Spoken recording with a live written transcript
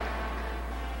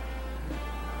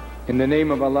In the name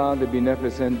of Allah, the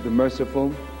Beneficent, the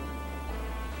Merciful,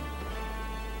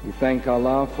 we thank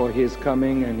Allah for His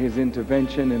coming and His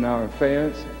intervention in our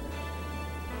affairs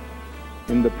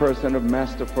in the person of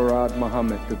Master Farad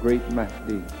Muhammad, the great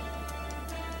Mahdi.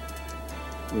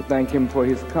 We thank Him for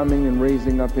His coming and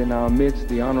raising up in our midst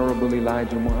the Honorable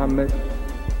Elijah Muhammad,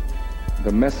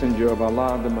 the Messenger of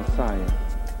Allah, the Messiah.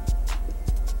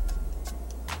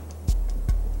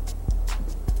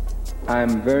 I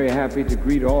am very happy to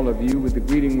greet all of you with the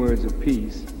greeting words of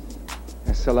peace.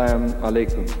 Assalamu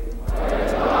alaikum.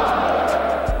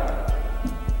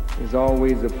 It's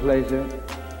always a pleasure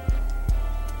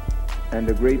and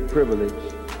a great privilege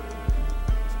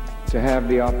to have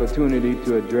the opportunity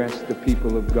to address the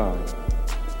people of God.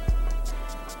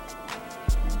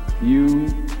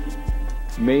 You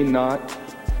may not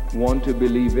want to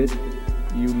believe it.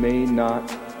 You may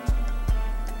not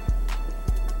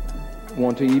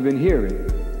want to even hear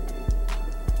it.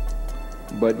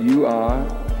 But you are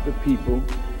the people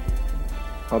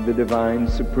of the Divine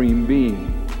Supreme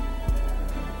Being.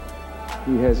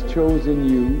 He has chosen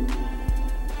you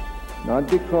not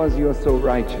because you're so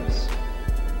righteous,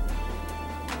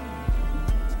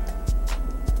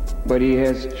 but He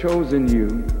has chosen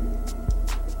you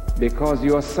because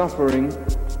your suffering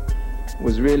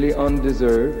was really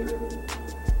undeserved,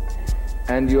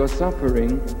 and your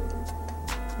suffering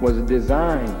was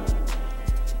designed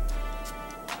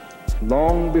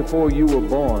long before you were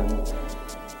born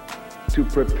to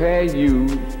prepare you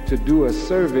to do a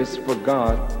service for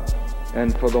God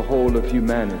and for the whole of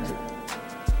humanity.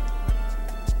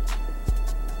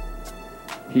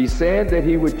 He said that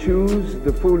He would choose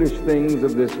the foolish things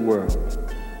of this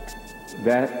world,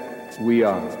 that we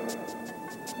are.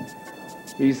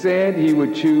 He said He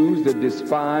would choose the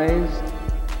despised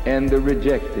and the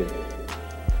rejected,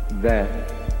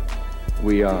 that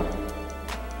we are.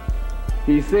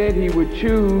 He said He would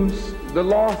choose the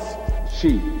lost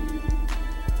sheep,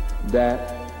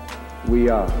 that we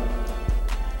are.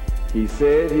 He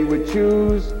said He would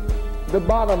choose the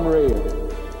bottom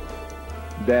rail,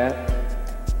 that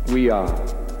we are.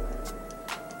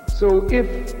 So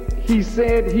if He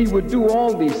said He would do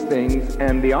all these things,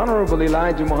 and the Honorable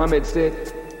Elijah Muhammad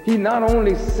said He not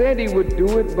only said He would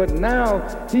do it, but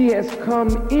now He has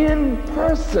come in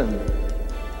person.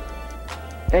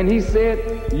 And He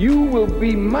said, you will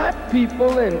be my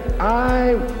people and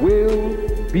I will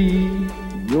be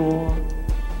your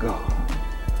God.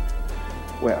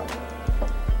 Well,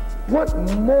 what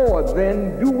more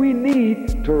then do we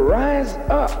need to rise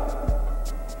up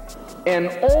and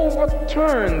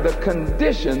overturn the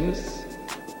conditions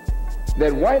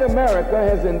that white America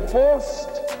has enforced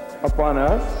upon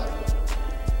us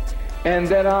and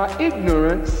that our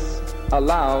ignorance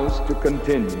allows to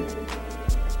continue?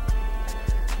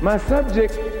 My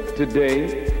subject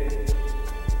today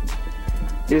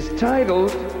is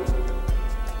titled,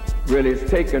 really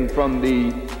it's taken from the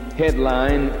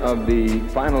headline of the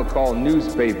Final Call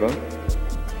newspaper,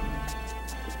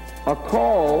 A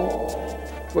Call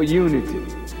for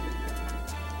Unity.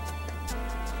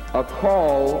 A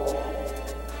call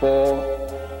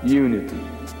for unity.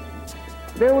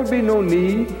 There would be no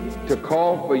need to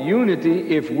call for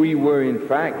unity if we were in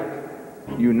fact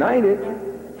united.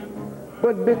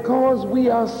 But because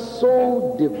we are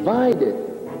so divided,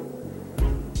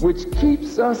 which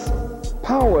keeps us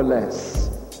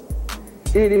powerless,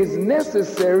 it is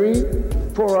necessary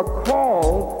for a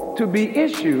call to be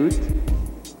issued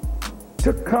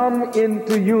to come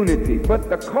into unity. But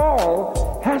the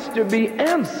call has to be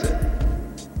answered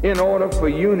in order for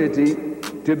unity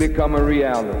to become a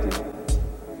reality.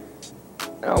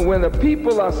 Now, when the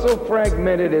people are so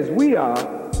fragmented as we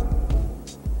are,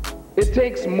 it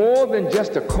takes more than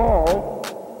just a call.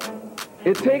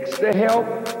 It takes the help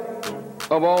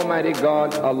of Almighty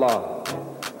God, Allah.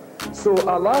 So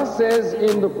Allah says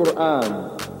in the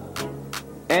Quran,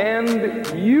 and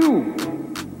you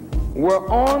were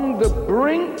on the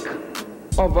brink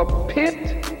of a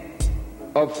pit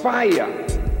of fire,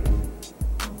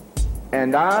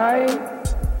 and I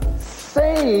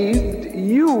saved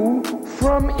you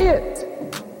from it,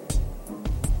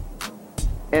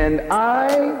 and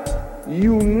I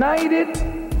united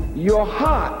your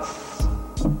hearts,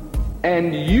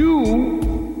 and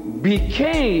you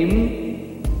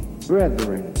became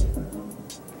brethren.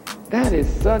 That is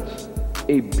such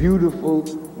a beautiful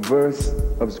verse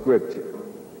of Scripture.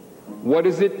 What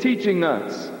is it teaching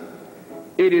us?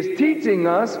 It is teaching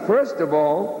us, first of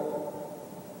all,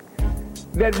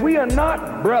 that we are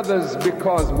not brothers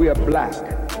because we are black.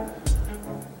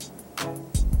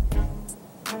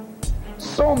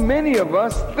 So many of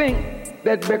us think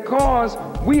that because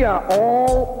we are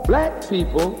all black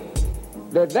people,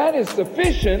 that is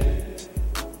sufficient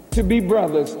to be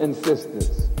brothers and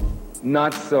sisters.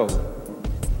 Not so.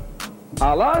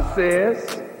 Allah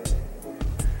says,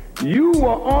 you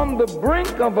were on the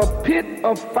brink of a pit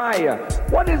of fire.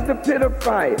 What is the pit of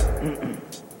fire?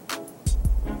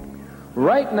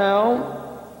 Right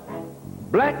now,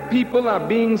 black people are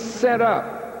being set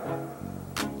up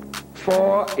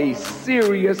for a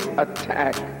serious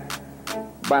attack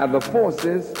by the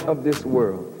forces of this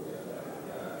world.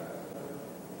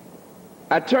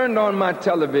 I turned on my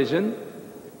television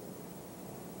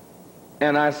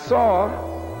and I saw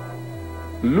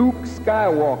Luke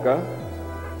Skywalker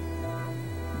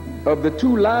of the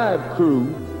 2 Live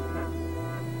crew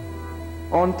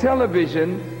on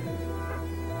television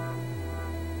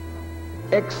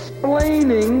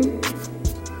explaining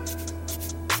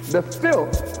the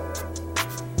filth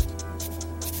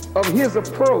of his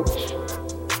approach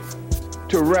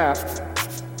to rap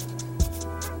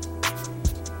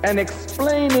and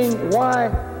explaining why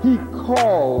he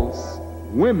calls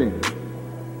women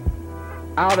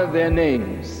out of their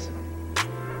names.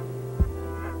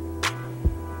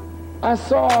 I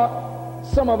saw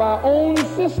some of our own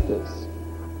sisters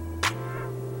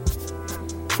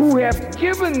who have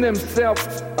given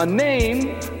themselves a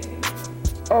name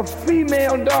of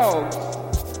female dogs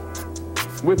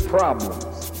with problems.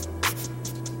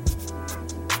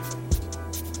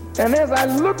 And as I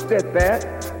looked at that,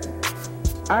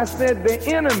 I said the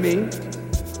enemy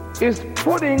is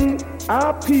putting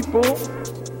our people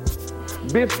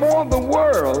before the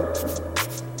world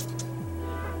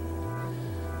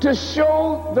to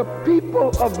show the people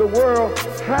of the world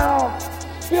how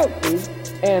filthy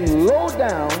and low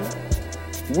down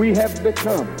we have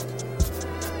become.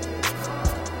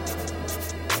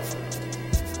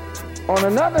 On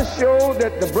another show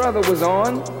that the brother was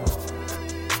on,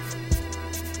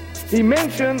 he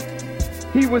mentioned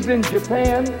he was in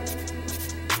Japan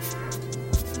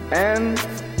and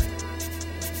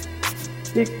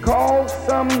he called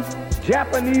some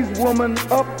Japanese woman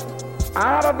up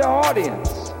out of the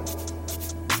audience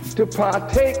to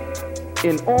partake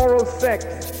in oral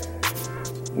sex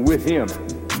with him.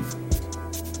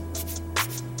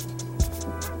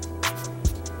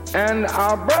 And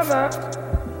our brother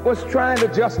was trying to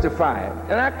justify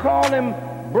it. And I call him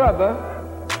brother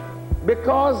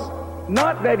because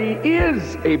not that he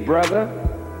is a brother,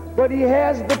 but he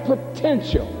has the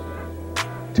potential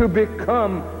to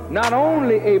become not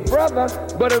only a brother,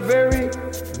 but a very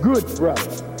good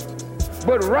brother.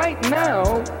 But right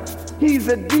now, he's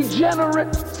a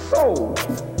degenerate soul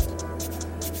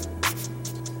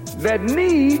that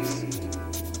needs,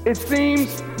 it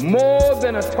seems, more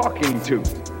than a talking to.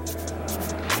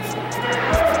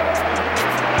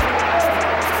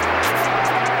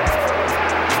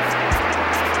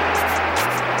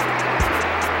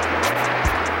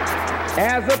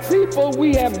 As a people,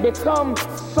 we have become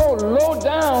so low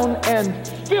down and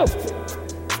filthy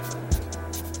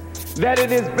that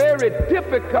it is very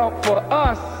difficult for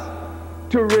us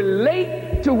to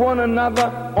relate to one another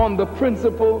on the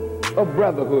principle of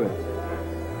brotherhood.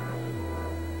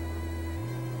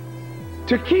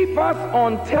 To keep us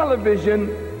on television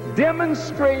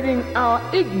demonstrating our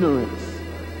ignorance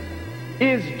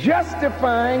is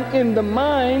justifying in the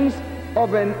minds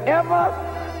of an ever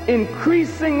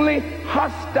increasingly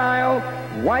hostile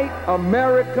white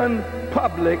American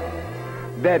public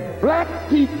that black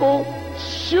people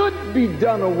should be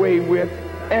done away with,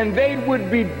 and they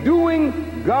would be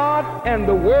doing God and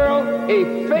the world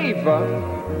a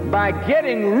favor by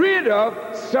getting rid of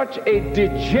such a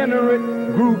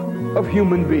degenerate group of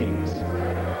human beings.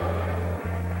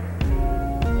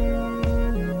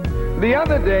 The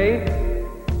other day,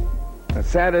 a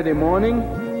Saturday morning,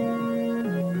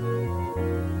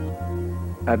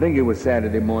 I think it was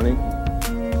Saturday morning,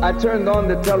 I turned on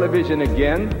the television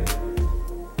again,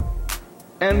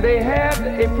 and they had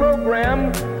a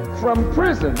program from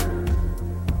prison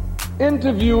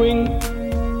interviewing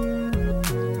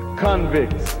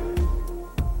convicts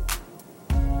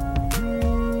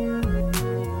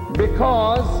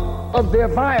because of their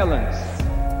violence.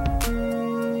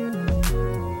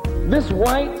 This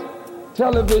white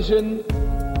television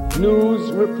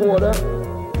news reporter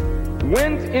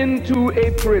went into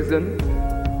a prison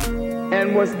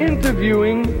and was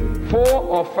interviewing 4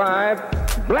 or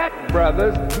 5 black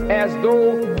brothers as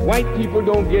though white people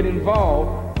don't get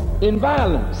involved in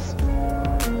violence.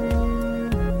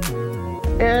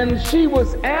 And she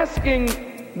was asking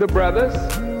the brothers,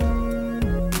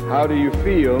 how do you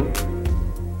feel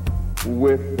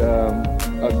with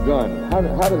a gun?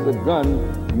 How does a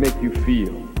gun make you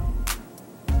feel?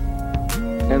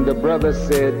 And the brother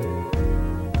said,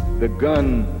 the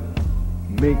gun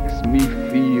makes me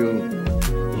feel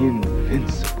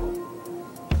invincible.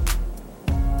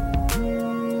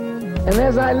 And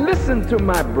as I listen to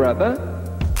my brother,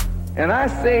 and I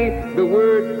say the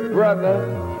word brother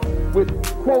with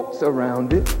quotes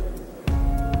around it,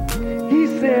 he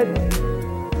said,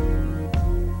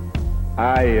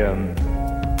 I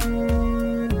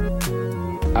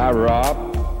rob,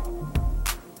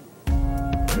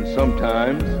 and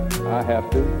sometimes I have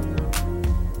to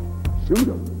shoot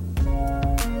them.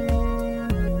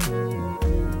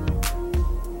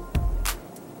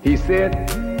 He said,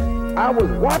 I was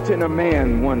watching a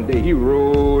man one day. He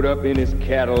rode up in his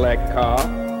Cadillac car,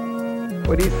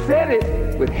 but he said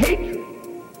it with hatred,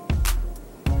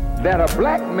 that a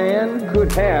black man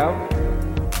could have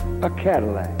a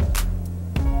Cadillac.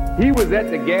 He was at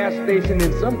the gas station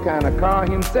in some kind of car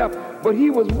himself, but he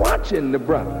was watching the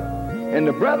brother. And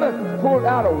the brother pulled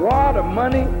out a wad of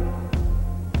money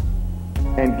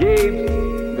and gave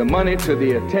the money to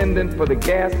the attendant for the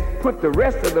gas, put the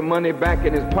rest of the money back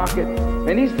in his pocket,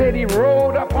 and he said he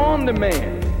rode up on the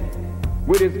man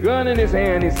with his gun in his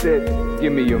hand. He said,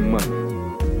 give me your money.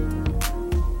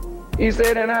 He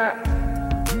said,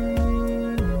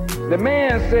 the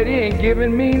man said he ain't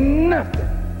giving me nothing.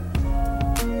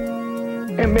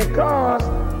 And because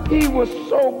he was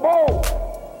so bold,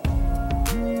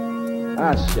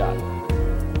 I shot him.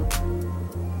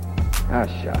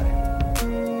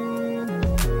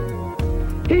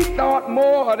 He thought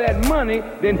more of that money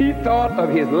than he thought of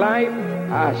his life.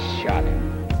 I shot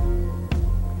him.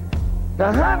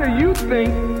 Now, how do you think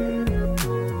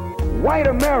white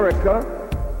America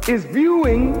is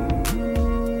viewing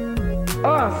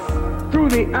us through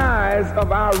the eyes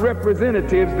of our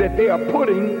representatives that they are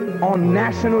putting on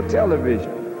national television?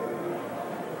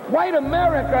 White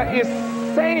America is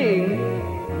saying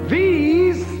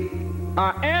these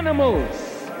are animals,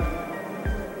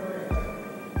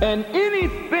 and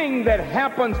anything that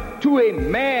happens to a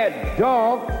mad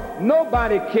dog,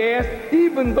 nobody cares,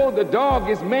 even though the dog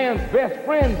is man's best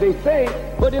friend, they say.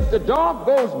 But if the dog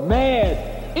goes mad,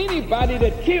 anybody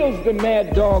that kills the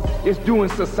mad dog is doing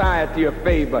society a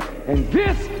favor. And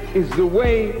this is the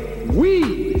way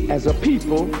we as a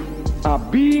people are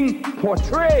being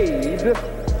portrayed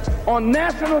on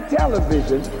national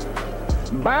television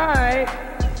by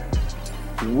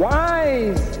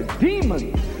wise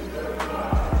demons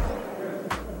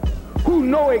who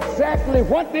know exactly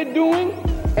what they're doing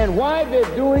and why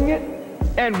they're doing it,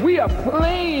 and we are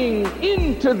playing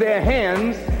into their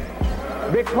hands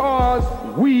because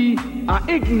we are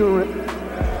ignorant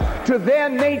to their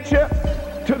nature,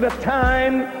 to the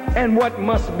time, and what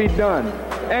must be done.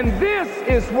 And this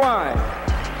is why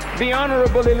the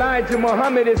Honorable Elijah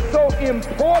Muhammad is so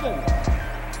important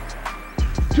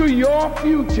to your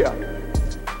future.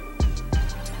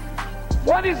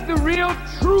 What is the real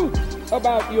truth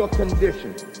about your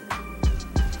condition?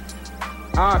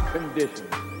 Our condition.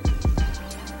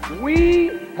 We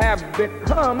have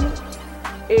become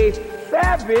a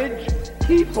savage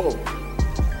people.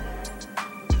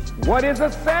 What is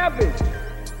a savage?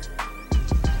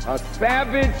 A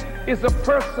savage is a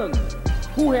person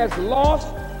who has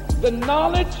lost the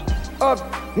knowledge of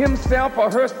himself or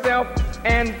herself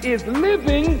and is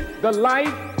living the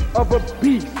life of a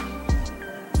beast.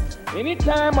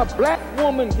 Anytime a black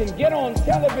woman can get on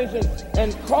television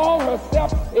and call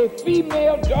herself a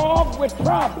female dog with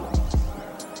problems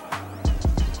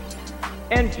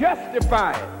and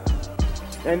justify it,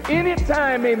 and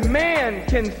anytime a man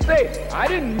can say, I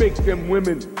didn't make them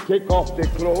women take off their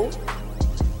clothes,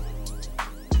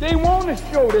 they want to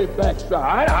show their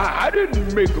backside. I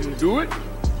didn't make them do it.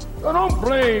 So don't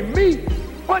blame me.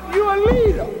 But you're a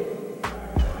leader.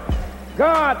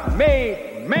 God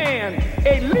made man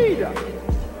a leader.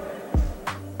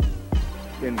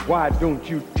 Then why don't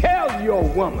you tell your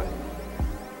woman,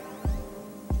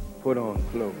 put on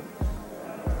clothes?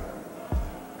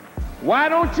 Why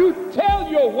don't you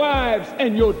tell your wives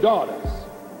and your daughters,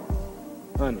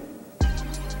 honey,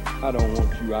 I don't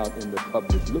want you out in the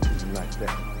public looking like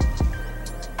that.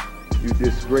 You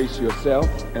disgrace yourself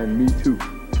and me too.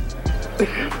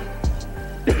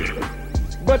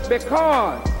 But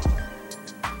because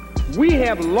we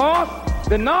have lost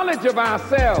the knowledge of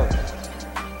ourselves,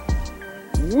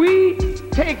 we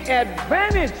take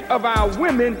advantage of our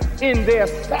women in their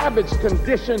savage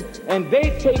condition, and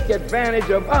they take advantage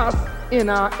of us in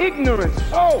our ignorance.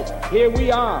 So here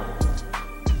we are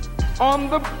on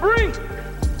the brink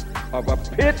of a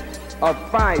pit of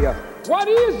fire. What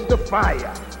is the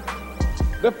fire?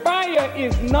 The fire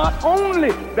is not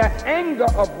only the anger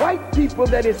of white people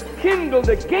that is kindled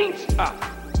against us,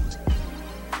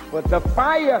 but the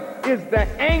fire is the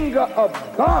anger of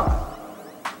God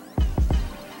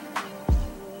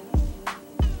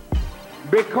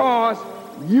because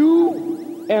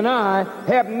you and I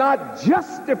have not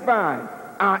justified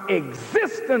our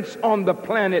existence on the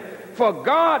planet, for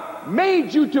God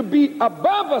made you to be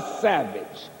above a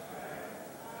savage.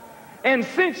 And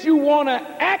since you want to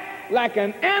act like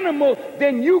an animal,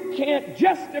 then you can't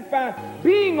justify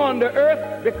being on the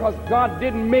earth, because God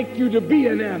didn't make you to be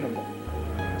an animal.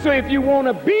 So if you want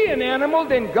to be an animal,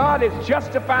 then God is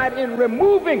justified in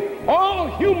removing all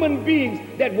human beings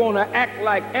that want to act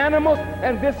like animals.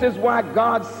 And this is why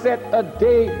God set a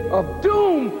day of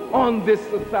doom on this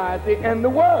society and the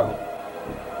world.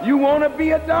 You want to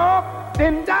be a dog?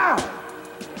 Then die.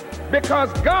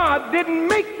 Because God didn't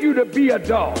make you to be a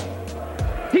dog.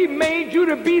 He made you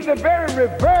to be the very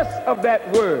reverse of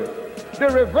that word. The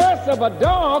reverse of a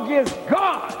dog is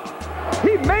God.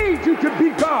 He made you to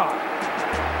be God.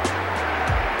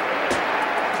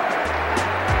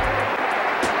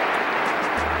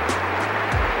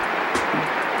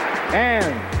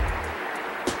 And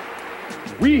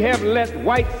we have let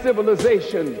white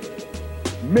civilization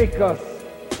make us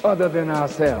other than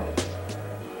ourselves.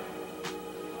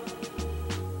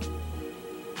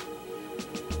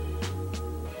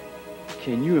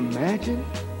 Can you imagine?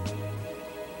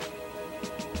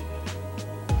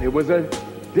 There was a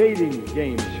dating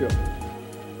game show.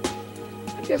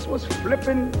 I just was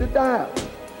flipping the dial.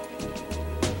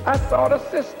 I saw the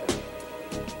sister.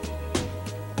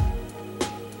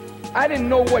 I didn't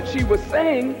know what she was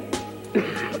saying,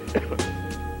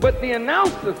 but the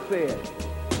announcer said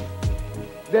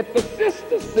that the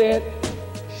sister said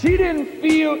she didn't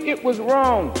feel it was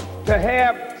wrong to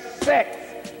have sex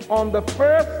on the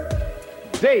first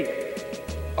date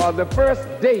or the first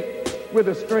date with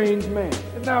a strange man.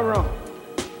 It's not wrong.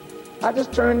 I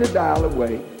just turned the dial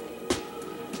away.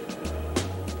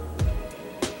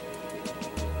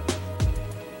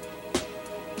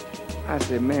 I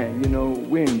said, man, you know,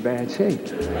 we're in bad shape.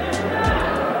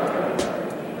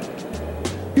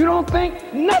 You don't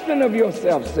think nothing of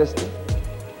yourself, sister.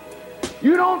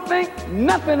 You don't think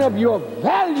nothing of your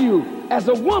value as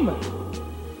a woman.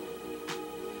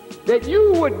 That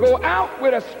you would go out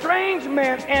with a strange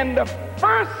man, and the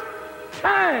first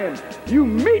time you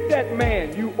meet that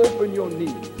man, you open your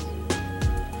knees.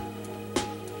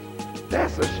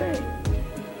 That's a shame.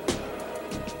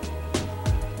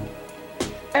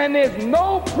 And there's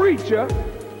no preacher,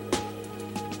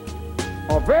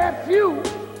 or very few,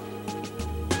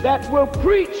 that will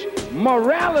preach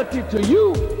morality to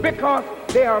you, because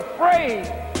they are afraid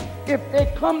if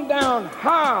they come down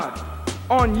hard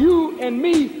on you and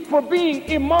me for being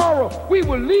immoral, we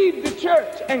will leave the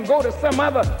church and go to some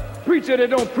other preacher that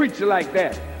don't preach like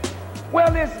that.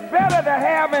 Well, it's better to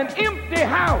have an empty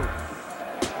house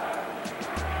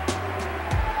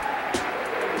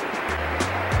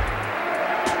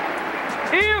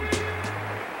if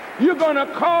you're going to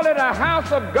call it a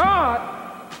house of God.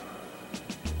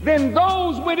 Then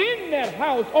those within that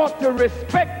house ought to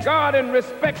respect God and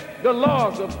respect the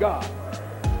laws of God.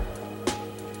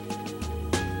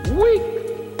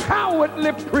 Weak,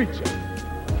 cowardly preacher,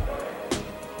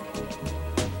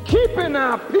 keeping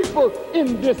our people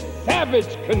in this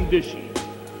savage condition.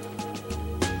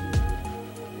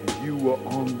 And you were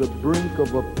on the brink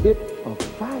of a pit of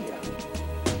fire.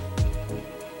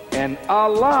 And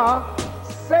Allah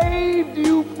saved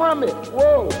you from it.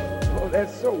 Whoa, oh,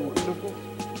 that's so wonderful.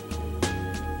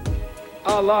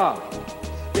 Allah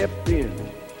stepped in.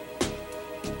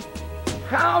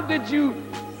 How did you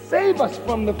save us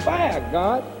from the fire,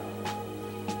 God?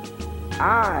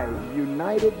 I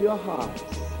united your hearts,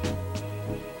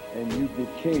 and you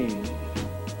became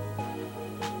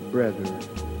brethren.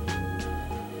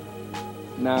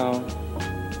 Now,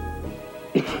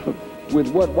 with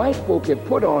what white folk have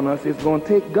put on us, it's going to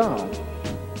take God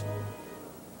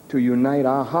to unite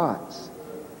our hearts.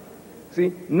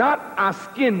 See, not our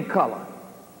skin color.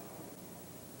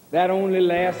 That only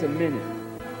lasts a minute.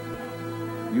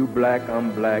 You black,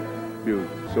 I'm black, dude,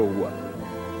 so what?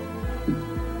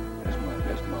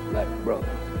 That's my black brother.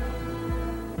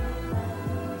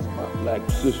 That's my black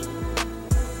sister.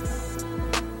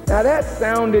 Now that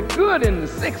sounded good in the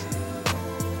 60s,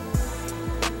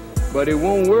 but it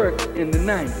won't work in the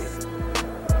 90s.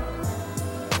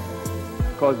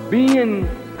 Because being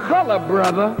color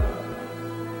brother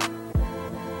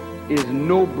is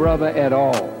no brother at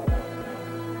all.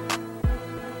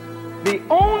 The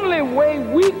only way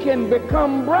we can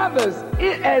become brothers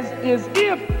is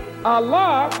if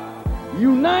Allah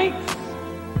unites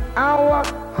our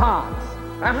hearts.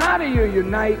 Now, how do you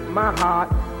unite my heart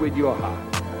with your heart?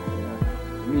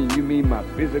 You mean my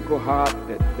physical heart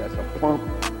that's a pump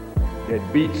that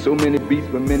beats so many beats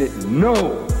per minute?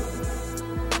 No.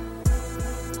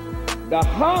 The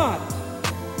heart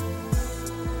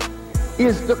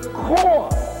is the core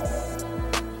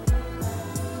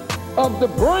of the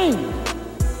brain.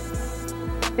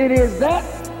 It is that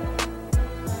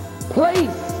place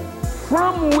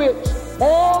from which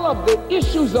all of the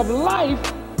issues of life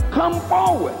come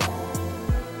forward.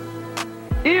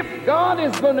 If God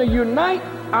is going to unite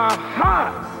our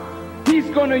hearts, He's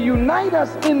going to unite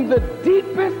us in the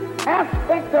deepest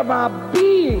aspect of our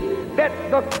being, that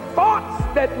the thoughts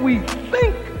that we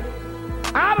think,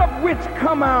 out of which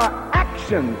come our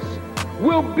actions,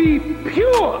 will be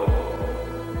pure.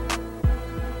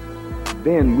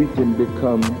 Then we can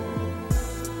become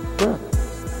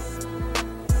brothers,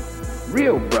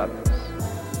 real brothers.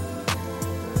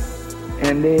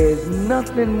 And there's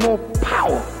nothing more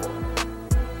powerful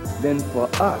than for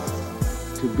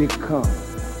us to become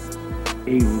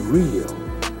a real,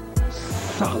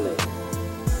 solid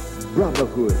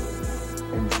brotherhood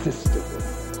and sisterhood.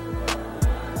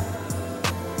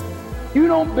 You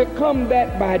don't become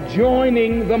that by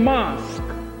joining the mosque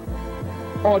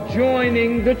or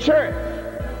joining the church,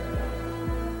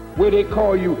 where they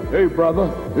call you, hey brother,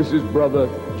 this is Brother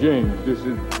James, this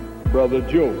is Brother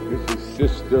Joe, this is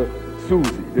Sister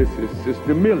Susie, this is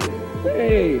Sister Millie.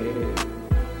 Hey.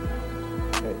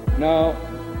 Now,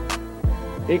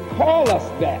 they call us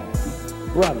that,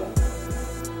 brother.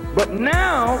 But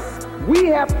now, we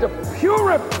have to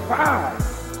purify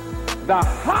the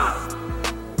heart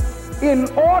in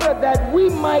order that we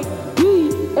might be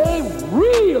a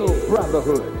real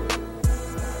brotherhood.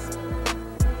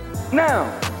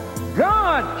 Now,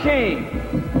 God came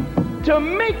to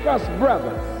make us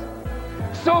brothers.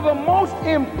 So the most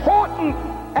important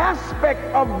aspect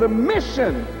of the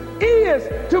mission is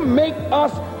to make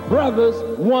us brothers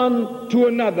one to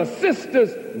another,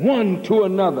 sisters one to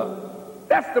another.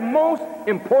 That's the most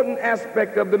important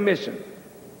aspect of the mission.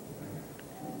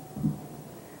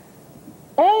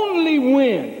 Only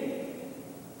when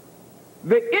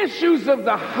the issues of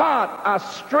the heart are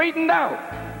straightened out,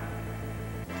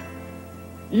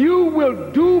 you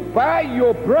will do by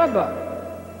your brother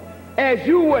as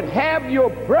you would have your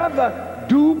brother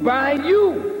do by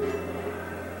you.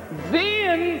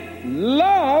 Then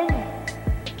love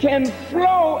can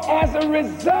flow as a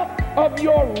result of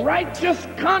your righteous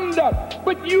conduct.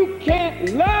 But you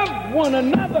can't love one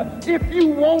another if you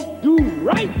won't do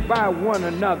right by one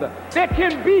another. There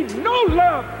can be no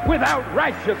love without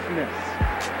righteousness.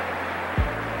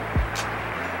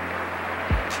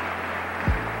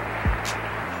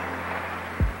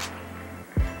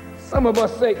 Some of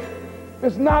us say,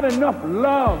 there's not enough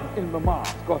love in the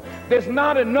mosque, or there's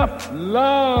not enough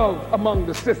love among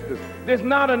the sisters. There's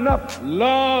not enough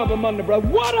love among the brothers.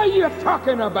 What are you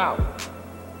talking about?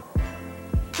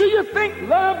 Do you think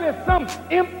love is some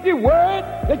empty word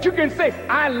that you can say,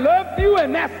 I love you,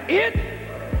 and that's it?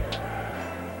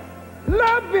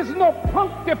 Love is no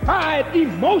punctified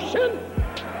emotion.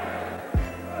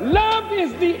 Love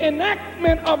is the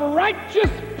enactment of righteous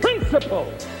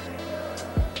principles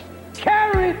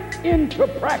carried into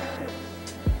practice.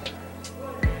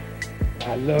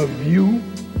 I love you,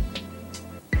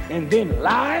 and then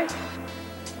lie.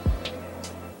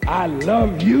 I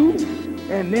love you,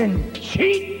 and then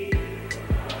cheat.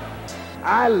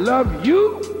 I love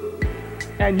you,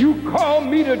 and you call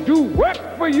me to do work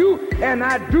for you, and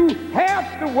I do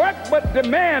half the work but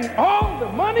demand all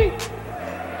the money.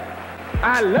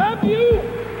 I love you,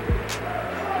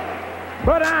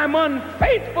 but I'm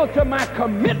unfaithful to my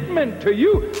commitment to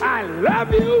you. I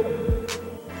love you.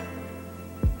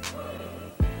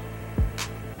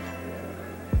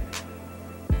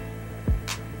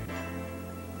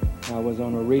 I was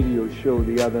on a radio show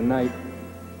the other night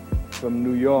from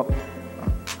New York,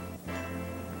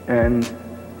 and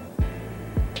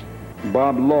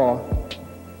Bob Law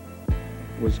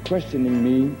was questioning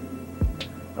me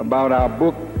about our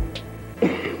book,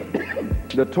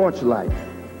 The Torchlight.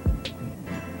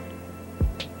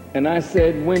 And I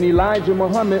said, when Elijah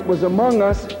Muhammad was among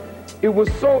us, it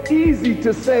was so easy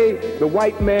to say the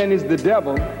white man is the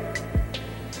devil.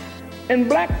 And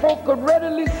black folk could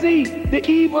readily see the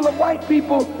evil of white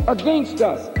people against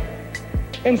us.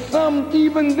 And some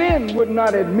even then would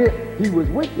not admit he was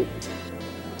wicked.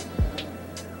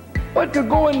 But to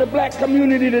go in the black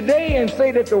community today and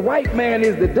say that the white man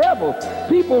is the devil,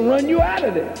 people run you out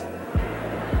of there.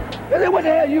 They say, what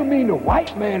the hell you mean the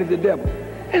white man is the devil?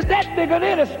 It's that nigga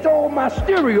there that stole my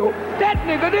stereo. That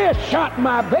nigga there shot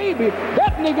my baby.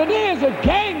 That nigga there is a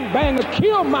gangbanger,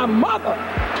 killed my mother.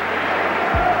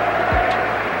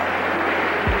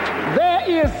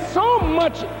 There is so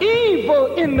much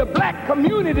evil in the black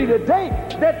community today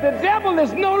that the devil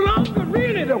is no longer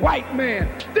really the white man.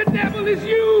 The devil is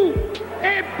you.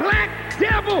 a black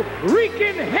devil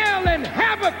wreaking hell and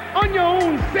havoc on your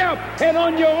own self and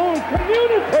on your own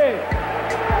community.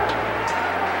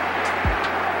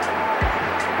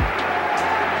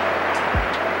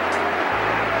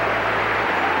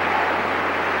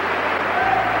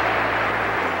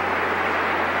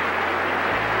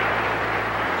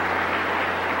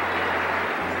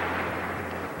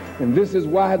 And this is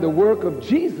why the work of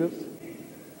Jesus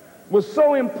was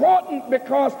so important,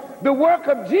 because the work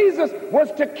of Jesus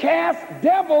was to cast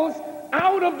devils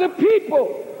out of the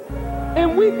people.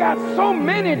 And we got so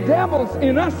many devils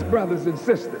in us, brothers and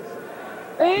sisters.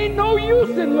 There ain't no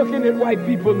use in looking at white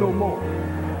people no more.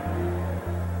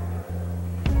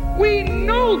 We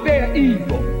know they're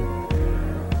evil.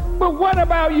 But what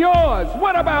about yours?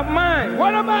 What about mine?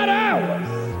 What about ours?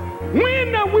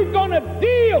 When are we going to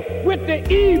deal with the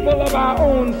evil of our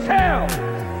own selves?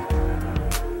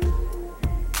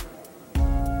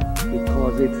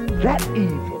 Because it's that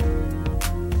evil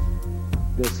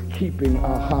that's keeping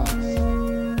our hearts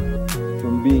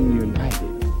from being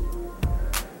united.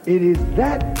 It is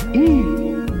that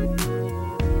evil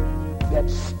that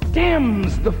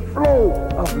stems the flow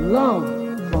of love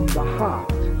from the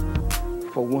heart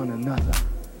for one another.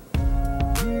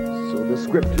 So the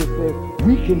scripture says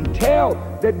we can tell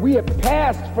that we have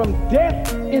passed from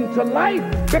death into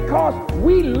life because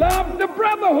we love the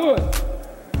brotherhood.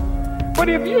 But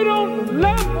if you don't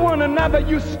love one another,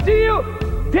 you're still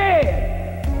dead.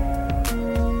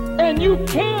 And you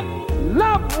can't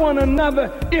love one another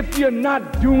if you're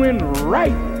not doing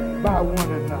right by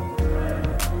one another.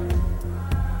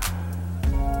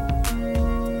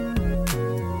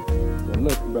 So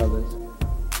look, brothers,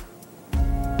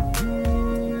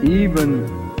 even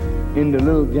in the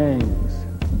little gangs,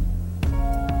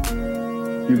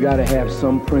 you got to have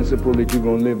some principle that you're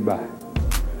going to live by.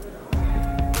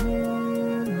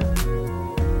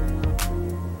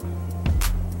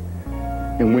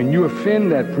 And when you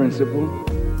offend that principle,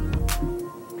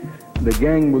 the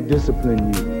gang will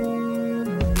discipline you.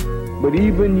 But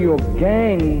even your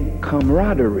gang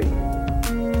camaraderie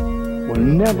will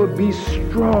never be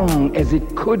strong as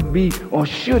it could be or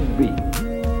should be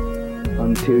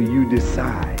until you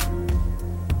decide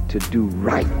to do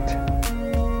right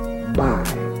by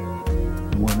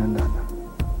one another.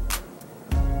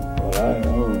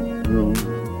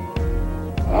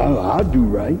 Well, I'll do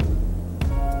right.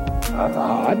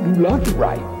 I do lots of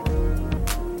right.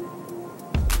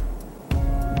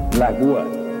 Like what?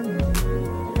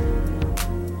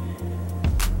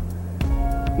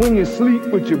 When you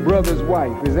sleep with your brother's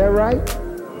wife, is that right?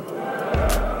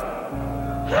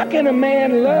 How can a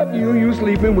man love you, you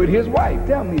sleeping with his wife?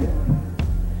 Tell me that.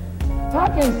 How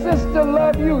can sister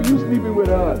love you, you sleeping with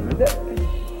her husband?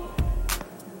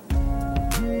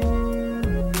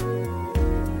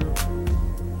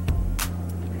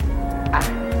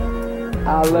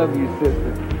 I love you,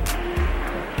 sister.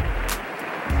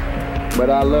 But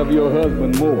I love your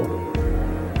husband more.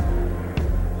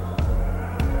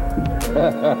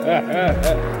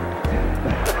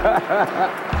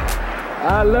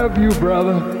 I love you,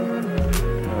 brother.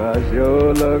 I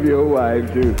sure love your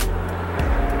wife, too.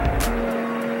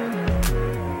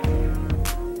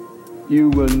 You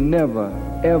will never,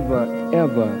 ever,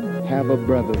 ever have a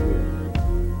brotherhood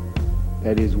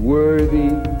that is worthy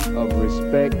of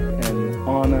respect and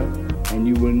honor, and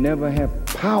you will never have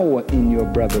power in your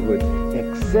brotherhood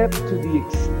except to the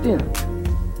extent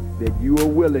that you are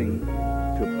willing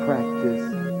to practice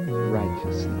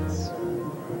righteousness.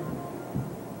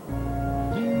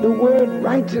 The word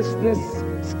righteousness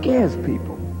scares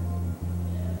people.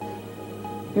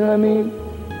 You know what I mean?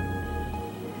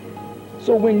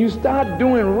 So when you start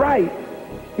doing right,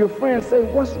 your friends say,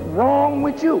 "What's wrong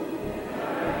with you?"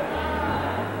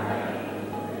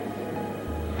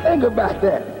 Think about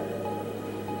that.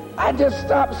 I just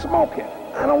stopped smoking.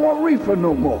 I don't want reefer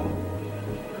no more.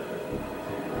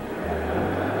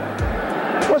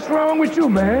 What's wrong with you,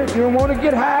 man? You don't want to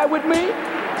get high with me?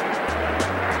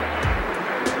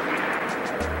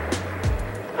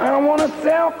 I don't want to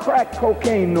sell crack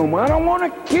cocaine no more. I don't want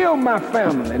to kill my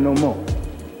family no more.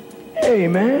 Hey,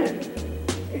 man,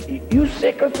 you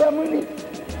sick or something?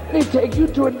 They need to take you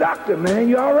to a doctor, man.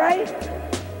 You all right?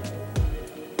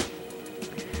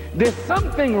 There's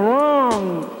something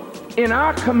wrong in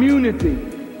our community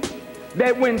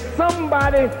that when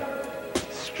somebody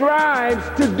strives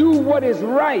to do what is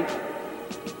right,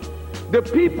 the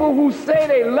people who say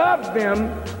they love them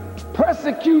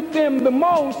persecute them the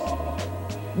most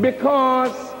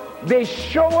because they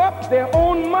show up their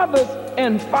own mothers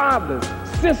and fathers,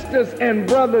 sisters and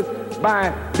brothers by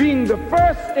being the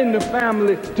first in the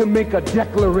family to make a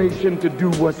declaration to do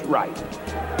what's right.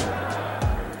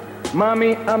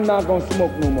 Mommy, I'm not going to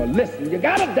smoke no more. Listen, you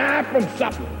got to die from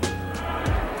something.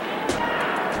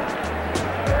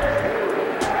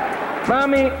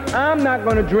 Mommy, I'm not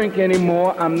going to drink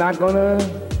anymore. I'm not going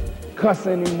to cuss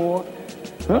anymore.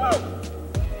 Huh?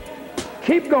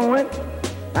 Keep going.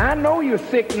 I know you're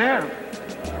sick now.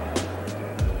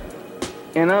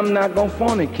 And I'm not going to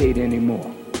fornicate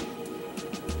anymore.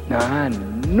 Now, I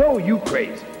know you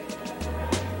crazy.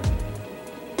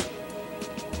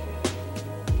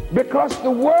 Because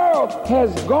the world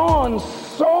has gone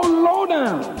so low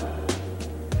down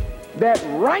that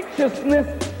righteousness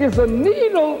is a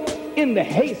needle in the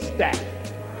haystack.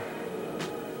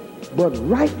 But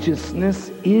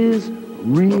righteousness is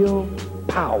real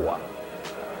power.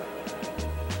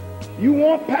 You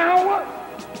want power?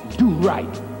 Do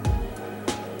right.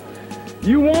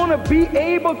 You want to be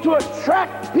able to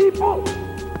attract people?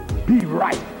 Be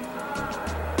right.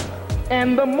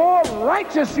 And the more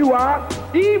righteous you are,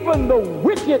 even the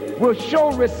wicked will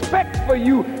show respect for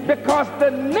you, because the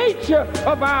nature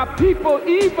of our people,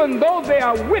 even though they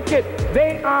are wicked,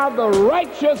 they are the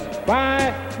righteous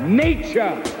by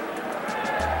nature.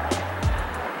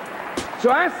 So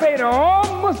I say to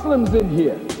all Muslims in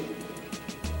here,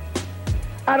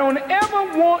 I don't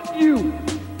ever want you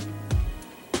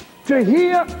to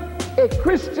hear a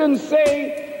Christian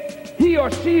say he or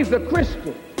she's a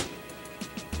Christian,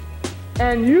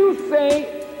 and you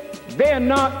say they're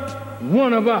not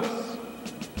one of us.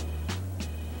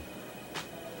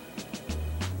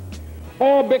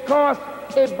 Or because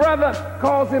a brother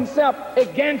calls himself a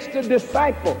gangster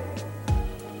disciple,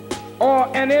 or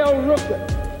an El Rooker,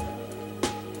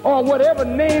 or whatever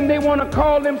name they want to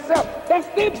call themselves, that's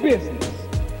their business.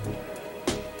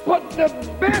 But the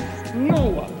best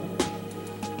Noah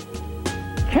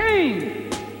came,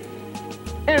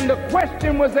 and the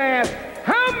question was asked,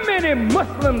 how many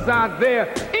Muslims are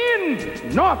there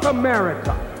in North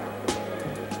America?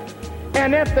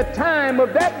 And at the time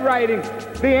of that writing,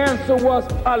 the answer was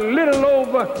a little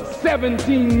over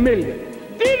 17 million.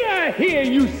 Did I hear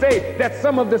you say that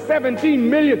some of the 17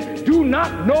 million do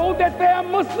not know that they are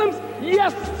Muslims?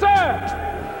 Yes, sir.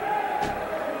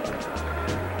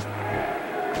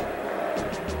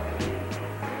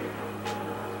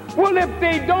 Well, if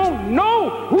they don't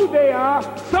know who they are,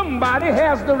 somebody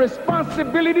has the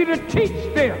responsibility to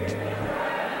teach them.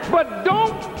 But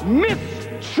don't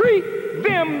mistreat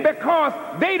them because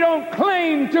they don't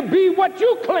claim to be what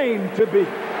you claim to be.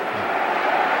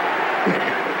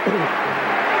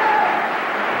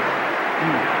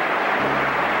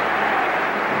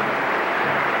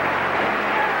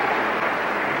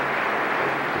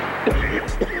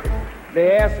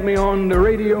 They asked me on the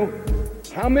radio,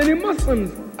 how many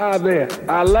Muslims are there?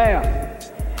 I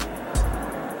laughed.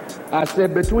 I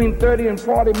said between 30 and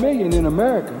 40 million in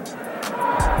America.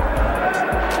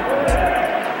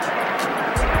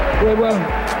 Well,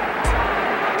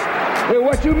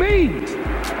 what you mean?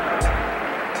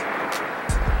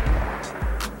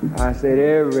 I said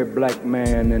every black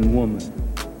man and woman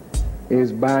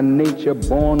is by nature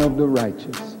born of the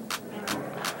righteous.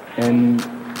 And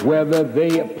whether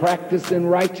they are practicing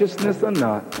righteousness or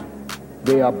not,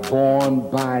 they are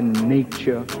born by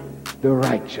nature the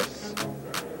righteous.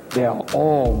 They are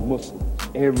all Muslims,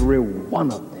 every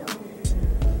one of them.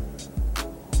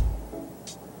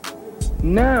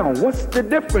 Now, what's the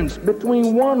difference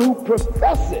between one who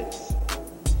professes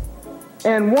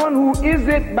and one who is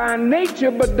it by nature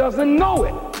but doesn't know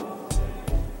it?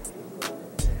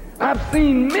 I've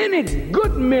seen many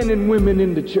good men and women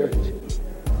in the church.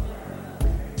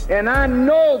 And I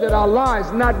know that Allah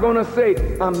is not going to say,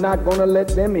 I'm not going to let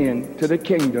them into the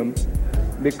kingdom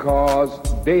because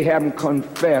they haven't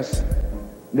confessed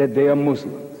that they are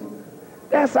Muslims.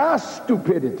 That's our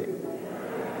stupidity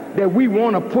that we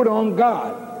want to put on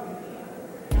God.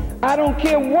 I don't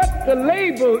care what the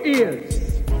label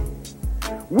is.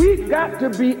 We've got to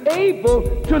be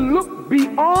able to look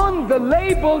beyond the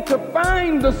label to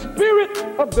find the spirit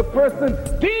of the person.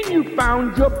 Then you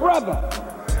found your brother.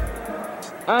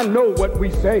 I know what we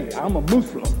say. I'm a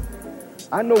Muslim.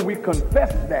 I know we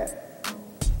confess that.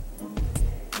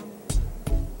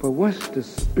 But what's the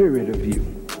spirit of you?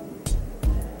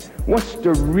 What's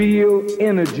the real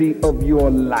energy of your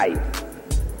life?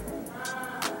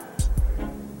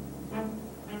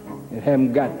 It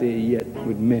haven't got there yet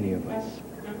with many of us.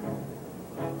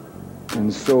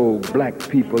 And so black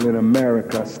people in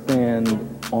America stand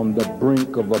on the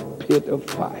brink of a pit of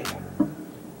fire.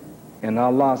 And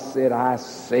Allah said, I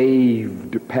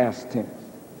saved, past tense,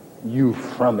 you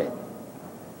from it.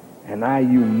 And I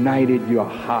united your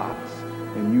hearts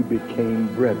and you became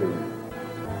brethren.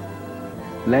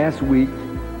 Last week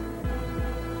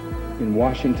in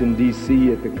Washington,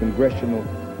 D.C. at the Congressional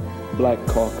Black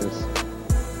Caucus.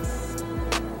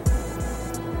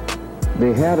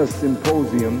 They had a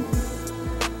symposium,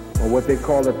 or what they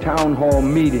call a town hall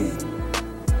meeting,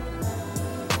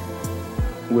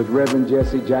 with Reverend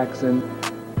Jesse Jackson,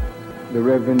 the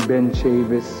Reverend Ben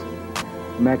Chavis,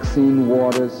 Maxine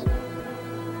Waters,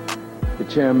 the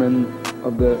chairman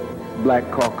of the Black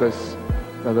Caucus,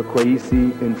 Brother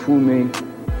Kwesi Mfume,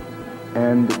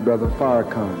 and Brother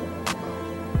Farrakhan.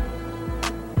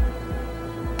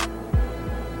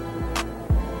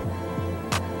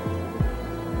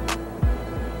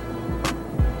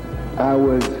 I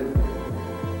was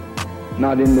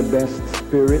not in the best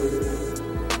spirit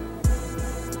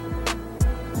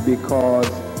because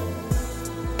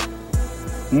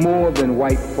more than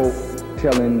white folk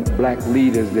telling black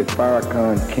leaders that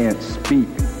Farrakhan can't speak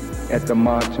at the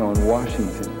March on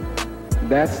Washington,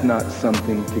 that's not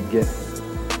something to get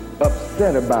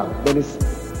upset about, but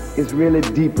it's really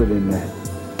deeper than that.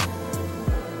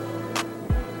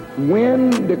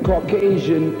 When the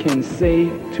Caucasian can say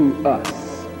to us,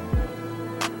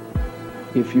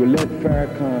 if you let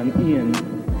Farrakhan in,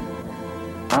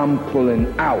 I'm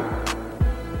pulling out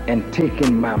and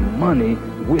taking my money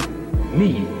with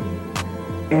me,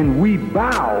 and we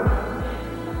bow,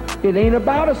 it ain't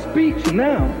about a speech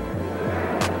now,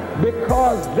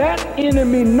 because that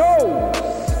enemy knows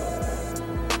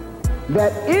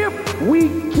that if we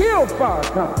kill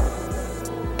Farrakhan,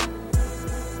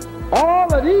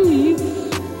 all of these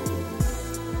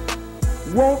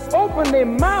won't open their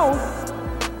mouth,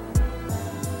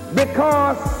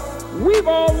 because we've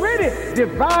already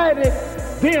divided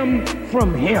them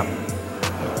from him.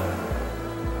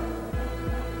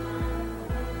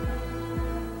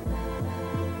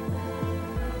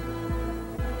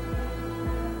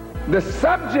 The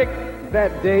subject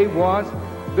that day was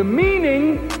the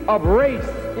meaning of race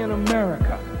in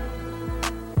America.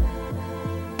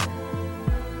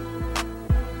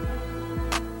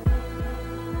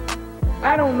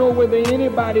 I don't know whether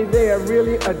anybody there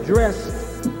really addressed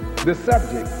the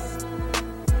subject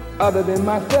other than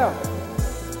myself,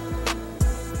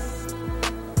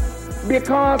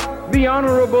 because the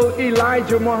Honorable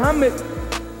Elijah Muhammad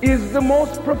is the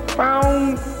most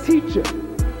profound teacher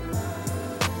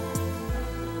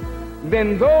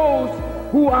than those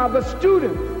who are the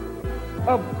students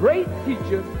of great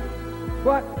teachers,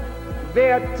 but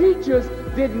their teachers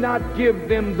did not give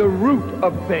them the root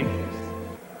of things.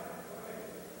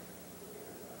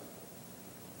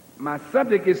 My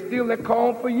subject is still a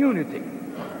call for unity.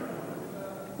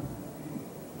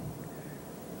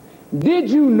 Did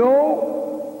you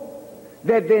know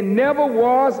that there never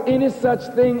was any such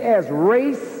thing as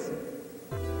race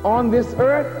on this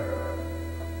earth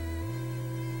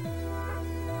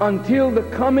until the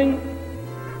coming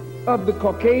of the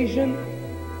Caucasian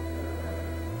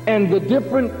and the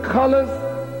different colors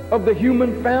of the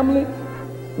human family?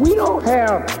 We don't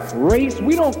have race.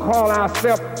 We don't call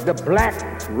ourselves the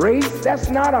black race. That's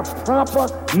not a proper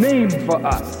name for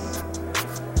us,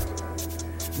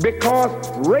 because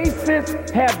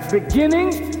races have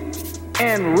beginning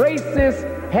and races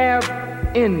have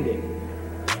ending.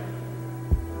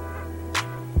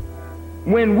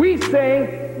 When we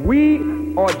say we,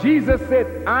 or Jesus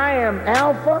said, I am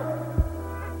Alpha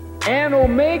and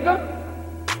Omega,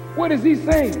 what is he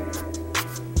saying?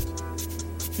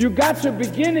 You got your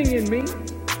beginning in me,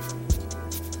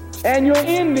 and your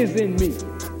end is in me.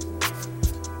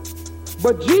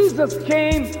 But Jesus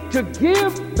came to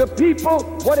give the people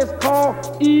what is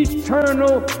called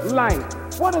eternal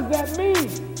life. What does that mean?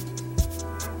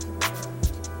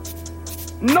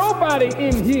 Nobody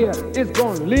in here is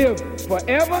going to live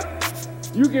forever.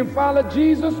 You can follow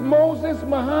Jesus, Moses,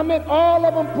 Muhammad, all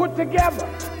of them put together.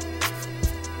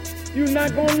 You're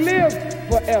not going to live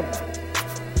forever.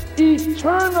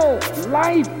 Eternal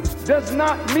life does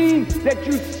not mean that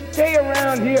you stay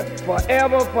around here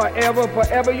forever, forever,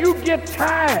 forever. You get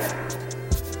tired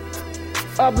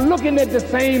of looking at the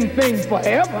same thing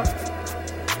forever.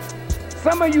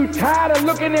 Some of you tired of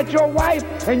looking at your wife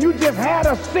and you just had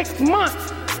her 6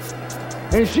 months.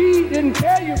 And she didn't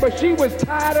tell you, but she was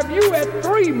tired of you at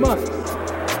 3 months.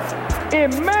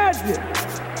 Imagine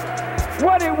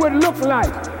what it would look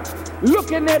like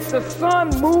looking at the sun,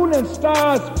 moon, and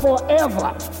stars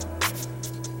forever.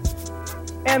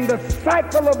 And the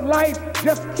cycle of life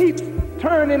just keeps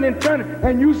turning and turning,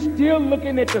 and you still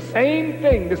looking at the same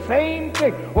thing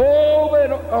over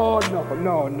and over. Oh,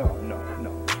 no.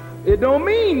 It don't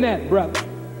mean that, brother.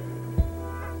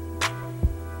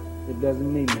 It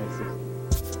doesn't mean that, sister.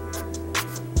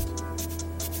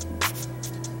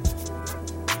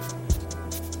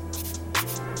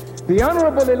 The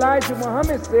Honorable Elijah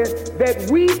Muhammad said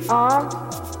that we are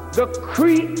the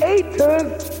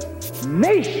Creator's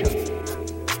nation.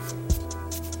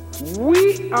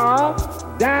 We are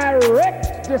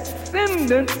direct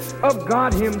descendants of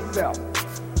God Himself.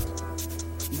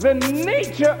 The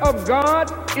nature of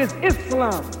God is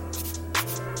Islam.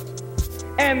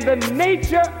 And the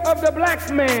nature of the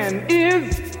black man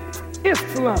is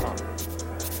Islam.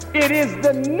 It is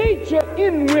the nature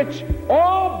in which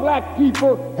all black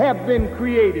people have been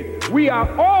created. We are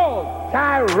all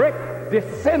direct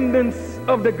descendants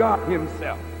of the God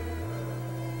Himself.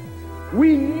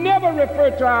 We never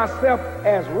refer to ourselves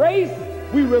as race.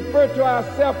 We refer to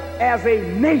ourselves as a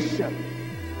nation.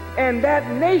 And that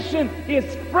nation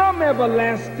is from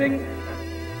everlasting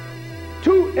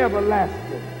to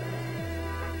everlasting.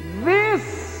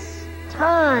 This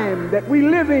time that we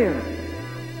live in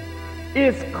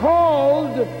is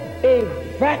called a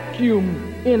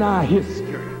vacuum in our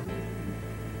history.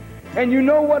 And you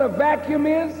know what a vacuum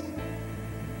is?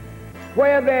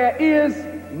 Where there is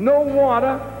no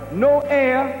water, no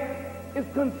air, is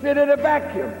considered a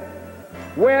vacuum.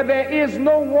 Where there is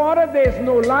no water, there's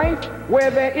no life. Where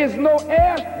there is no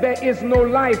air, there is no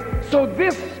life. So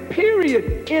this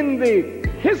period in the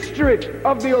history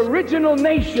of the original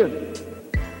nation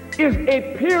is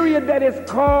a period that is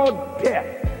called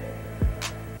death.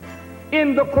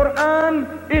 In the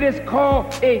Quran, it is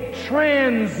called a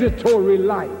transitory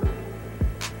life.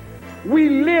 We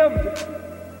lived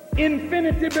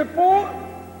infinity before,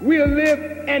 we'll live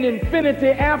an infinity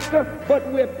after, but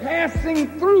we're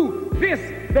passing through this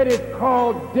that is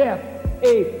called death,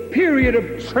 a period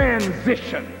of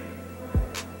transition.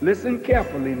 Listen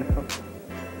carefully now.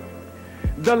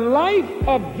 The life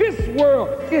of this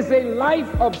world is a life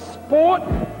of sport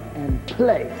and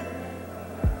play.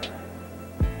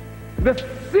 The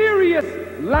serious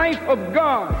life of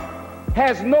God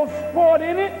has no sport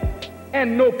in it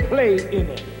and no play in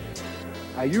it.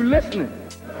 Are you listening?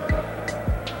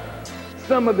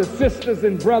 Some of the sisters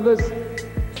and brothers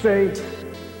say,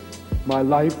 my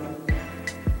life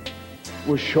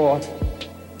was short.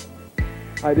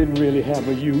 I didn't really have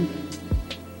a youth,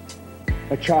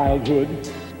 a childhood.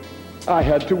 I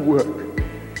had to work.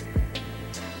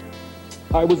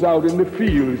 I was out in the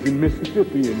fields in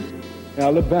Mississippi and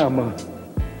Alabama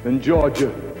and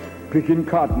Georgia picking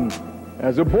cotton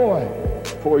as a boy,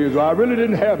 4 years old. I really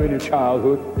didn't have any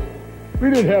childhood. We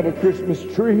didn't have a Christmas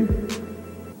tree,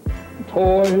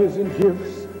 toys and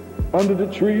gifts under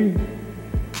the tree.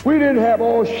 We didn't have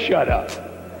all shut up.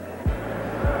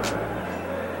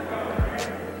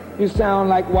 You sound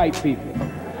like white people.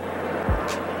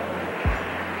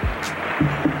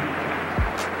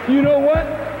 You know what?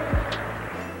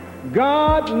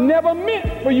 God never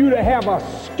meant for you to have a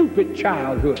stupid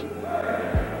childhood.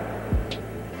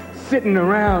 Sitting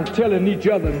around telling each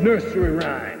other nursery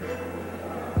rhymes.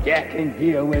 Jack and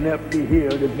Jill went up the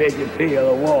hill to fetch a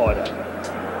pail of water.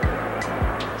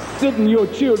 Sitting your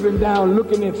children down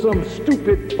looking at some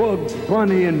stupid Bugs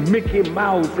Bunny and Mickey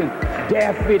Mouse and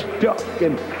Daffy Duck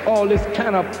and all this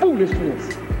kind of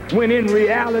foolishness. When in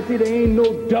reality there ain't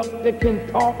no duck that can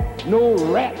talk, no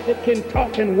rat that can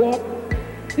talk and walk.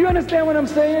 You understand what I'm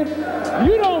saying?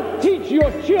 You don't teach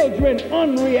your children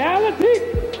unreality.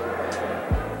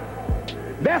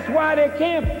 That's why they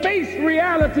can't face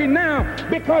reality now,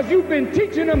 because you've been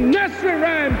teaching them nursery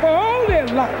rhyme for all their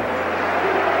life.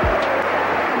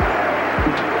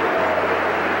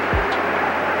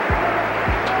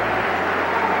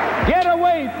 Get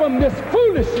away from this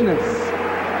foolishness.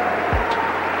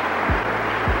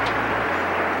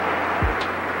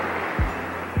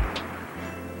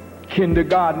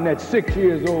 Kindergarten at 6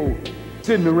 years old,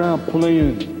 sitting around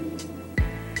playing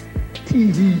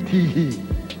tee.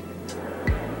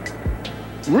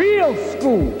 Real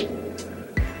school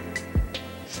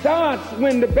starts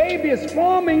when the baby is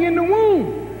forming in the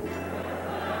womb.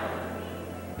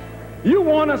 You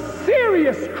want a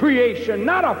serious creation,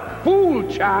 not a fool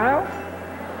child.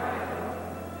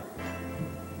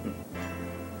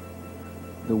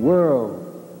 The world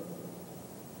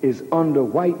is under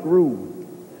white rule.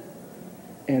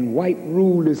 And white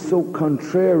rule is so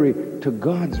contrary to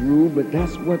God's rule, but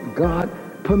that's what God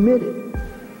permitted.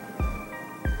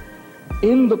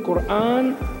 In the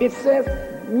Quran, it says,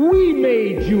 we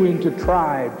made you into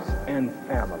tribes and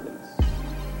families.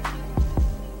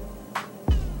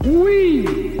 We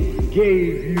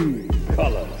gave you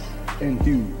colors and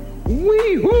hues.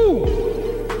 We who?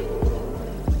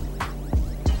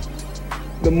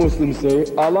 The Muslims say,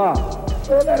 Allah.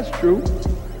 Oh, that's true.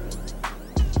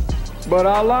 But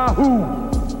Allah who?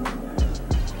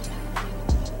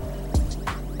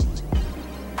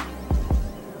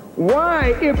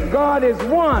 Why, if God is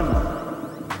one,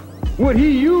 would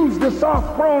he use the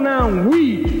soft pronoun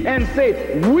we and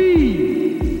say,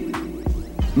 we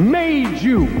made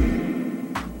you,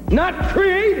 not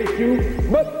created you,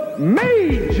 but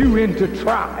made you into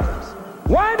tribes?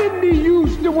 Why didn't he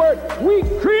use the word, we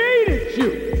created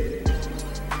you?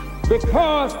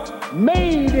 Because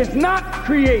made is not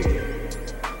created.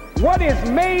 What is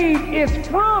made is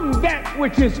from that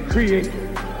which is created.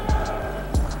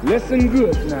 Listen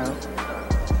good now.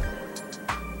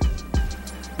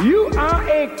 You are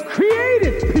a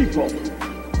created people.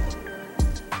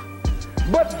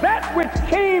 But that which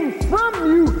came from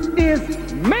you is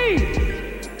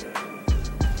made.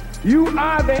 You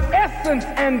are the essence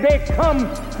and they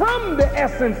come from the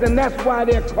essence, and that's why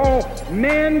they're called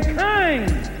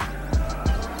mankind.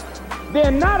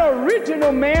 They're not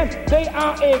original man, they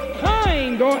are a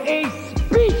kind or a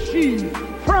species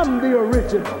from the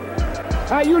original.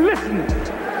 Are you listening?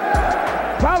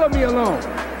 Follow me along.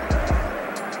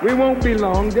 We won't be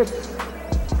long, just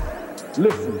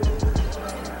listen.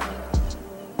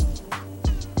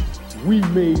 We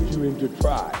made you into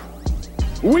tribes.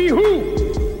 We who?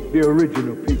 The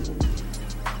original people.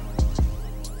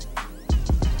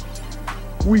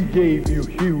 We gave you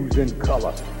hues and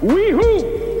color. We who?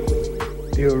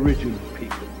 The original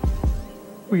people.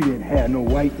 We didn't have no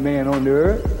white man on the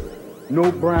earth. No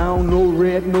brown, no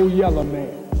red, no yellow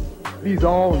man. These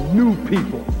are all new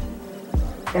people.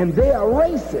 And they are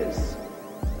races.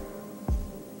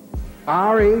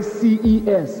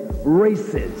 R-A-C-E-S,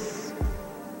 races.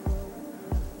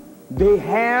 They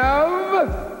have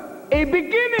a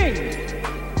beginning,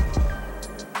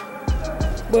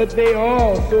 but they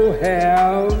also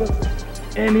have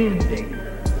an ending.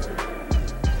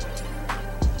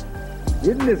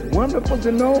 Isn't this wonderful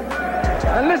to know?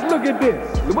 Now let's look at this.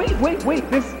 Wait,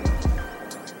 this.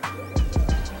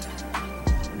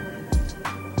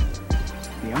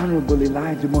 The Honorable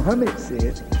Elijah Muhammad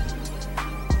said,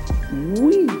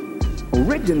 we,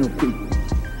 original people,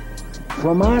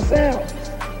 from ourselves,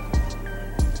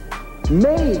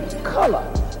 made color.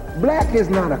 Black is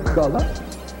not a color.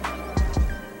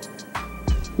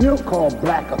 You don't call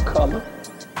black a color.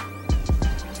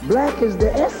 Black is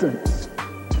the essence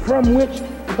from which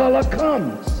color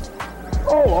comes.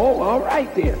 Oh, all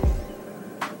right then.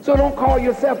 So don't call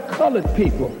yourself colored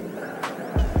people.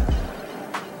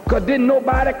 Because didn't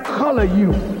nobody color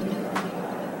you.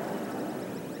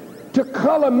 To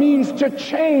color means to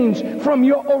change from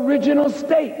your original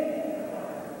state.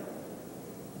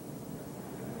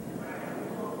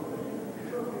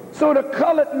 So the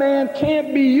colored man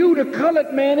can't be you. The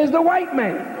colored man is the white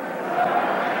man.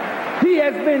 He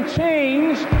has been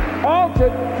changed,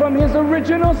 altered from his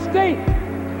original state.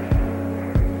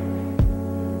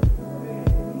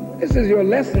 This is your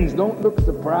lessons. Don't look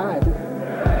surprised.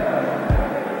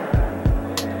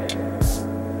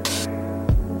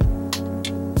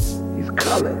 He's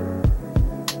colored.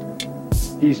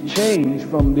 He's changed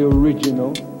from the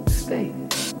original state.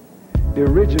 The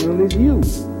original is you.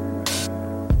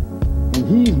 And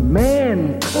he's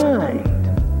mankind.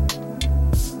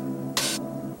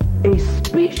 A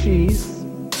species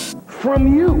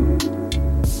from you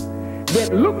that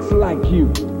looks like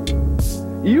you.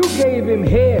 You gave him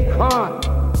head, heart,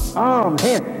 arm,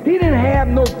 hand. He didn't have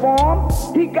no form.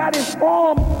 He got his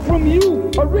form from you,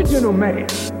 original man.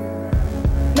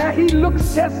 Now he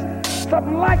looks just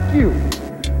something like you.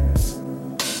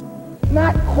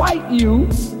 Not quite you.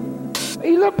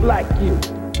 He looked like you.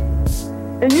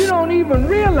 And you don't even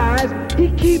realize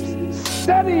he keeps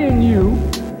studying you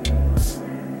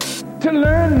to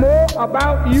learn more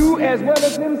about you as well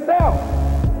as himself.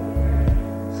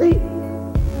 See,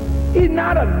 he's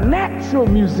not a natural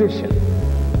musician.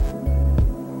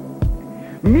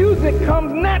 Music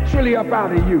comes naturally up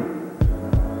out of you.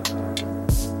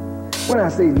 When I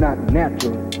say not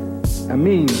natural, I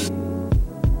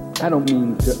don't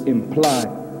mean to imply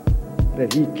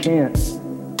that he can't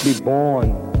be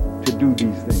born to do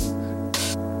these things.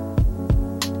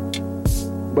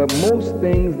 But most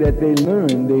things that they learn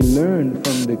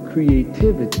from the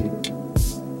creativity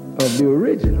of the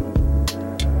original.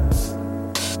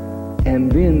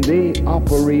 And then they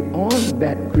operate on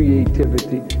that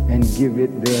creativity and give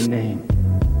it their name.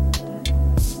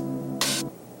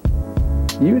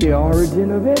 You're the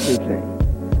origin of everything.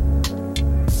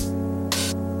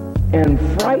 And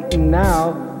frightened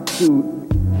now to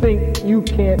think you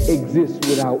can't exist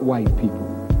without white people.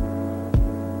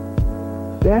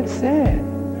 That's sad.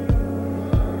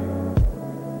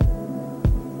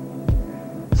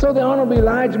 So the Honorable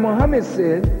Elijah Muhammad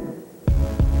said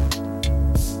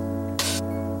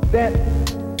that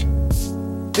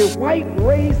the white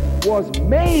race was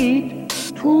made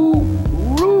to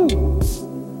rule.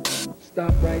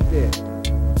 Stop right there.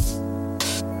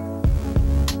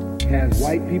 Has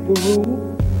white people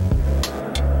ruled?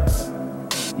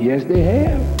 Yes, they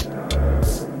have.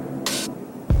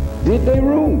 Did they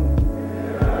rule?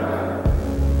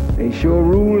 They sure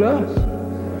rule us.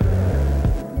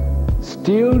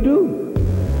 Still do.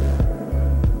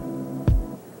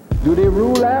 Do they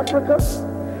rule Africa?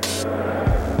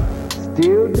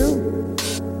 Still do.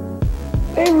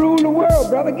 They rule the world,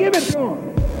 brother. Give it to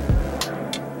them.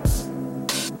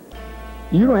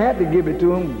 You don't have to give it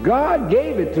to them. God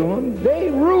gave it to them. They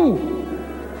rule.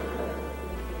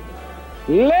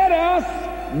 Let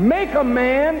us make a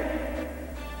man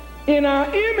in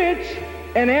our image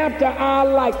and after our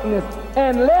likeness,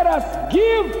 and let us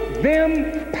give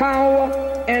them power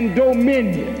and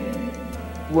dominion.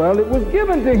 Well, it was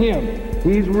given to him.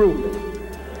 He's ruler.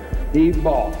 He's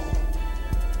boss.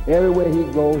 Everywhere he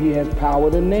goes, he has power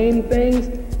to name things,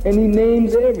 and he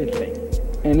names everything.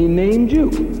 And he named you.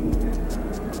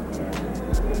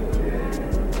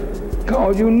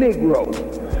 Called you Negro.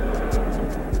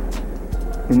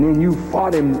 And then you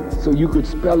fought him so you could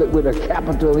spell it with a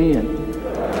capital N.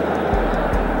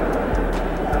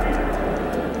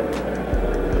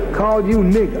 Called you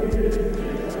nigger.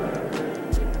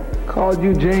 Called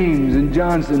you James and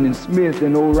Johnson and Smith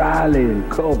and O'Reilly and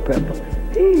Culpeper.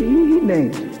 He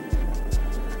named you.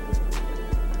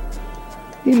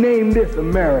 He named this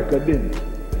America, didn't he?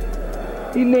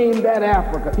 He named that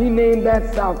Africa. He named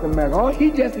that South America. Oh,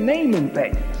 he just naming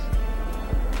things.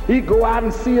 He go out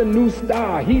and see a new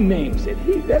star. He names it.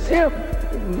 That's him.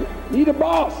 He the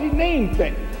boss. He named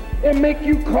things. And make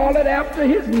you call it after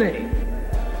his name.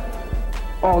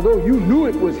 Although you knew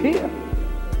it was him.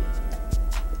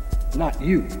 Not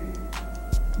you.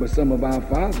 But some of our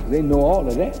fathers, they know all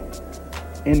of that.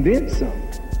 And then some.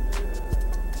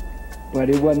 But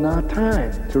it wasn't our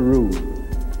time to rule.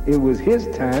 It was his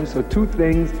time, so two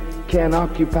things can't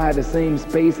occupy the same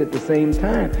space at the same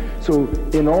time. So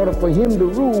in order for him to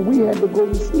rule, we had to go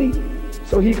to sleep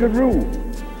so he could rule.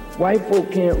 White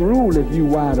folk can't rule if you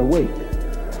wide awake.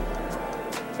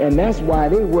 And that's why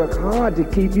they work hard to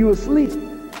keep you asleep.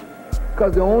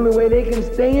 Because the only way they can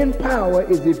stay in power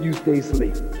is if you stay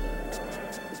asleep.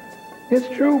 It's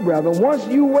true, brother. Once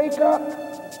you wake up,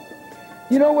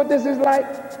 you know what this is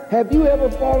like? Have you ever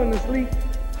fallen asleep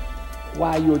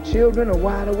while your children are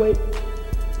wide awake?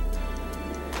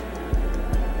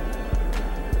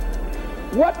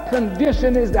 What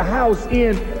condition is the house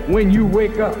in when you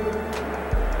wake up?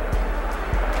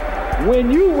 When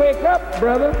you wake up,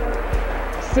 brother,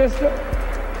 sister,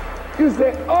 you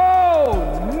say,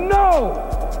 oh no!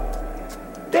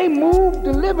 They moved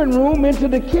the living room into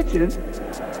the kitchen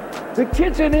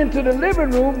into the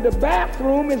living room. The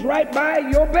bathroom is right by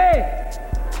your bed.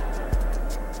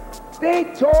 They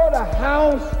tore the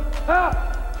house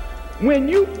up. When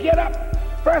you get up,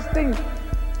 first thing,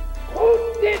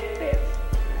 who did this?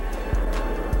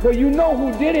 Well, you know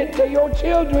who did it. They're your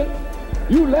children.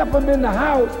 You left them in the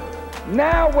house.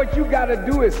 Now what you got to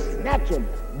do is snatch them,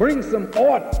 bring some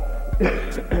order,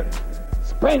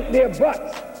 spank their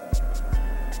butts,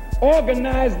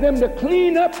 organize them to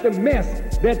clean up the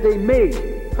mess that they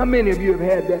made. How many of you have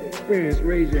had that experience?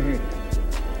 Raise your hand.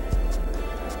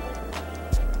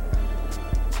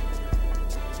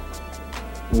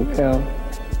 Well,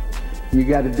 you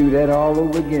got to do that all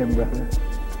over again, brother.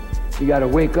 You got to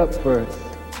wake up first,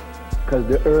 because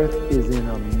the earth is in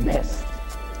a mess.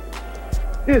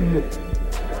 Isn't it?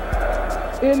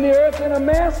 Isn't the earth in a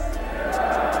mess?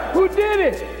 Who did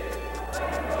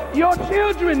it? Your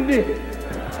children did it.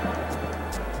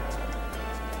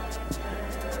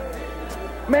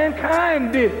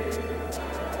 Mankind did it.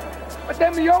 But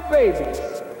them are your babies.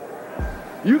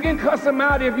 You can cuss them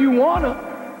out if you want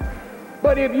to.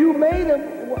 But if you made them,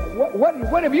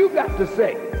 what have you got to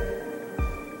say?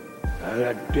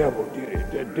 That devil did it.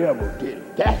 The devil did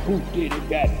it. That's who did it.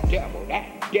 That devil.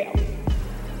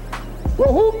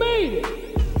 Well, who made it?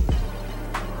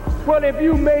 Well, if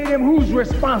you made him, who's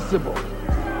responsible?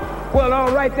 Well,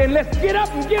 all right, then let's get up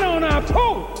and get on our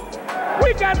toes.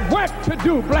 We got work to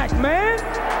do, black man.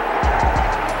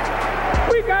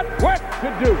 We got work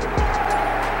to do.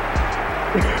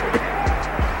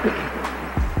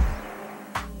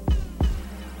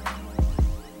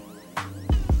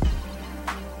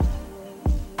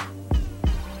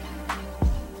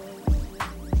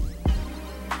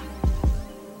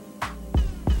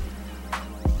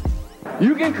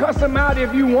 You can cuss them out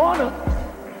if you want to,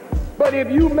 but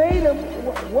if you made them,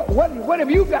 what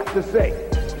have you got to say?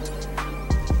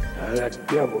 That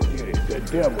devil did it. The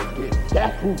devil did it.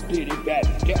 That's who did it, that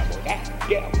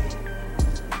devil.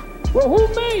 Well, who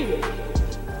made it?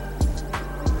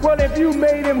 Well, if you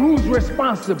made him, who's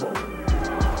responsible?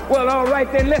 Well, all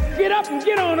right, then let's get up and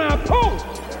get on our post.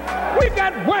 We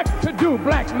got work to do,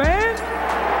 black man.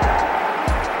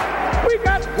 We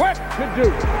got work to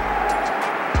do.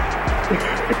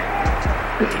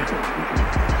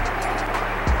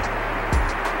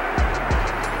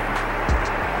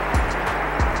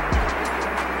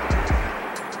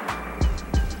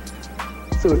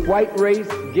 So the white race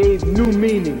gave new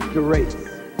meaning to race.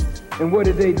 And what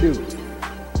did they do?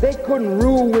 They couldn't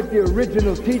rule with the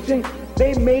original teaching.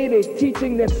 They made a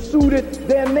teaching that suited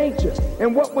their nature.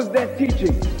 And what was that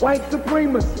teaching? White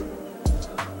supremacy.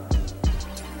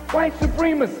 White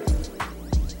supremacy.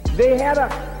 They had a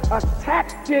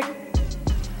tactic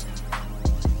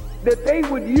that they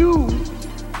would use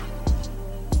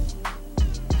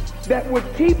that would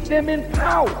keep them in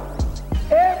power.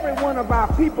 Every one of our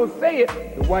people say it.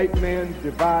 The white man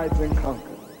divides and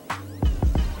conquers.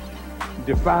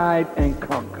 Divide and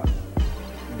conquer.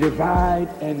 Divide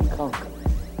and conquer.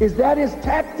 Is that his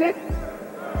tactic?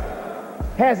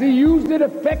 Has he used it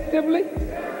effectively?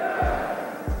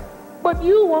 But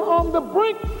you were on the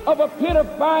brink of a pit of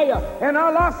fire, and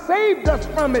Allah saved us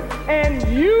from it and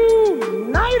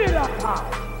united our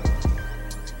hearts.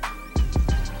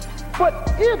 But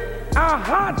if our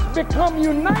hearts become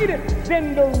united,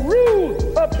 then the rule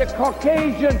of the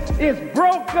Caucasian is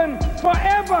broken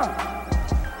forever.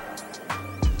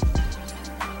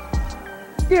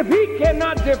 If he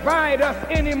cannot divide us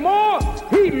anymore,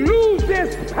 he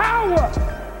loses power.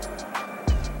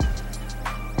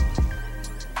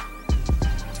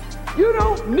 You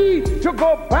don't need to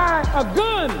go buy a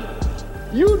gun.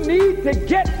 You need to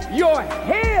get your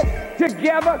head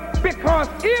together, because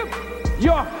if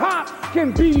your hearts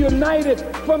can be united,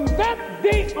 from that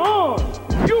day on,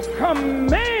 you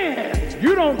command.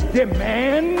 You don't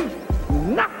demand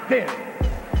nothing.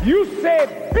 You say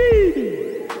be.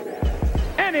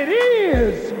 And it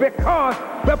is because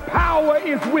the power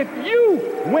is with you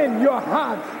when your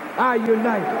hearts are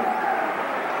united.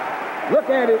 Look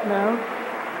at it now.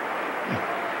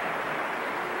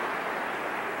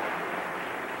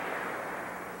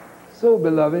 So,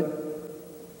 beloved,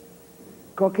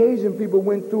 Caucasian people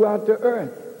went throughout the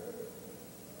earth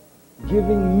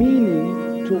giving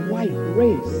meaning to white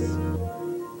race.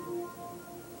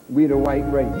 We're the white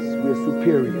race. We're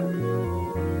superior.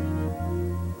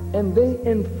 And they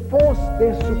enforce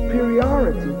their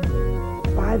superiority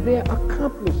by their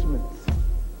accomplishments.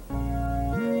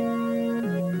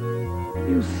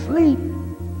 You sleep.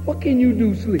 What can you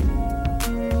do sleep?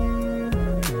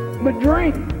 But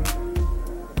drink.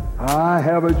 I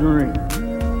have a dream.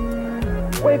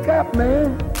 Wake up,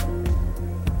 man.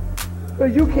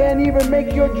 Because you can't even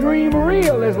make your dream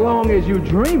real as long as you're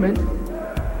dreaming.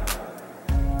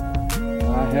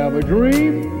 I have a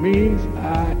dream means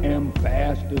I am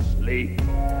fast asleep.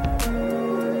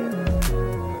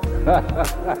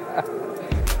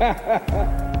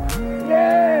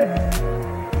 Yes,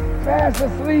 fast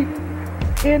asleep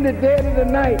in the dead of the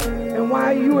night. And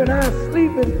while you and I are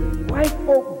sleeping, white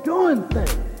folk doing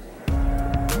things,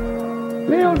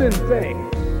 building things,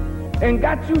 and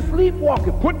got you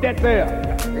sleepwalking. Put that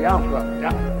there.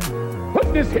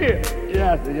 Put this here.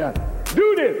 Yes.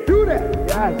 Do this, do that.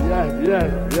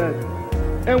 Yes.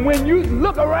 And when you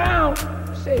look around,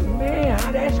 you say, man,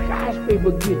 how that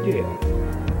skyscraper get there?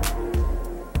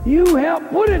 You helped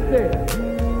put it there.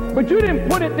 But you didn't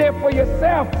put it there for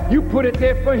yourself. You put it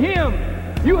there for him.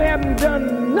 You haven't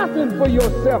done nothing for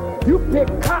yourself. You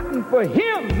picked cotton for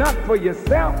him, not for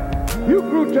yourself. You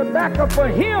grew tobacco for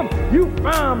him. You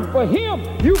farmed for him.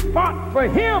 You fought for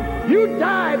him. You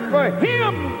died for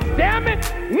him. Damn it,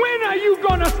 when are you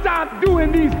gonna stop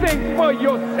doing these things for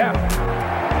yourself?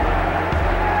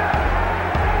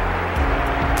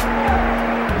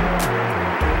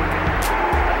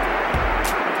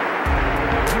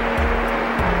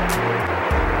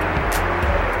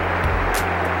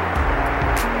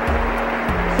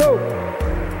 So,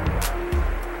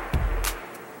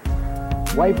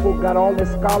 white folk got all their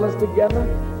scholars together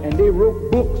and they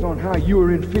wrote books on how you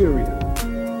were inferior.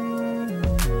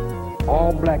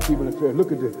 All black people are saying,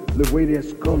 look at this, the way their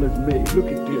skull is made. Look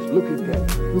at this, look at that,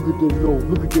 look at this nose,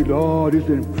 look at this, oh, this is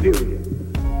inferior.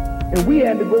 And we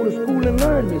had to go to school and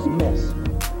learn this mess.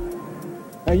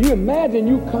 Now you imagine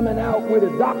you coming out with a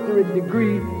doctorate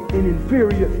degree in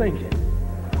inferior thinking.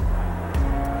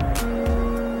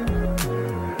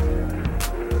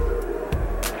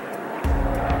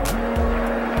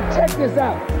 Check this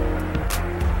out.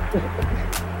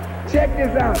 Check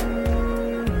this out.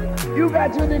 You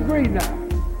got your degree now.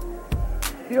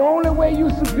 The only way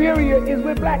you're superior is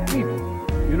with black people.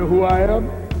 You know who I am?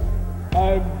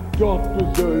 I'm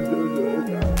Dr.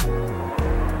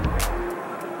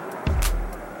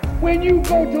 When you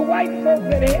go to white folks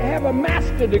that have a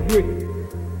master degree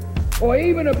or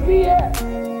even a BS,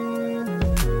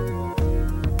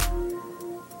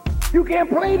 you can't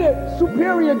play the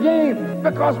superior game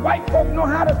because white folk know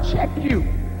how to check you.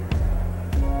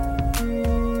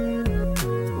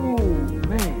 Ooh,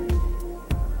 man.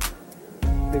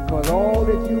 Because all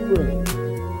that you bring,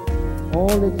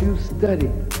 all that you study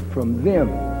from them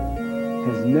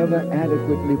has never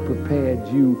adequately prepared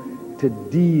you to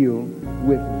deal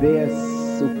with their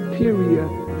superior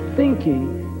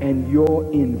thinking and your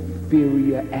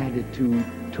inferior attitude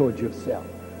toward yourself.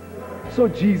 So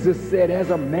Jesus said, as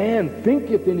a man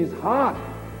thinketh in his heart,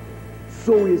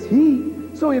 so is he.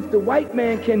 So if the white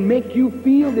man can make you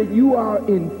feel that you are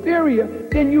inferior,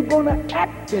 then you're going to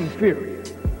act inferior.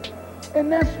 And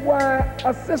that's why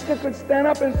a sister could stand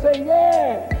up and say,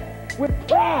 yeah, with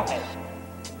pride,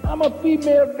 I'm a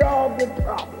female dog with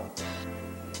problems.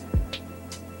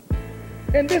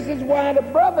 And this is why the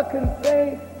brother can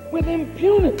say with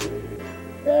impunity,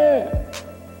 yeah,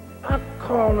 I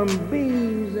call them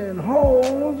bees and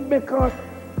holes because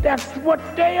that's what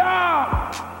they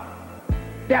are.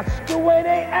 That's the way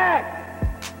they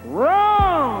act.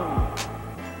 Wrong.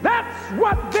 That's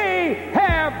what they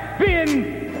have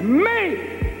been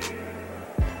made.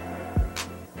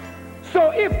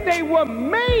 So if they were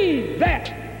made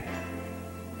that,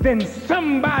 then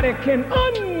somebody can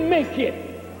unmake it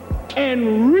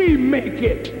and remake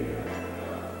it.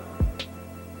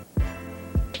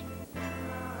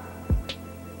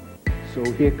 So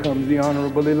here comes the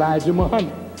Honorable Elijah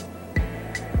Muhammad.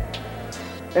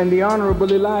 And the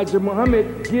Honorable Elijah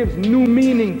Muhammad gives new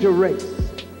meaning to race.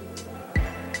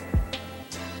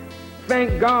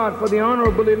 Thank God for the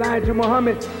Honorable Elijah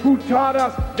Muhammad, who taught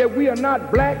us that we are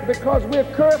not black because we're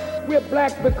cursed. We're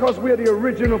black because we're the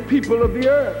original people of the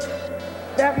earth.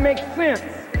 That makes sense.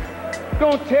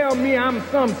 Don't tell me I'm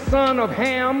some son of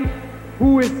Ham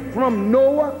who is from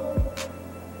Noah.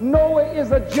 Noah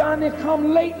is a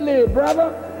Johnny-come-lately,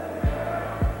 brother.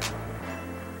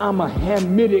 I'm a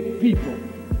Hamitic people.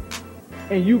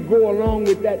 And you go along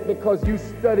with that because you're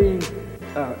studying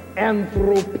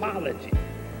anthropology.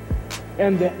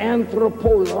 And the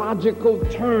anthropological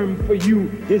term for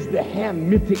you is the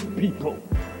Hamitic people.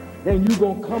 And you're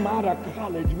going to come out of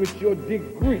college with your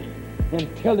degree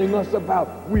and telling us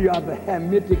about we are the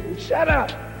Hamitic. Shut up.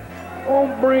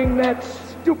 Don't bring that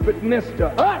stupidness to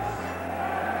us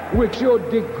with your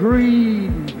degree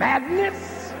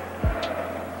madness.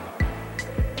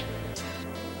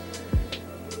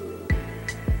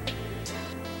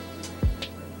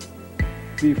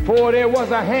 Before there was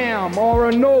a Ham or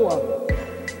a Noah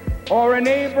or an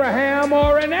Abraham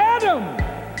or an Adam,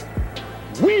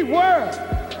 we were.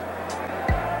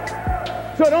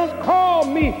 So don't call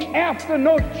me after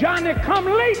no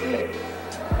Johnny-come-lately.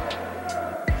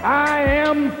 I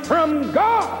am from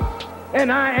God,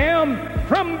 and I am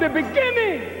from the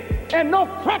beginning, and no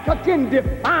cracker can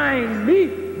define me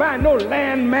by no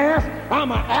landmass.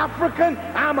 I'm an African,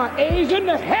 I'm an Asian,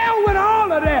 the hell with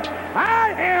all of that.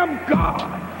 I am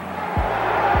God.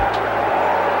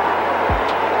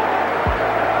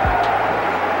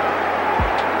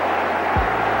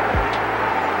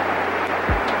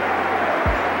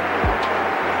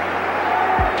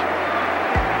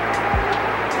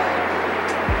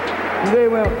 You say,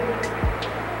 well,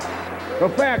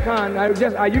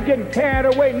 Farrakhan, are you getting carried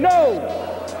away? No.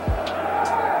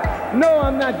 No,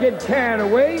 I'm not getting carried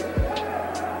away.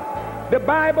 The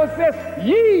Bible says,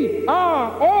 ye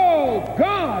are all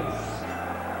God's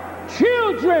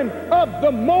children of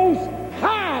the Most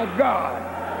High God.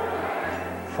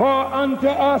 For unto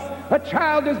us a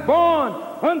child is born,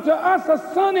 unto us a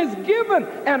son is given,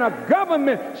 and a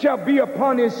government shall be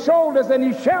upon his shoulders, and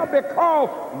he shall be called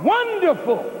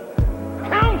Wonderful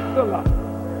Counselor,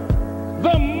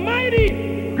 the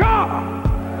Mighty God,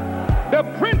 the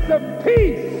Prince of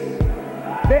Peace,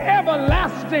 the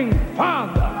Everlasting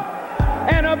Father.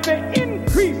 And of the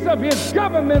increase of his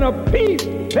government of peace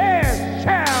there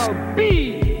shall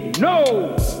be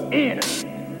no end.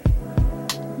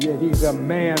 Yet he's a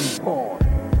man born.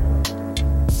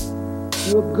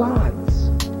 You're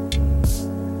God's,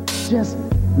 just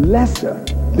lesser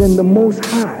than the Most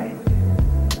High.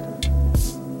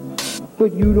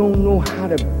 But you don't know how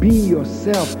to be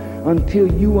yourself until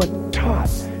you are taught.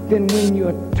 Then when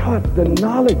you're taught the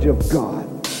knowledge of God,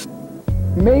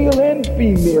 male and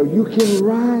female, you can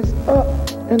rise up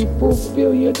and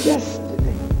fulfill your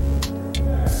destiny.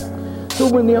 So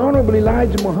when the Honorable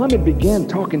Elijah Muhammad began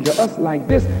talking to us like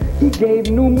this, he gave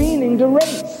new meaning to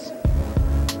race.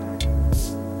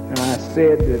 Now I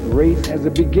said that race has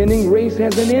a beginning, race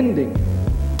has an ending.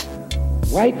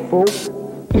 White folk,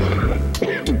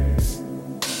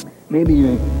 maybe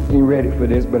you ain't ready for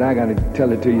this, but I gotta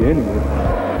tell it to you anyway.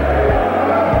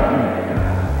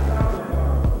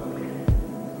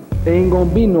 There ain't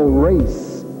gonna be no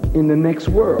race in the next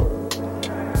world.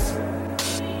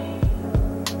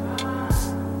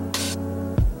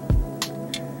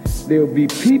 There'll be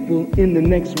people in the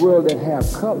next world that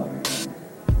have color,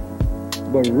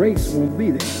 but race won't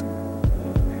be there.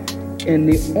 And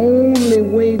the only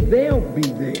way they'll be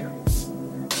there,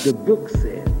 the book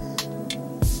says,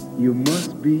 you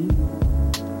must be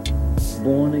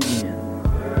born again.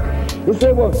 You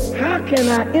say, well, how can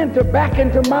I enter back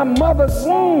into my mother's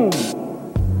womb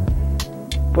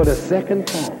for the second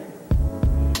time?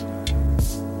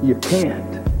 You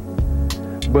can't.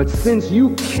 But since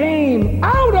you came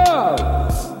out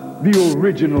of the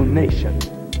original nation,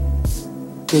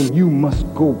 then you must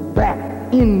go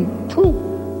back into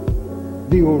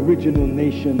the original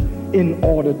nation in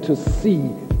order to see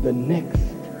the next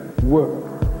world.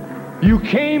 You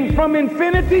came from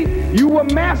infinity, you were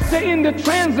master in the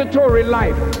transitory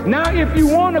life. Now if you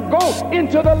want to go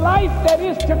into the life that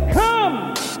is to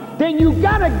come, then you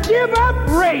gotta give up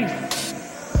race.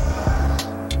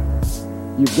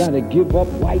 You gotta give up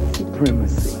white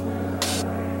supremacy.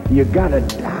 You gotta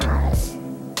die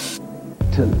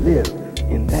to live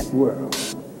in that world.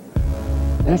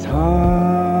 That's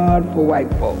hard for white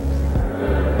folks.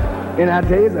 And I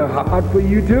tell you, it's hard for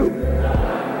you too.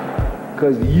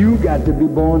 Because you got to be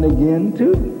born again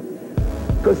too.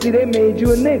 Because see, they made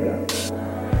you a nigger.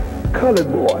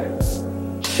 Colored boy.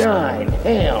 Shine,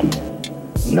 ham,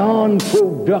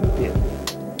 non-productive.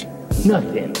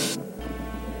 Nothing.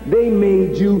 They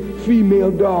made you female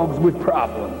dogs with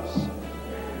problems.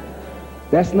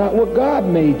 That's not what God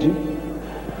made you.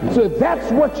 So if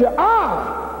that's what you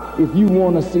are, if you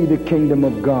want to see the kingdom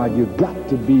of God, you've got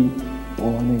to be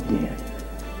born again.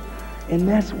 And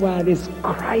that's why this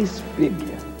Christ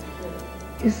figure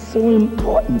is so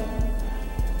important.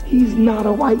 He's not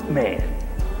a white man.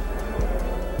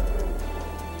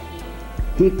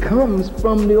 He comes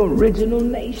from the original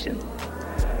nation.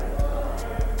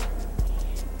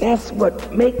 That's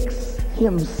what makes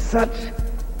him such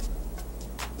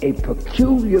a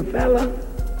peculiar fella,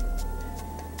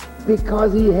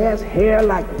 because he has hair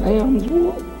like lamb's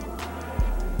wool,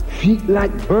 feet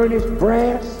like burnished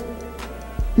brass.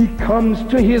 He comes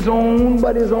to his own,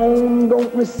 but his own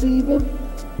don't receive him.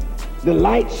 The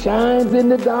light shines in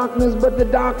the darkness, but the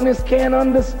darkness can't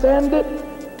understand it,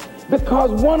 because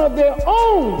one of their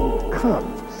own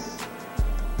comes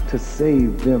to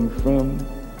save them from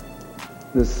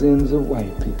the sins of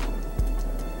white people.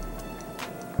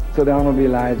 So the Honorable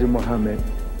Elijah Muhammad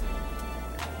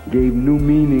gave new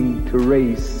meaning to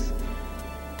race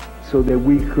so that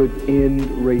we could end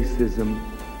racism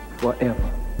forever.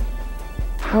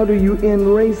 How do you end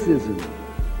racism?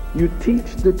 You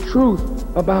teach the truth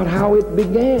about how it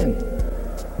began.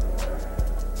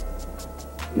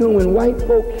 You know, when white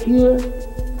folk hear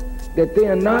that they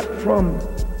are not from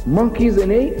monkeys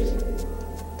and apes,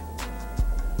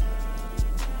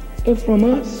 they're from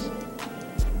us,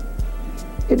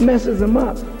 it messes them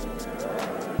up.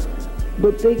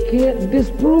 But they can't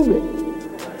disprove it,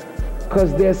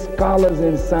 because their scholars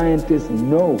and scientists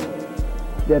know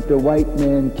that the white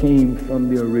man came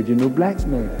from the original black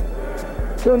man.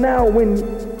 So now when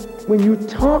you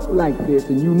talk like this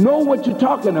and you know what you're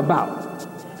talking about,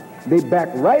 they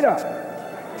back right up.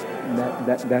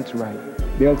 That's right.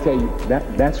 They'll tell you,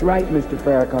 that's right, Mr.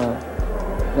 Farrakhan.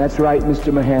 That's right,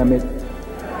 Mr. Muhammad.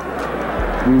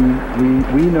 We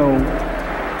know.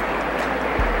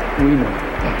 We know.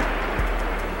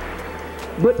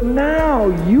 But now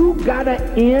you gotta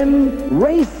end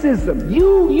racism.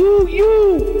 You.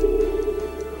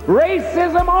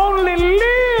 Racism only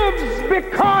lives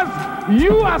because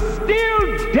you are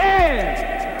still dead.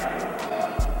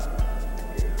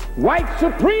 White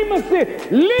supremacy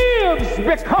lives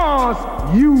because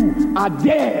you are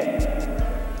dead.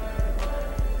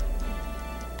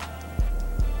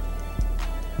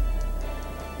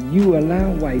 You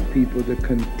allow white people to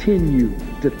continue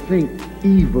to think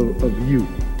evil of you.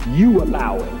 You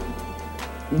allow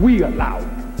it. We allow it.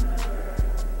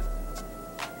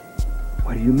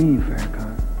 What do you mean,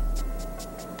 Farrakhan?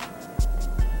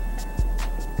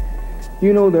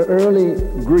 You know, the early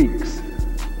Greeks,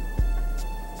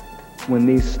 when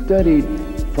they studied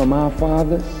from our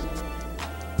fathers,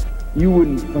 you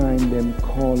wouldn't find them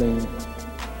calling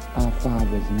our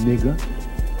fathers nigger.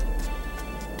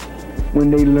 When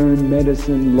they learn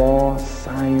medicine, law,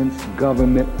 science,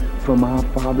 government from our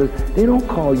fathers, they don't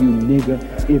call you nigger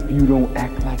if you don't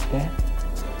act like that.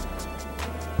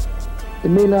 They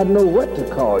may not know what to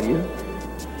call you.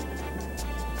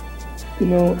 You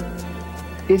know,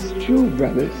 it's true,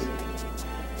 brothers.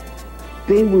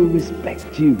 They will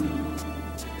respect you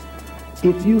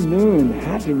if you learn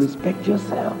how to respect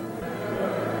yourself.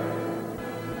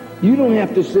 You don't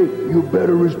have to say, you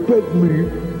better respect me.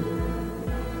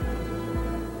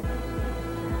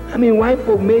 I mean, white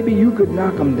folk, maybe you could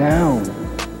knock them down,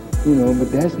 you know,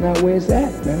 but that's not where it's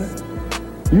at, man.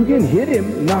 You can hit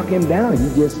him, knock him down.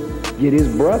 You just get his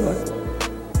brother,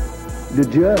 the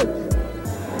judge.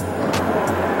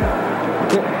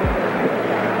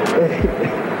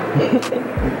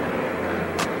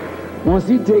 Once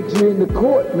he takes you into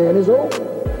court, man, it's over.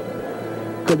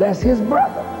 Because that's his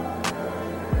brother.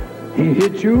 He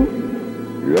hit you?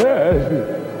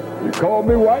 Yes. He called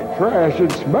me white trash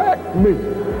and smacked me.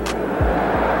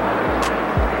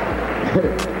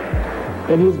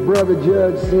 And his brother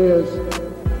judge says,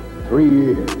 3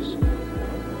 years.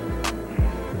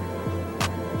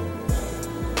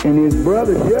 And his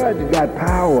brother judge got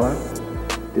power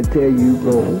to tell you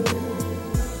go.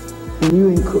 And you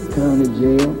in Cook County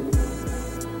jail.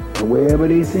 And wherever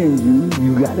they send you,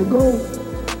 you gotta go.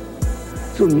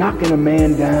 So knocking a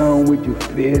man down with your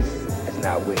fist, that's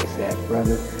not where it's at,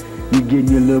 brother. You getting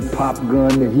your little pop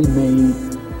gun that he made,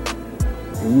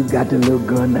 and you got the little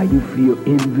gun, now you feel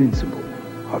invincible.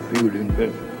 I feel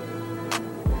invincible.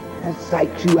 That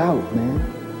psychs you out, man.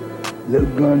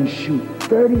 Little gun shoot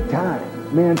 30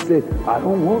 times. Man said, I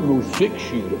don't want no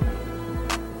 6-shooter.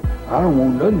 I don't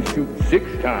want nothing to shoot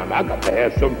 6 times. I got to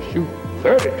have something to shoot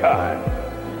 30 times.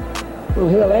 Well,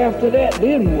 hell, after that,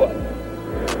 then what?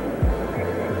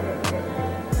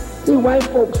 See, white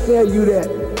folks tell you that,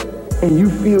 and you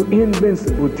feel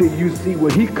invincible till you see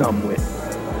what he come with.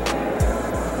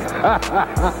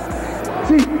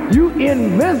 See, you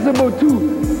invincible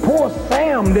to poor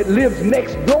Sam that lives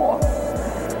next door.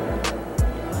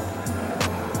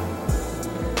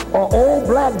 Or old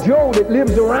Black Joe that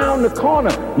lives around the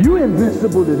corner. You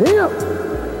invincible to them.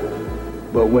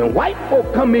 But when white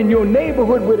folk come in your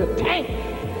neighborhood with a tank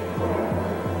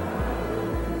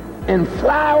and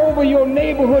fly over your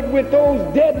neighborhood with those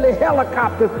deadly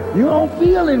helicopters, you don't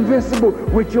feel invincible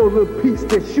with your little piece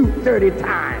that shoot 30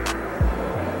 times.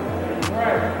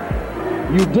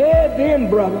 You dead then,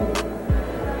 brother.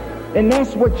 And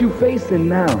that's what you're facing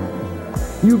now.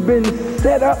 You've been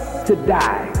set up to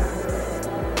die.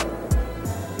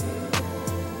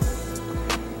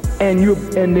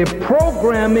 And they're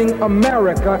programming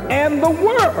America and the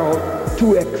world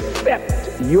to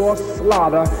accept your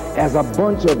slaughter as a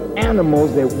bunch of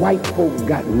animals that white folk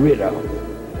got rid of.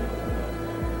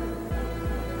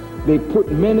 They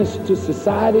put menace to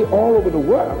society all over the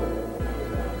world.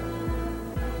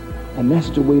 And that's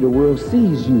the way the world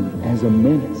sees you, as a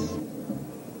menace.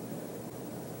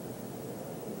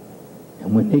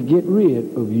 And when they get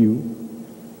rid of you,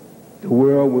 the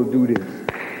world will do this.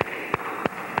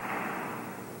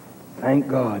 Thank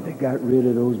God they got rid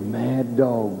of those mad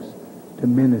dogs, the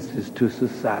menaces to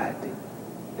society,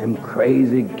 them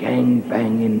crazy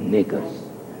gang-banging niggas.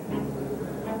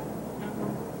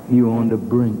 You're on the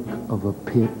brink of a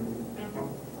pit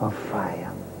of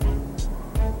fire.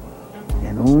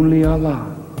 And only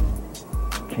Allah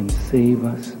can save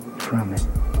us from it.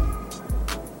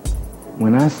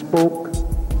 When I spoke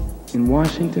in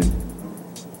Washington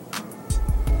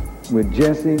with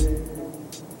Jesse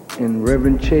and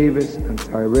Reverend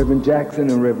Jackson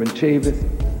and Reverend Chavis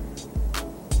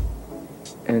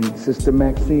and Sister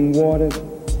Maxine Waters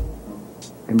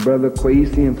and Brother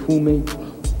Kwesi and Fume,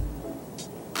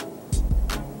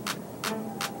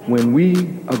 when we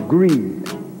agreed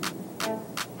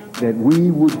that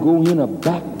we would go in a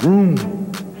back room,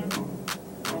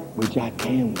 which I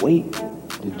can't wait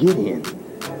to get in.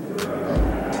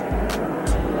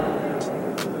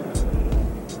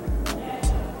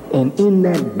 And in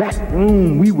that back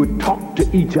room, we would talk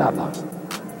to each other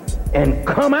and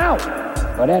come out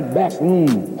of that back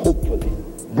room, hopefully,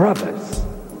 brothers.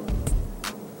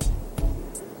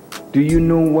 Do you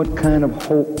know what kind of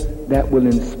hope that will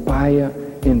inspire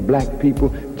in black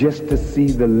people, just to see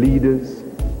the leaders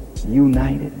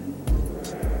united?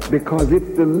 Because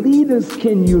if the leaders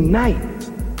can unite,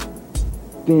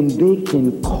 then they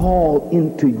can call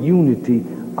into unity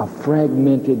a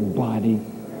fragmented body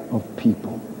of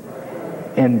people.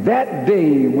 And that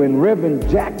day when Reverend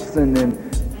Jackson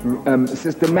and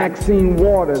Sister Maxine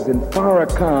Waters and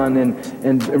Farrakhan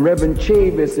and Reverend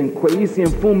Chavis and Kwesi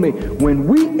and Fume, when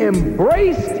we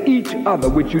embraced each other,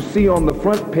 which you see on the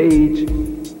front page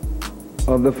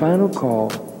of the final call,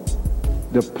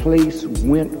 the place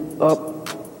went up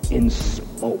in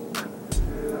smoke.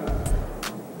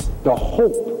 The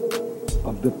hope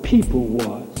of the people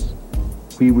was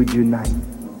we would unite.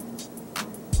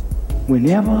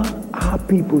 Whenever our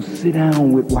people sit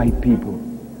down with white people,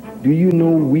 do you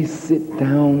know we sit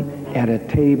down at a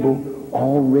table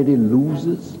already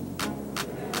losers?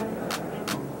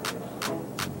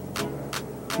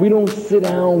 We don't sit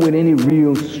down with any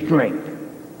real strength.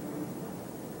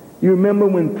 You remember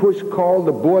when Bush called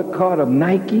the boycott of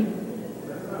Nike?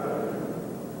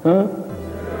 Huh?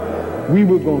 We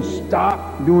were going to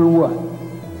stop doing what?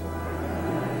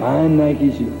 Buying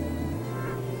Nike shoes.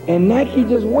 And Nike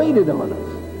just waited on us.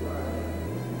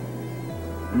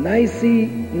 Nike.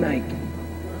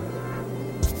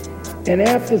 And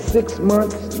after 6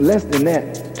 months, less than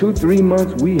that, 2-3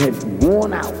 months, we had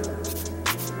worn out.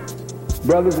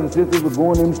 Brothers and sisters were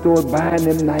going in the stores buying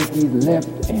them Nikes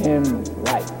left and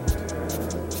right.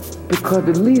 Because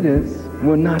the leaders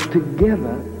were not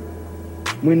together.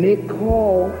 When they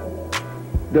called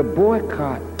the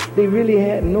boycott, they really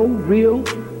had no real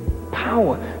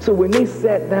power. So when they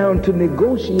sat down to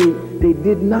negotiate, they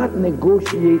did not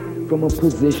negotiate from a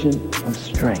position of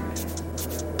strength.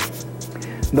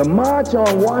 The March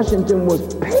on Washington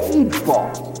was paid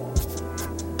for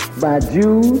by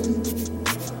Jews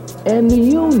and the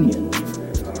Union.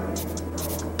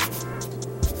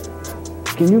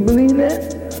 Can you believe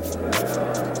that?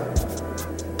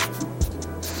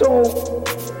 So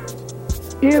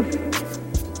if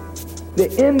the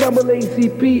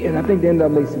NAACP, and I think the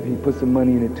NAACP put some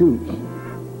money in it too,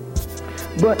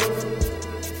 but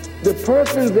the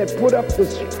persons that put up the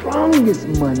strongest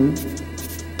money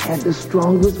had the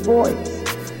strongest voice.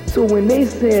 So when they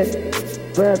said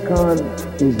Farrakhan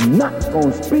is not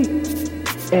going to speak,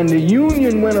 and the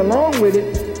Union went along with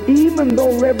it, even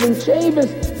though Reverend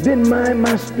Chavis didn't mind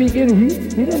my speaking, he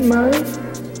didn't mind.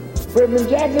 Reverend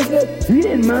Jackson said he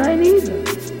didn't mind either.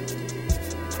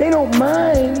 They don't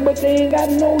mind, but they ain't got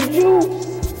no juice.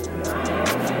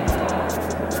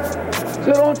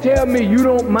 So don't tell me you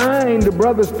don't mind the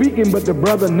brother speaking, but the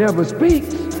brother never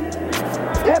speaks.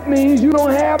 That means you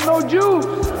don't have no juice.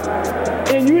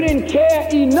 And you didn't care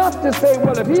enough to say,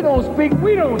 well, if he don't speak,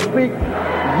 we don't speak.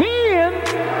 Then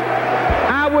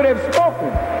I would have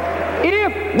spoken.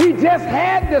 If we just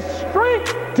had the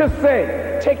strength to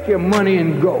say, take your money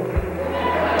and go.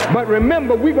 But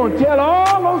remember, we're going to tell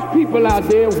all those people out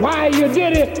there why you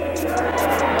did it.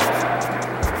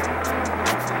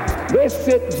 They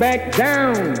sit back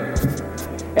down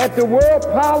at the World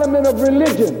Parliament of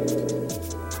Religion.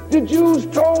 The Jews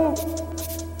told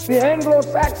the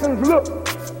Anglo-Saxons, look,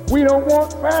 we don't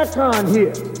want Farrakhan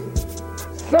here.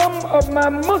 Some of my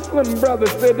Muslim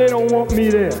brothers said they don't want me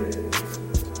there.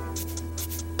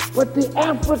 But the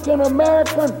African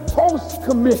American Post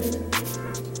Committee,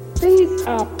 these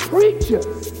are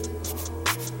preachers.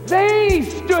 They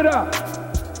stood up,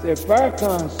 said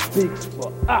Farrakhan speaks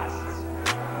for us.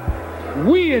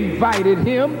 We invited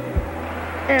him,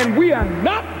 and we are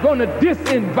not going to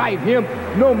disinvite him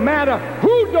no matter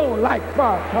who don't like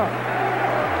Farrakhan.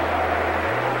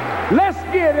 Let's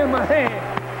give him a hand.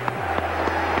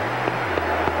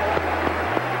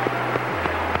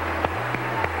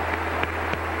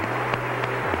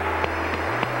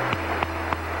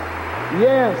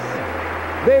 Yes,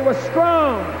 they were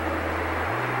strong.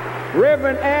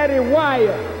 Reverend Addie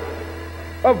Wyatt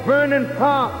of Vernon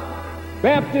Park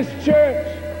Baptist Church,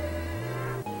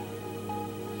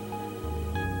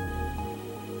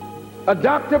 a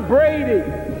Dr. Brady,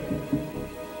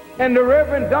 and the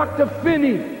Reverend Dr.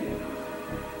 Finney,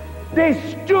 they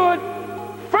stood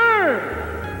firm.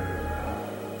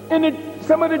 And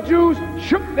some of the Jews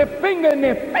shook their finger in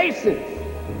their faces,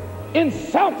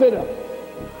 insulted them.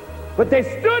 But they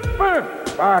stood firm.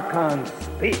 Farrakhan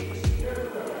speaks.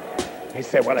 They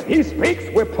said, well, if he speaks,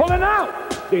 we're pulling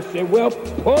out. They said, well,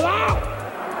 pull out.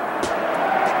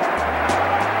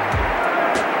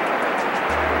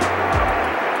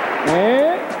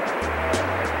 And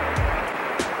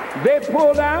they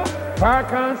pulled out.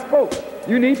 Farrakhan spoke.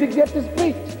 You need to get the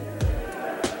speech.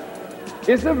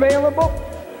 It's available.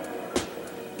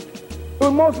 There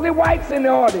were mostly whites in the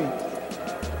audience.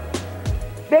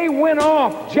 They went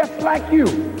off just like you.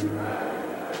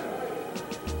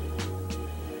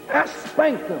 I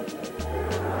spanked them.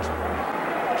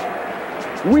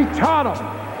 We taught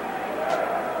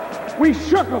them. We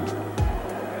shook them.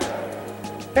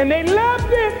 And they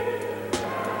loved it.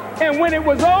 And when it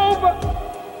was over,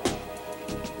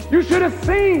 you should have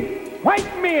seen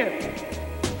white men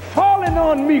falling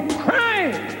on me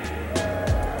crying.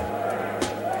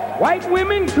 White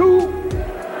women too.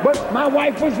 But my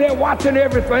wife was there watching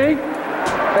everything.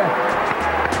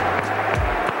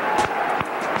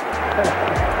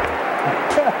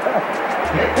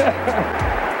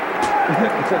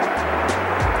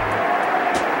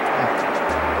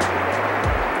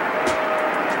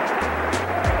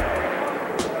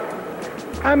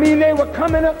 I mean, they were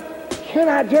coming up, can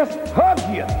I just hug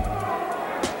you?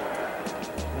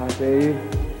 I say,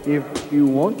 if you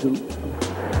want to.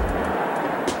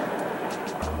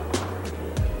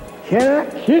 Can I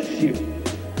kiss you? I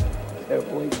said,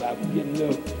 wait, I'm getting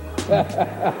low.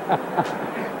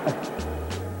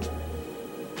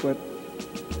 But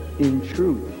in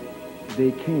truth,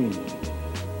 they came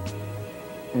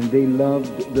and they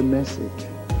loved the message.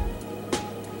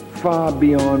 Far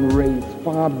beyond race,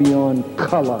 far beyond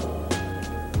color,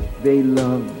 they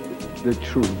loved the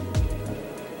truth.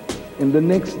 And the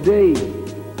next day,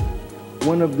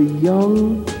 one of the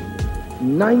young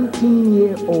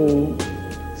 19-year-old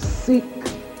Sikh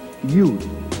youth,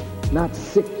 not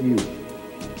sick youth,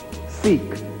 Sikh,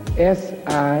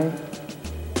 S-I-K-H,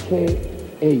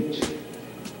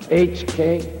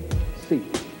 H-K,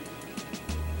 Sikh.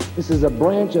 This is a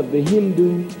branch of the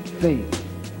Hindu faith.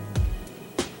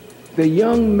 The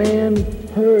young man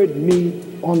heard me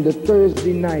on the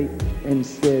Thursday night and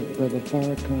said, Brother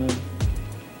Farrakhan,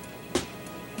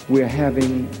 we're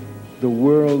having the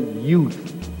world youth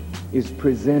is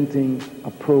presenting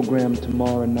a program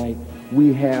tomorrow night.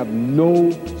 We have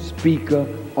no speaker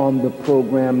on the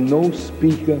program. No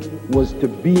speaker was to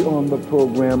be on the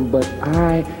program, but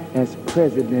I, as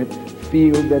president,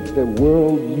 feel that the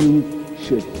world youth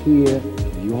should hear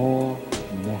your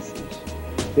message.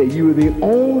 That you're the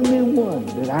only one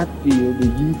that I feel the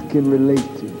youth can relate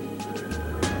to.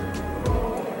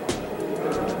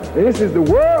 This is the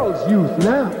world's youth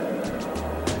now.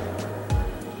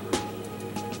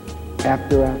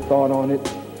 After I thought on it,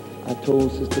 I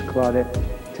told Sister Claudette,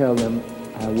 tell them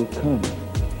I will come.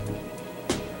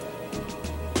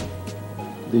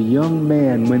 The young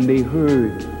man, when they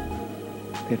heard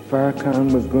that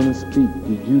Farrakhan was going to speak,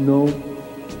 did you know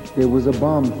there was a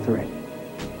bomb threat?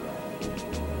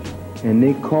 And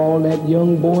they called that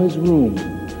young boy's room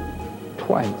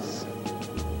twice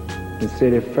and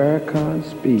said, if Farrakhan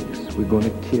speaks, we're going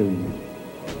to kill you.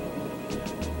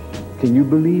 Can you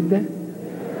believe that?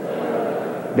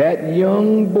 That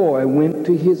young boy went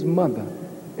to his mother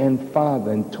and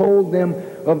father and told them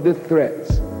of the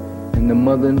threats. And the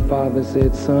mother and father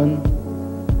said, son,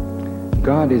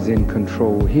 God is in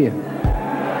control here.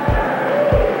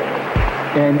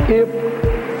 And if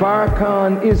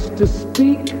Farrakhan is to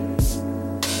speak,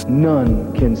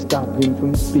 none can stop him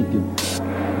from speaking.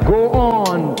 Go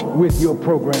on with your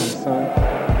program, son.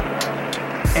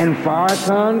 And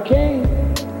Farrakhan came.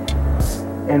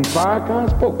 And Farrakhan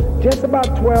spoke just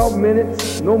about 12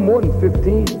 minutes, no more than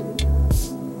 15.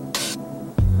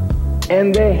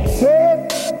 And the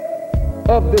head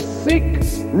of the Sikh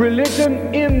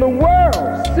religion in the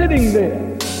world sitting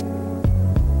there.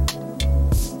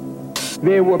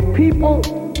 There were people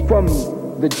from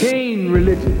the Jain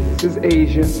religion, this is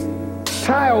Asia,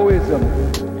 Taoism,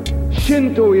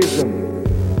 Shintoism,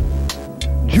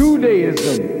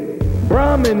 Judaism,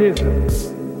 Brahmanism,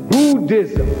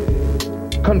 Buddhism,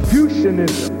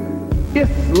 Confucianism,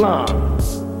 Islam,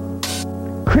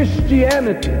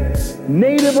 Christianity,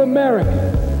 Native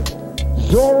American,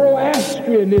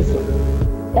 Zoroastrianism,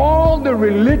 all the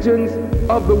religions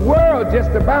of the world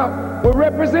just about were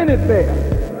represented there.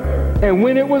 And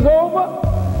when it was over,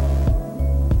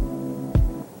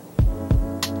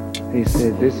 they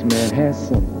said, this man has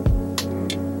something.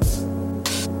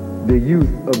 The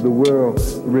youth of the world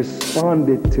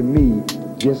responded to me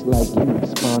just like you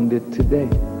responded today.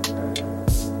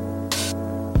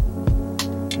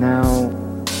 Now,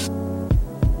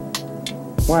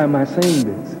 why am I saying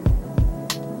this?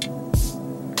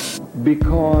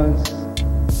 Because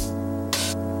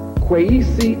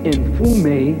Kwesi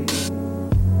Mfume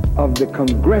of the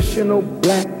Congressional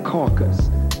Black Caucus,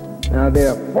 now there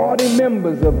are 40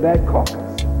 members of that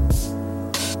caucus.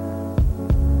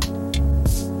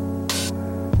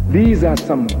 These are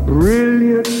some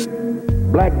brilliant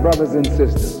black brothers and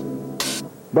sisters.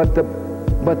 But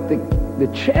the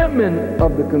chairman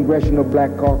of the Congressional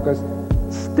Black Caucus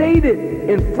stated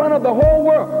in front of the whole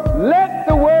world, let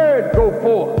the word go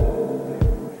forth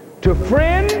to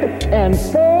friend and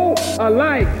foe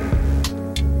alike.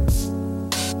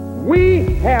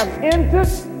 We have entered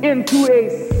into a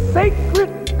sacred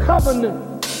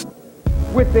covenant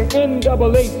with the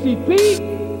NAACP,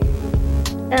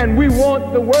 and we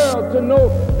want the world to know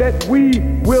that we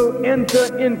will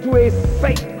enter into a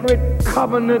sacred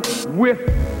covenant with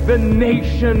the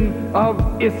Nation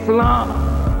of Islam.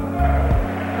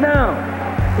 Now,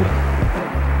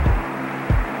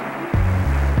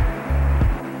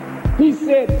 he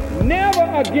said, never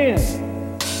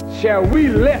again shall we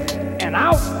let an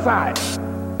outsider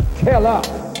tell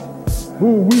us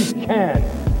who we can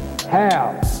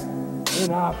have in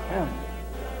our family.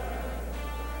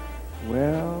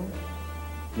 Well,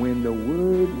 when the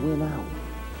word went out,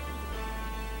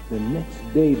 the next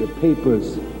day the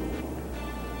papers,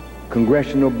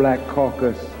 Congressional Black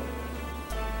Caucus,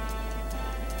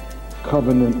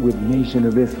 Covenant with Nation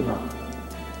of Islam.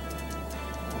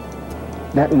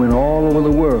 That went all over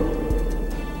the world.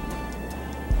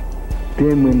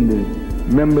 Then when the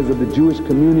members of the Jewish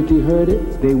community heard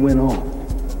it, they went off.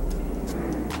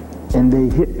 And they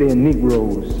hit their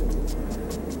Negroes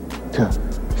to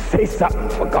say something,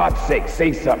 for God's sake,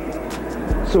 say something.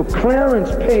 So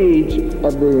Clarence Page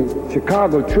of the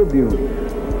Chicago Tribune,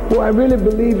 who I really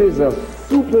believe is a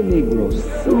super Negro,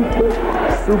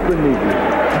 super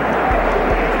Negro.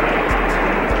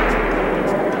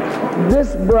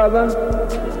 This brother,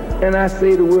 and I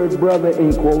say the word brother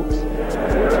in quotes,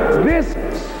 this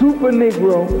super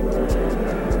Negro,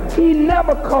 he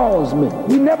never calls me.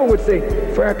 He never would say,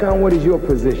 Farrakhan, what is your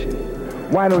position?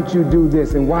 Why don't you do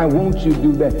this and why won't you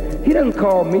do that? He doesn't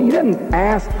call me. He doesn't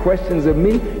ask questions of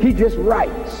me. He just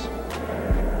writes.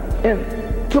 And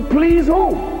to please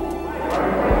who?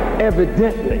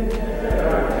 Evidently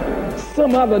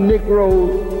some other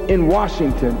Negro in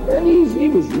Washington, and he's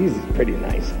a pretty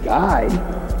nice guy.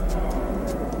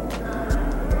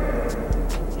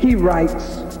 He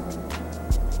writes,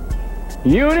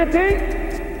 unity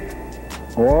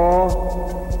or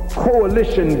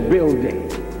coalition building.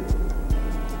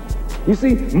 You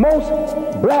see, most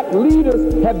black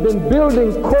leaders have been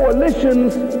building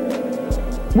coalitions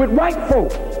with white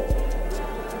folk.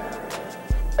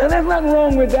 And there's nothing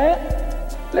wrong with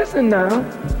that. Listen now,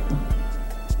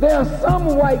 there are some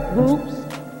white groups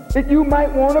that you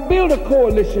might want to build a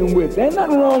coalition with. There's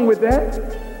nothing wrong with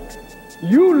that.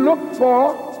 You look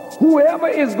for whoever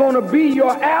is going to be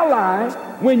your ally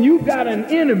when you got an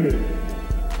enemy.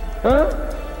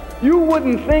 Huh? You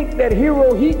wouldn't think that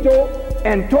Hirohito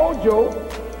and Tojo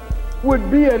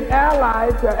would be an ally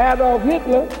to Adolf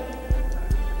Hitler.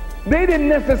 They didn't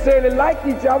necessarily like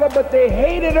each other, but they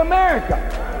hated America.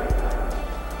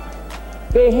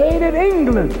 They hated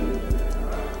England.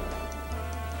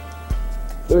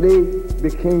 So they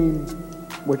became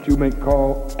what you may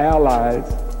call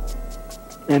allies,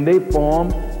 and they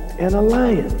formed an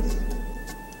alliance.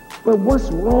 But what's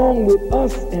wrong with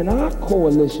us and our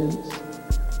coalitions?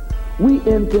 We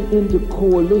enter into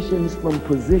coalitions from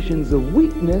positions of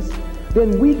weakness,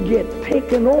 then we get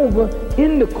taken over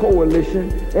in the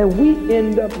coalition, and we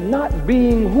end up not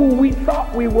being who we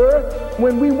thought we were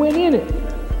when we went in it.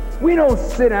 We don't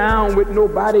sit down with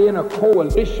nobody in a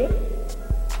coalition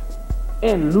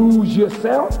and lose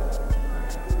yourself.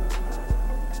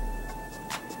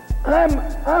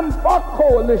 I'm for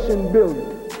coalition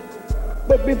building.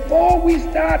 But before we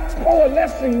start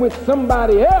coalescing with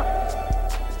somebody else,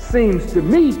 seems to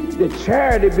me that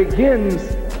charity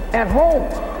begins at home.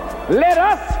 Let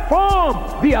us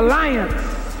form the alliance.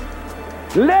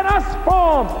 Let us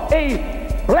form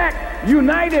a black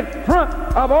united front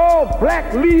of all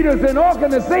black leaders and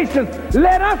organizations.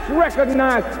 Let us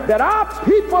recognize that our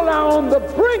people are on the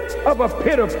brink of a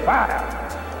pit of fire.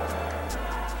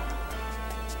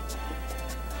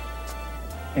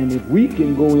 And if we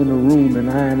can go in a room and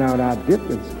iron out our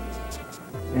differences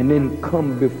and then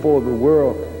come before the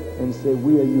world and say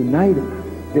we are united,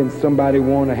 then somebody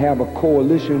want to have a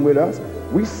coalition with us,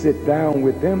 we sit down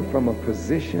with them from a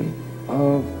position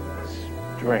of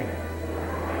strength.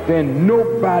 Then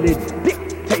nobody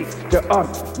dictates to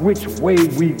us which way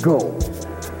we go.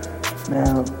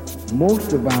 Now,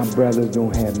 most of our brothers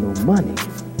don't have no money.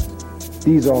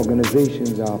 These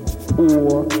organizations are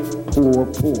poor.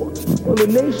 Well, the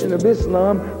Nation of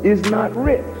Islam is not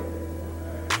rich,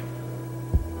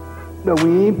 but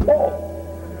we ain't poor.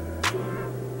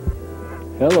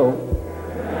 Hello.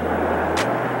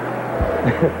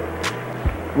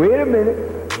 Wait a minute.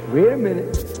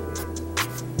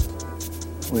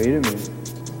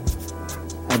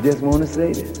 I just want to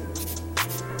say this.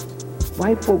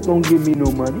 White folk don't give me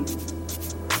no money.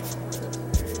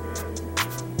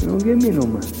 They don't give me no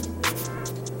money.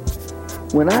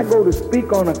 When I go to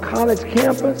speak on a college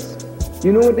campus,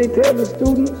 you know what they tell the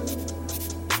students?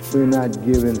 We're not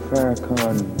giving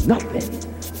Farrakhan nothing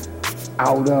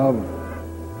out of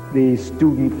the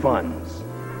student funds.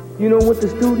 You know what the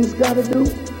students got to do?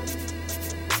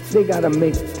 They got to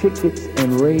make tickets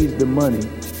and raise the money.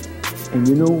 And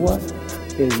you know what?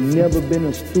 There's never been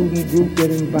a student group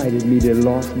that invited me that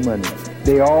lost money.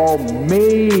 They all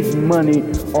made money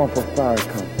off of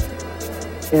Farrakhan.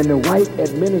 And the white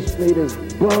administrators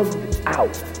bugged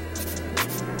out.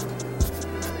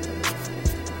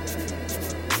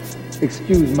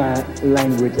 Excuse my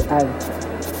language,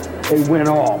 they went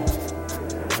off.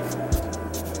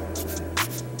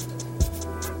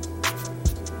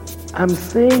 I'm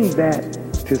saying that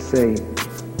to say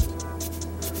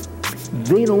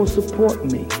they don't support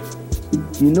me.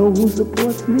 You know who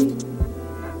supports me?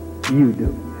 You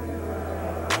do.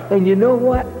 And you know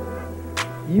what?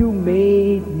 You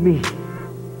made me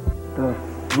the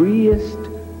freest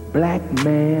black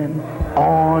man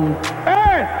on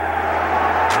earth.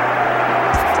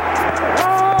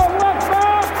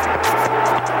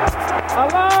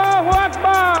 Allahu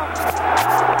Akbar!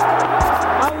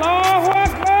 Allahu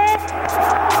Akbar!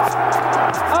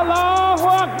 Allahu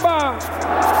Akbar!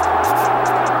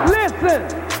 Listen,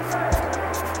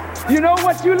 you know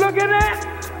what you're looking at?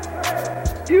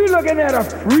 You're looking at a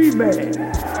free man.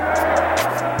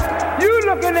 You're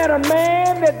looking at a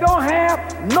man that don't have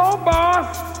no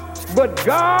boss but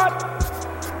God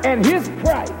and his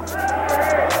Christ.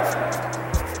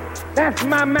 That's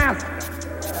my master.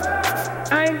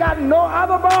 I ain't got no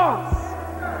other boss.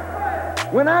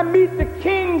 When I meet the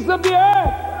kings of the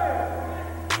earth,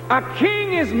 a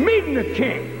king is meeting a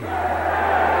king.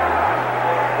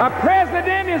 A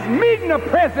president is meeting a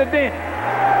president.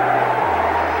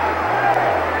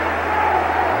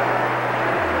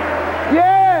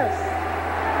 Yes.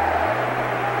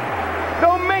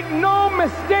 Don't make no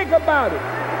mistake about it.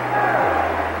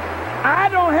 I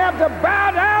don't have to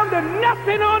bow down to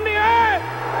nothing on the earth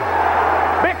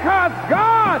because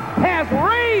God has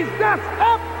raised us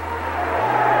up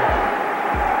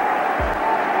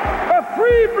a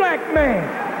free black man.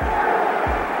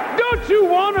 Don't you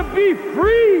want to be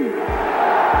free?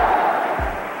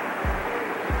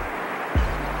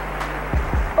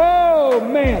 Oh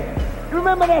man, you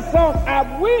remember that song? I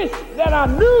wish that I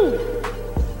knew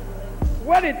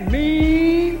what it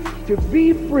means to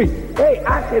be free. Hey,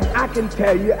 I can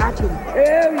tell you,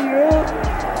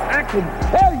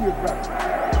 brother.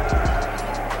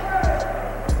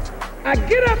 I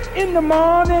get up in the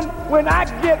morning when I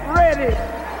get ready,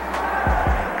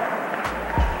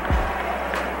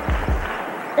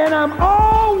 and I'm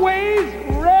always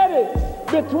ready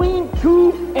between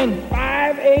 2 and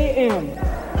 5 a.m.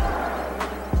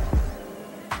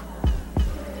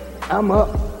 I'm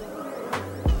up.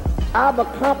 I've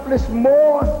accomplished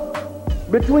more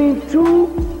between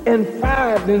 2 and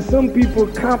 5 than some people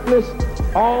accomplish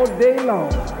all day long.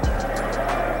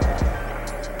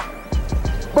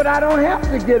 But I don't have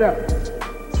to get up.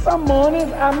 Some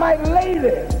mornings I might lay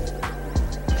there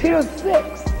till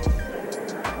 6.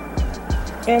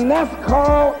 And that's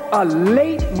called a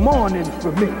late morning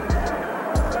for me.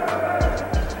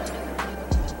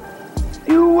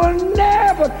 You will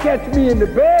never catch me in the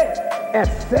bed at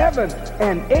 7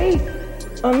 and 8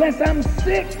 unless I'm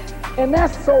sick. And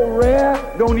that's so rare,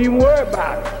 don't even worry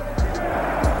about it.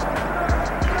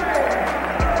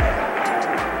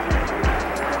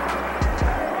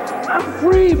 I'm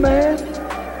free, man.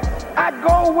 I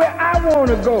go where I want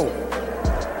to go,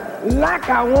 like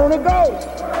I want to go.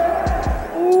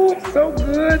 Ooh, it's so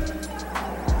good.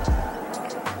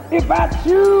 If I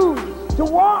choose to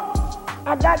walk,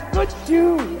 I got good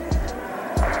shoes.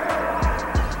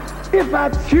 If I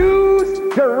choose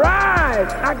to ride,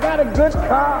 I got a good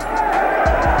car.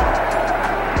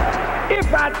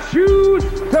 If I choose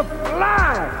to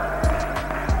fly,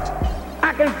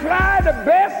 I can fly the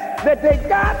best that they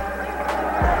got.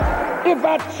 If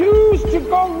I choose to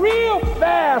go real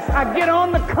fast, I get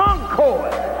on the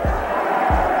Concorde.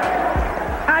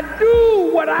 I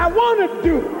do what I want to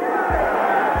do.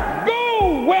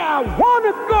 Go where I want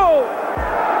to go.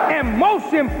 And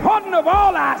most important of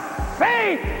all, I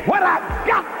say what I've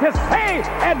got to say,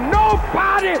 and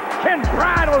nobody can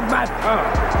bridle my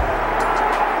tongue.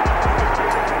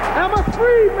 I'm a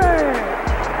free man.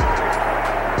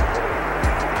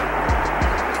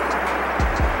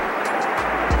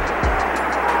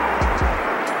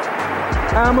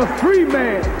 I'm a free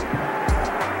man.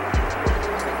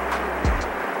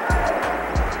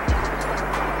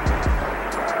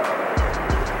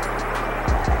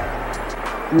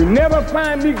 You never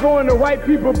find me going to white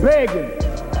people begging.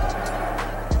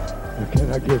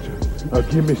 Can I get you?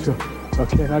 Give me some.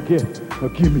 Can I get?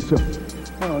 Give me some.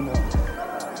 Oh no.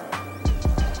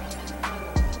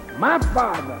 My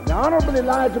father, the Honorable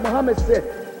Elijah Muhammad said,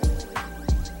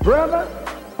 brother,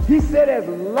 he said, as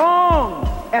long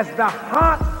as the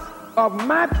hearts of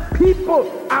my people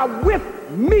are with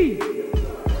me,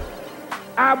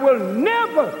 I will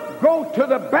never go to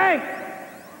the bank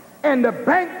and the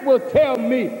bank will tell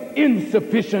me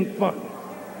insufficient funds.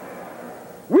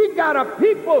 We got a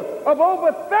people of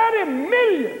over 30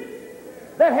 million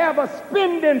that have a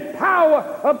spending power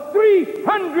of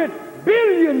 $300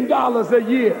 billion a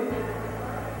year.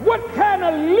 What kind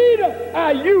of leader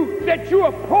are you that you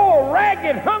are poor,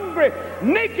 ragged, hungry,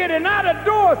 naked, and out of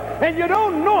doors, and you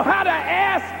don't know how to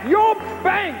ask your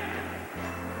bank?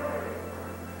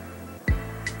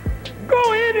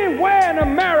 Go anywhere in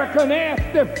America and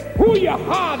ask them who your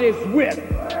heart is with.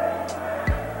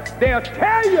 They'll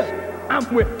tell you,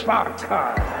 I'm with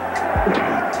Farrakhan.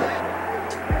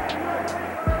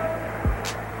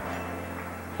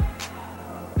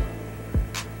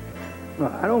 No,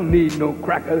 I don't need no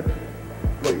cracker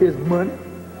for his money.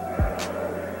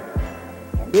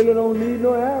 I really don't need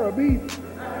no Arab either.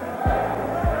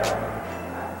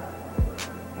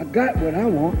 I got what I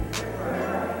want.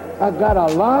 I got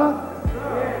Allah,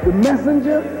 the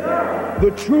messenger, the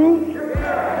truth,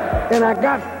 and I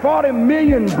got 40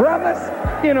 million brothers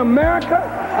in America.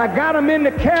 I got them in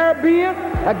the Caribbean.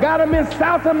 I got them in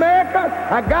South America.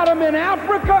 I got them in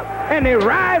Africa, and they're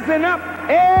rising up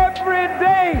every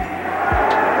day.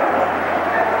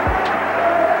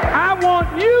 I want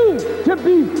you to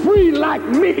be free like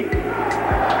me.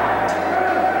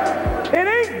 It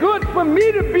ain't good for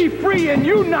me to be free and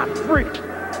you not free.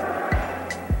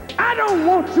 I don't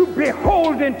want you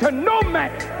beholden to no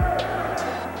man.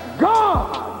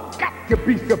 God got to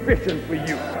be sufficient for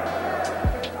you.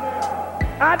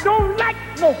 I don't like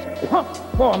no punk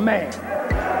for a man.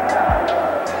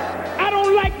 I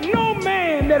don't like no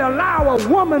man that allow a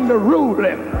woman to rule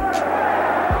him.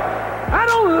 I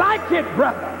don't like it,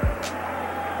 brother.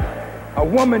 A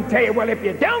woman tell you, well, if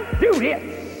you don't do this,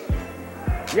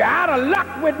 you're out of luck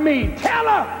with me. Tell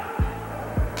her.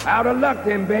 Out of luck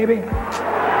then, baby.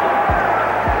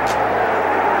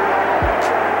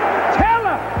 Tell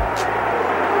her.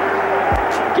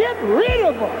 Get rid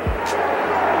of her.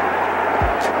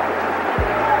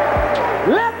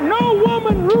 Let no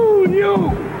woman rule you.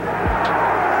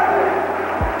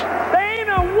 There ain't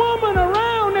a woman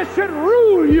around that should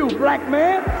rule you, black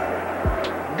man.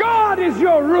 God is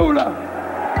your ruler.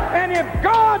 And if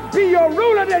God be your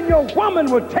ruler, then your woman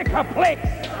will take her place.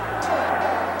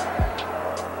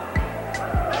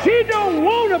 She don't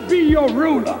want to be your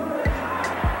ruler.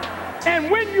 And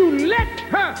when you let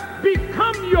her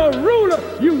become your ruler,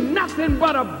 you nothing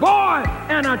but a boy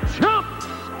and a chump.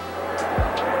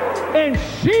 And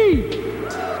she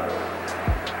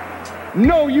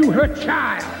know you her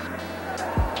child.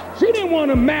 She didn't want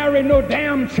to marry no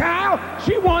damn child.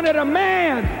 She wanted a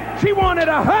man. She wanted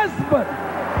a husband.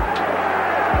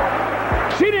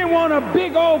 She didn't want a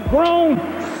big old grown,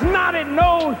 snotted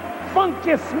nosed,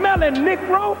 funky smelling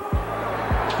Negro.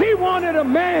 She wanted a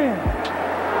man.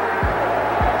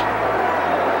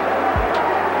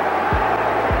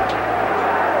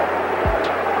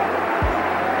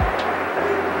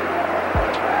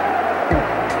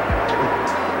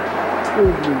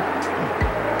 Excuse me.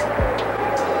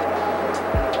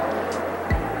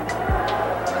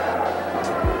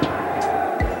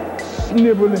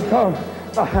 Sniveling tongue.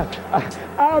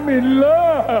 I'm in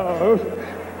love.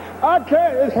 I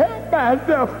can't help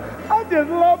myself. I just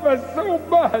love her so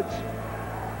much.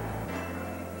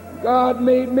 God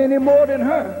made many more than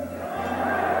her.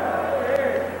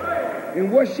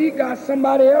 And what she got,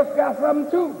 somebody else got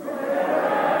something too.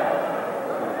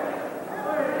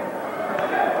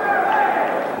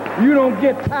 You don't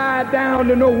get tied down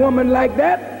to no woman like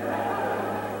that.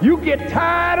 You get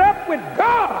tied up with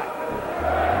God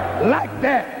like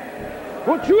that.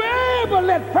 Don't you ever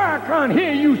let Farrakhan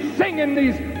hear you singing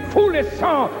these foolish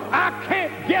songs. I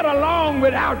can't get along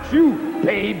without you,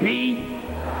 baby.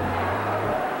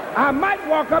 I might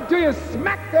walk up to you and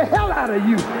smack the hell out of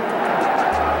you.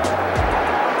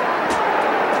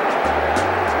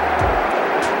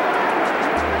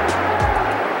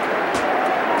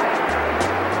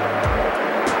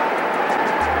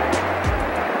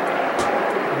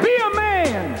 Be a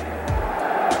man.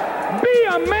 Be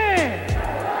a man.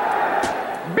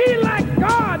 Be like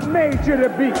God made you to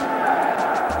be.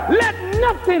 Let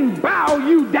nothing bow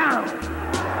you down.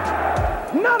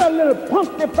 Not a little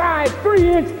punctified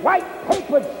 3-inch white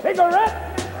paper cigarette.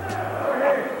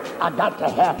 I got to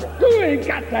have it. You ain't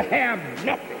got to have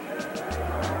nothing.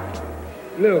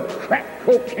 Little crack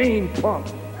cocaine pump.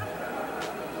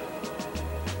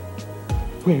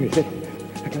 Where is it?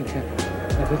 I gotta have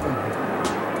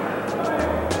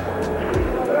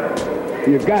it.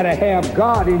 You gotta have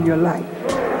God in your life.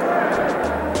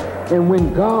 And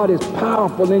when God is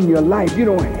powerful in your life, you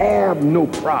don't have no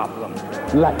problem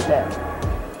like that.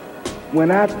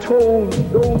 When I told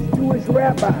those Jewish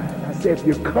rabbis, I said, if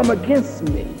you come against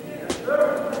me,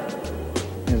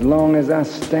 as long as I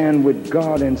stand with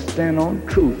God and stand on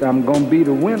truth, I'm going to be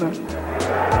the winner.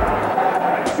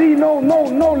 See, no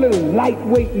little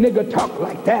lightweight nigga talk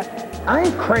like that. I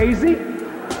ain't crazy.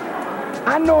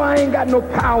 I know I ain't got no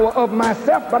power of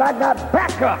myself, but I got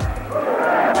backup.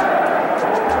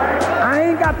 I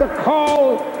ain't got to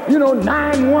call,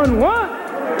 911.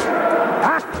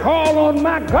 I call on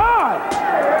my God.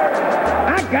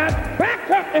 I got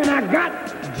backup and I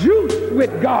got juice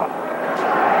with God.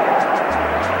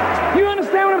 You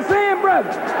understand what I'm saying,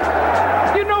 brother?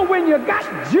 When you got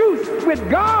juice with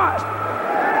God,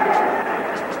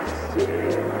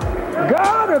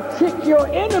 God will kick your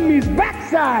enemy's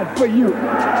backside for you.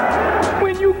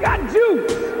 When you got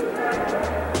juice,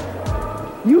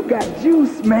 you got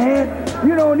juice, man.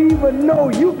 You don't even know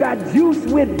you got juice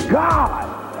with God.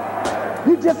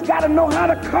 You just got to know how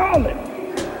to call it.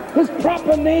 His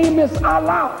proper name is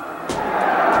Allah.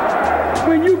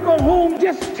 When you go home,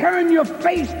 just turn your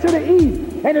face to the east.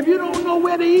 And if you don't know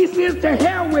where the east is, to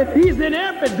hell with it. He's in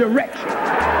every direction.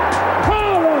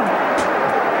 Call on it.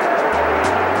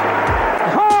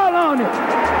 Call on it.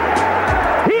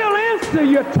 He'll answer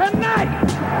you tonight.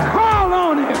 Call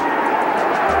on him.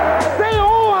 Say,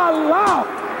 oh Allah,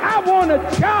 I want a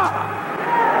job.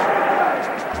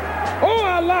 Oh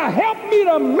Allah, help me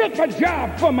to make a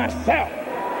job for myself.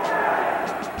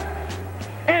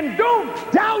 And don't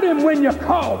doubt him when you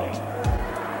call him.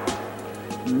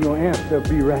 Your answer will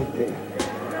be right there.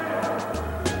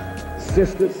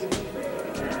 Sisters,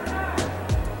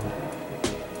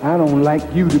 I don't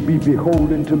like you to be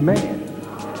beholden to man.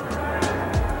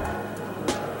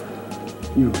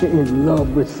 You're in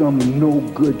love with some no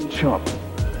good chump,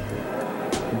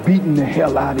 beating the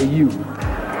hell out of you.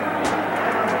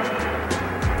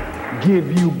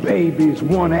 Give you babies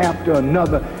one after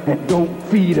another and don't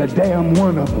feed a damn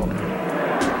one of them.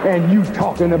 And you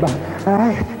talking about,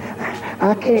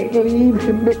 I can't leave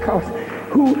him because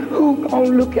who gonna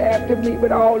look after me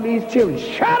with all these children?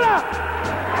 Shut up!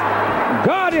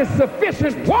 God is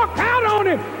sufficient. Walk out on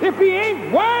him. If he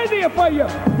ain't worthy for you,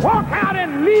 walk out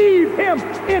and leave him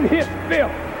in his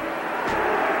filth.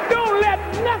 Don't let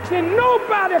nothing,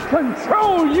 nobody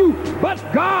control you but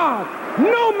God.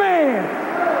 No man.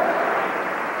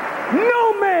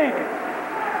 No man.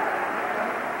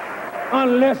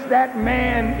 Unless that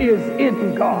man is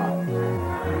in God.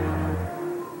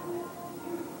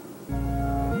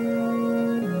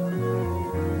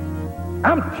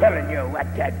 I'm telling you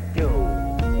what to do.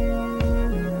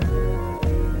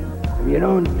 If you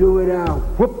don't do it, I'll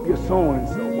whoop you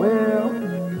so-and-so. Well,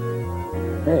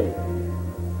 hey,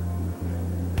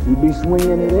 you be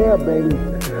swinging it there, baby.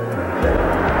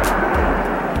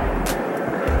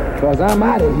 Because I'm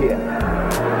out of here.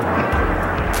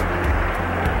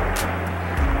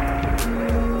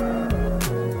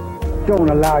 Don't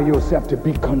allow yourself to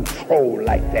be controlled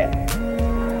like that.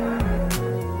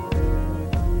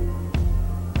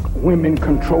 Women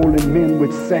controlling men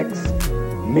with sex,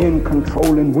 men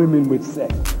controlling women with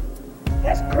sex.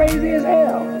 That's crazy as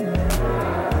hell.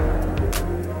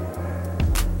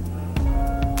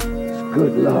 It's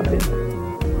good loving.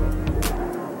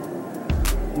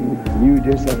 You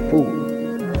just a fool.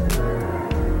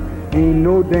 Ain't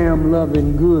no damn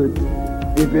loving good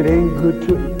if it ain't good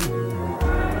to you.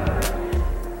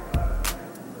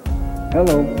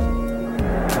 Hello.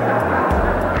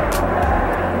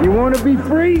 You want to be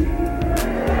free?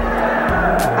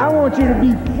 I want you to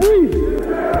be free.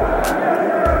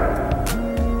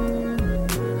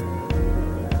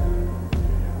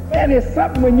 And it's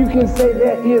something when you can say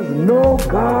there is no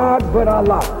God but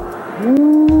Allah.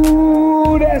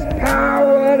 Ooh, that's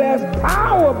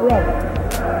power, brother.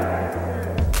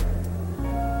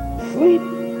 Sleep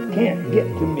can't get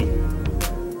to me.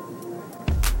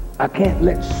 I can't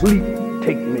let sleep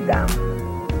take me down.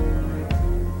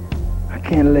 I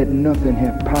can't let nothing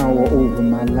have power over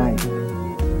my life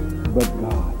but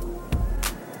God.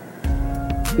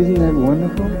 Isn't that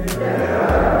wonderful?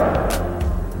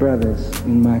 Brothers,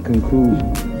 in my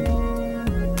conclusion,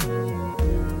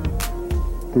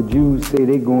 the Jews say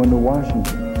they're going to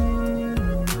Washington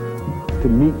to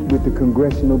meet with the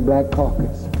Congressional Black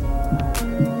Caucus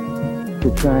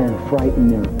to try and frighten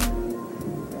them.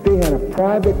 They had a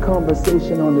private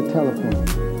conversation on the telephone.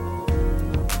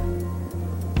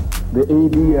 The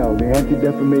ADL, the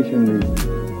Anti-Defamation League,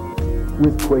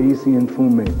 with Kwesi and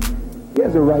Fume. He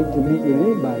has a right to meet with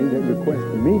anybody that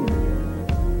requests a meeting.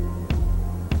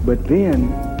 But then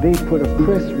they put a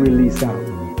press release out.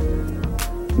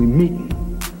 We meeting.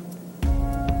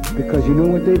 Because you know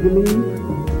what they believe?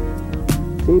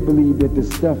 They believe that the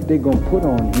stuff they're going to put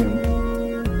on him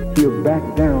he'll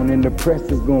back down and the press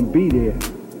is going to be there.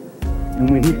 And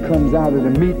when he comes out of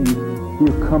the meeting,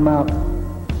 he'll come out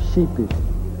sheepish.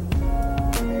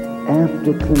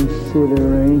 After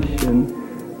consideration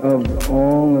of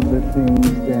all of the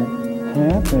things that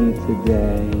happen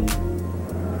today,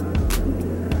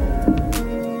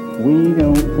 we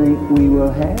don't think we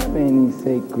will have any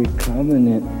sacred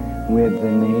covenant with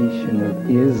the nation of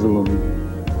Islam.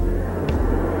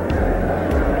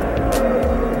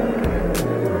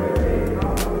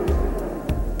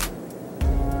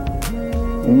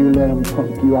 And you let them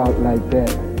pump you out like that,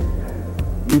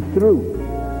 you're through.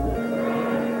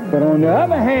 But on the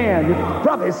other hand, the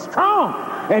brother is strong,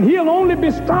 and he'll only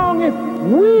be strong if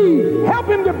we help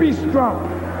him to be strong.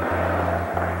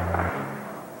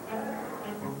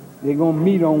 They're going to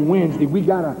meet on Wednesday. We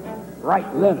got to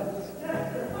write letters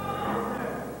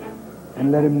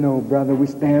and let him know, brother, we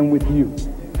stand with you.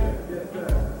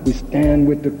 We stand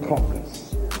with the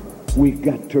caucus. We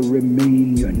got to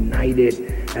remain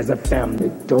united as a family.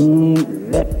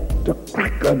 Don't let the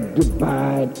cracker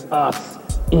divide us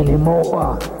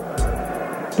anymore.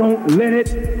 Don't let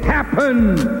it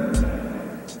happen.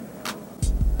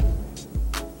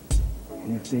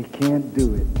 And if they can't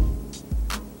do it,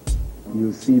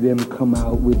 you'll see them come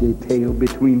out with their tail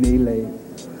between their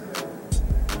legs.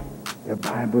 The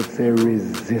Bible says,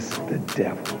 resist the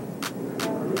devil,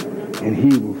 and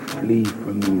he will flee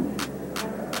from you.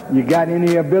 You got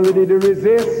any ability to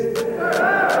resist?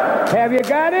 Have you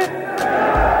got it?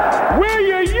 Will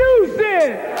you use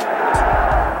it?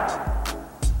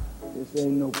 This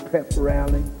ain't no pep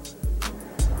rally.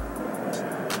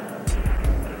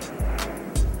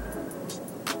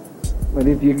 But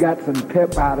if you got some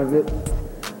pep out of it,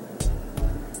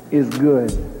 it's good.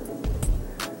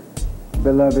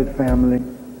 Beloved family,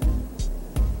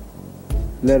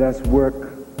 let us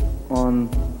work on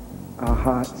our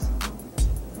hearts,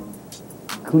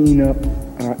 clean up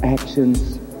our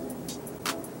actions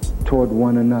toward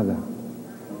one another.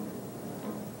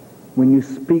 When you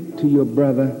speak to your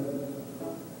brother,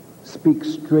 speak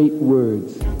straight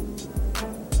words.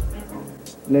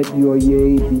 Let your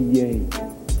yea be yea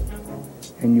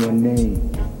and your nay,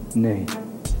 nay.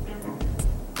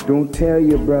 Don't tell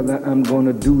your brother, I'm going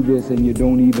to do this, and you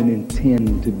don't even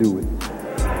intend to do it.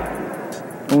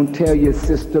 Don't tell your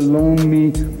sister, loan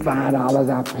me $5,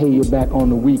 I'll pay you back on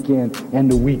the weekend,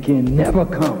 and the weekend never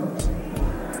comes.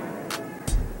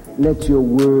 Let your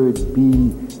word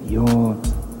be your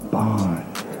bond.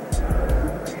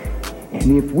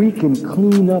 And if we can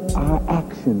clean up our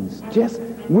actions just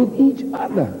with each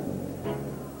other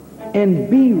and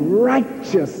be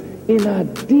righteous in our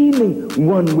dealing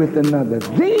one with another,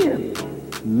 then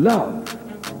love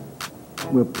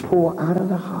will pour out of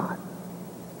the heart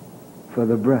for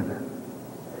the brother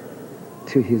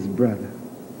to his brother.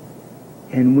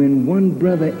 And when one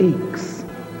brother aches,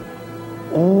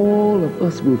 all of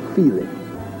us will feel it.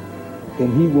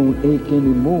 And he won't ache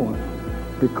anymore,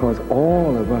 because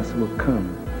all of us will come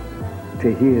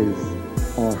to his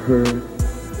or her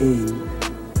aid.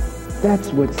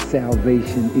 That's what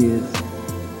salvation is.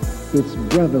 It's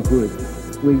brotherhood,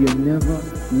 where you're never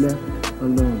left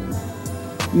alone.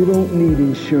 You don't need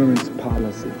insurance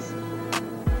policies.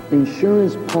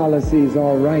 Insurance policies are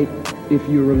all right if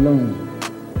you're alone.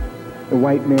 The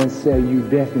white man sell you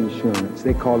death insurance.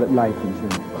 They call it life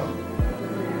insurance.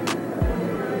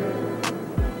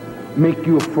 Make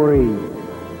you afraid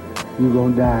you're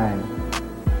going to die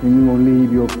and you're going to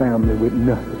leave your family with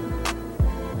nothing.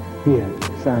 Here,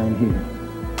 sign here.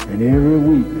 And every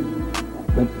week,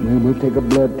 but we'll take a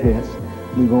blood test.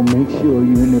 We're going to make sure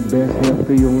you're in the best health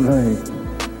of your life.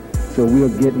 So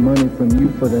we'll get money from you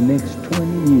for the next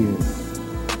 20 years.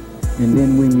 And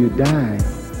then when you die,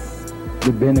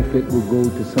 the benefit will go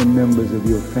to some members of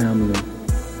your family.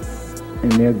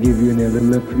 And they'll give you a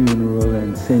little funeral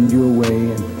and send you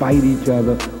away and fight each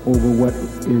other over what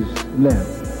is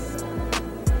left.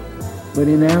 But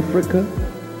in Africa,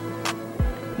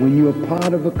 when you're a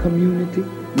part of a community,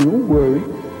 you don't worry.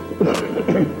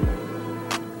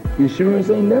 Insurance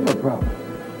ain't never a problem,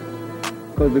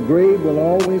 because the grave will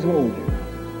always hold you.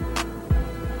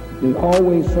 There's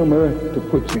always some earth to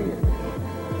put you in.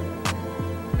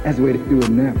 That's the way they do it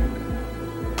in Africa.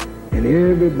 And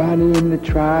everybody in the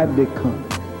tribe, they come.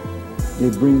 They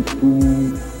bring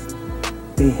food.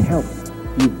 They help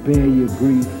you bear your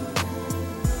grief.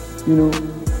 You know,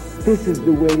 this is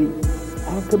the way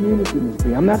our community must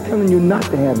be. I'm not telling you not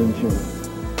to have insurance.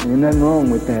 There ain't nothing wrong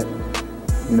with that,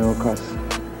 you know, because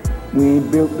we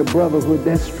ain't built the brotherhood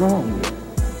that's strong yet.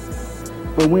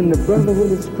 But when the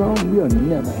brotherhood is strong, we'll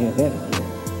never have that again.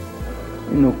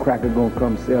 Ain't no cracker gonna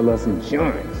come sell us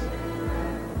insurance.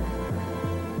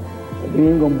 We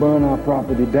ain't gonna burn our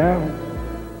property down.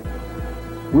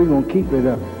 We're gonna keep it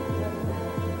up.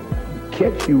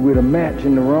 Catch you with a match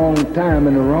in the wrong time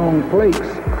in the wrong place,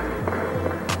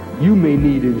 you may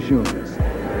need insurance.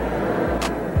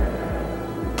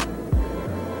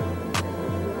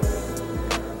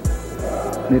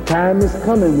 The time is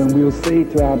coming when we'll say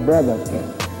to our brother,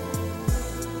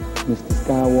 Mr.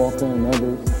 Skywalker and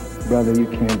others, brother, you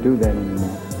can't do that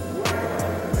anymore.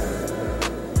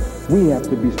 We have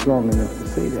to be strong enough to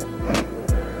say that.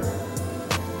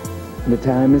 The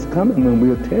time is coming when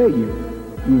we'll tell you,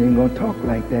 you ain't gonna talk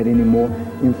like that anymore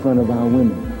in front of our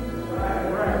women.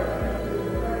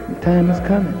 The time is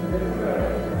coming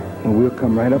when we'll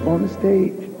come right up on the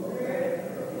stage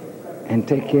and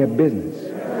take care of business.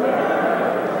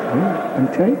 I'm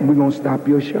telling you, we're gonna stop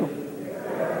your show.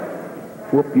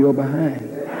 Whoop your behind.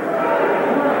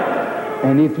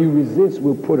 And if you resist,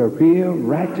 we'll put a real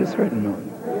righteous hurting on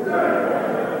you.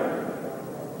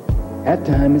 That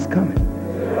time is coming.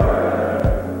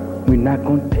 We're not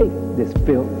going to take this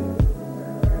filth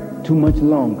too much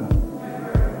longer.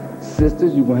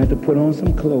 Sisters, you're going to have to put on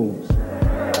some clothes.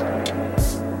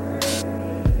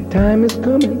 The time is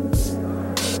coming.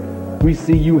 We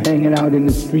see you hanging out in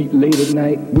the street late at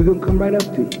night. We're going to come right up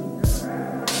to you.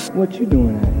 What you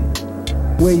doing out here?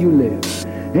 Where you live?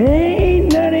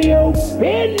 Ain't none of your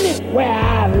business where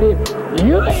I live.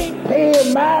 You ain't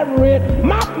paying my rent.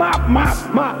 Mop.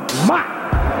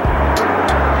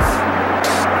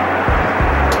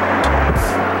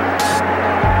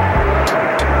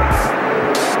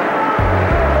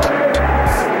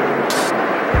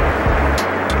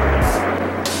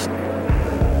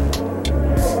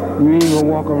 You ain't gonna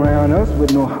walk around us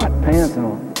with no hot pants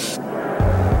on.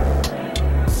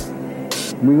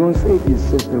 We're gonna say to your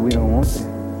sister, we don't want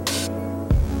that.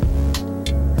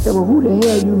 I said, well, who the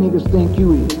hell you niggas think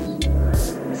you is?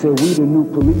 I said, we the new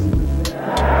policemen.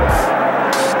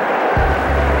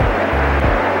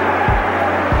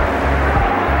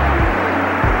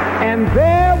 And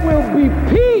there will be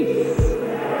peace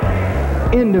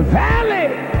in the valley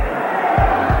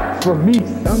for me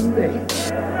someday.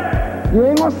 You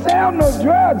ain't gonna sell no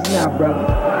drugs now,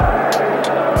 brother.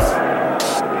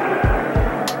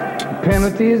 The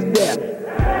penalty is death.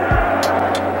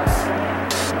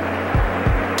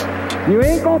 You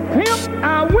ain't gonna pimp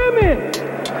our women.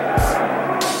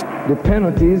 The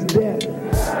penalty is death.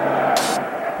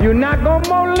 You're not gonna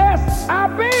molest our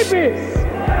babies.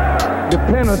 The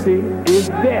penalty is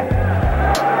death.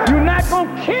 You're not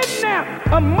gonna kidnap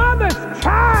a mother's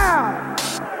child.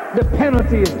 The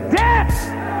penalty is death.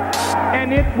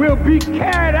 And it will be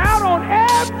carried out on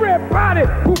everybody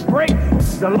who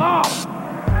breaks the law.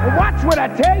 And watch what I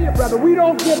tell you, brother. We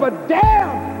don't give a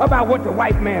damn about what the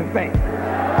white man thinks.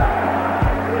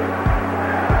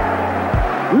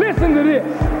 Listen to this.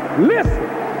 Listen.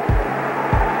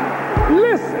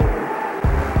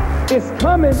 It's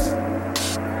coming.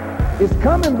 It's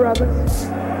coming, brothers.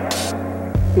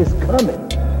 It's coming.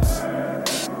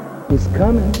 It's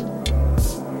coming.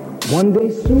 One day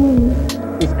soon,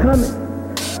 it's coming.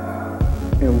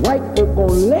 And white folk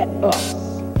gonna let us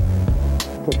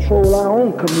patrol our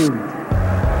own community.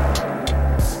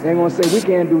 They're gonna say, we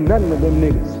can't do nothing with them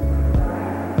niggas.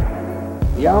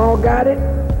 Y'all got it?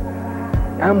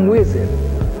 I'm whizzing.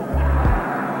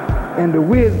 And the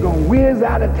whiz gonna whiz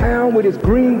out of town with his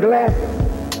green glasses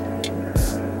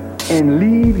and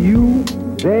leave you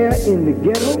there in the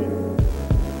ghetto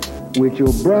with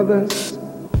your brothers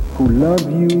who love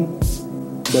you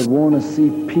but want to see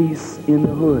peace in the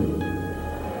hood.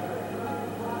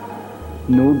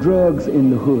 No drugs in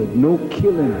the hood. No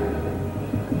killing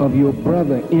of your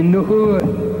brother in the hood.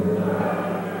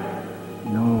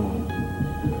 No.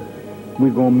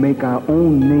 We're going to make our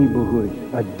own neighborhood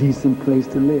a decent place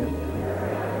to live.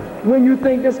 When you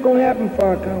think that's going to happen,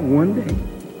 Farrakhan? One day.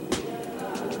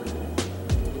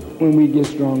 When we get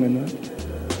strong enough.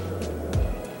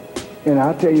 And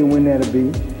I'll tell you when that'll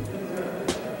be.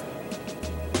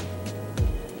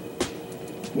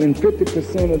 When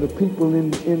 50% of the people in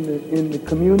the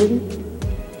community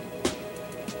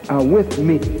are with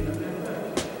me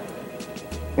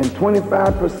and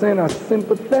 25% are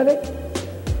sympathetic,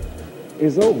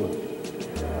 it's over.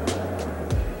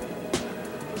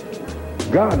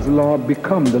 God's law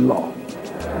become the law.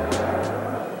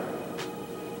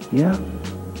 Yeah?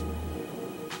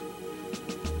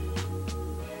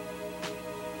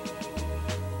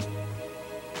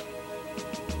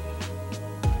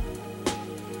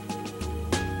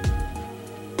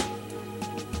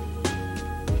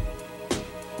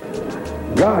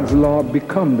 God's law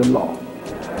become the law.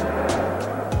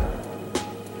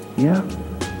 Yeah?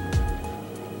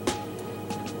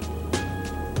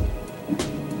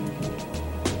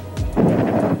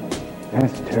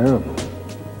 terrible.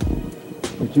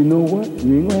 But you know what?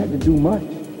 You ain't gonna have to do much.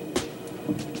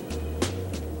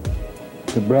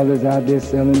 The brothers out there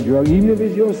selling drugs, even if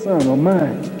it's your son or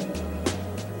mine,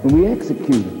 and we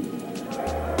execute him.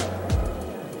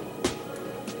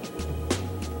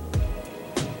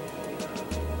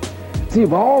 See,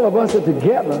 if all of us are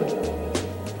together,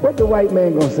 what the white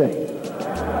man gonna say?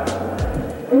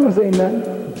 He ain't gonna say nothing.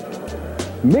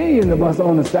 Millions of us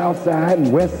on the south side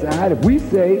and west side, if we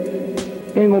say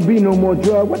ain't gonna be no more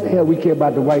drugs, what the hell we care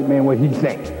about the white man, what he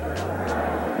think?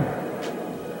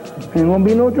 Ain't gonna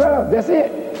be no drugs, that's it.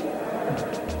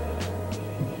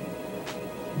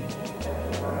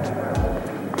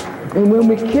 And when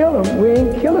we kill them, we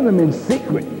ain't killing them in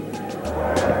secret.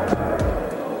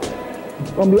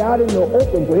 Gonna be out in the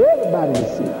open for everybody to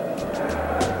see.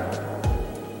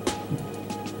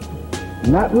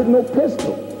 Not with no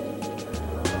pistol.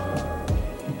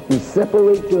 And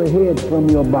separate your head from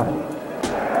your body.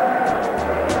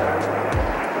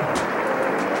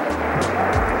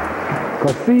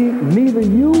 Because see, neither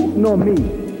you nor me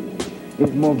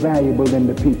is more valuable than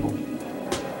the people.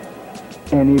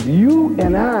 And if you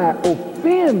and I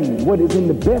offend what is in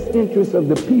the best interest of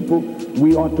the people,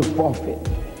 we ought to forfeit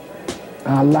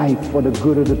our life for the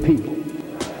good of the people.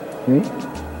 See?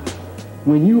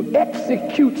 When you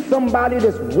execute somebody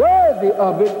that's worthy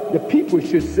of it, the people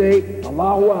should say,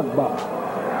 Allahu Akbar.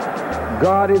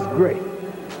 God is great.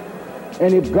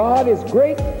 And if God is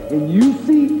great and you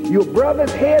see your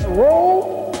brother's head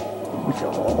roll, you say,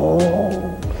 oh.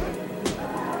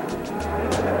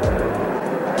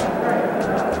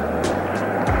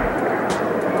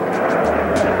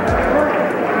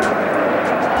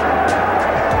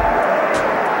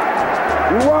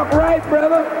 You walk right,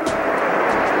 brother.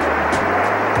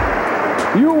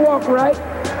 You walk right.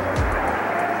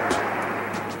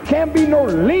 Can't be no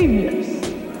lenience.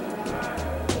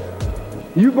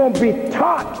 You're going to be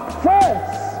taught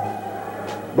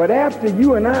first. But after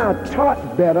you and I are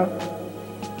taught better,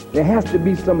 there has to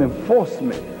be some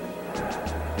enforcement.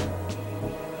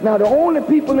 Now, the only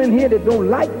people in here that don't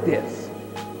like this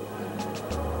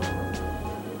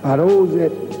are those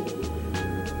that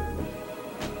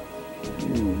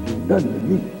do nothing to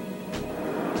me.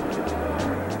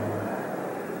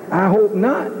 I hope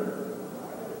not,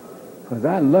 because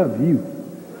I love you.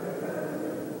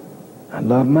 I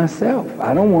love myself.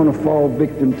 I don't want to fall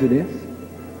victim to this.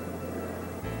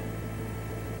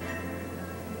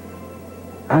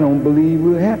 I don't believe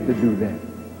we'll have to do that,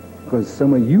 because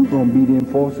some of you going to be the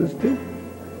enforcers too.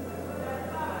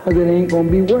 Because it ain't going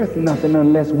to be worth nothing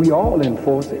unless we all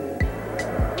enforce it.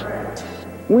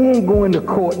 We ain't going to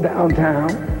court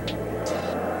downtown.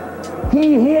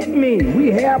 He hit me.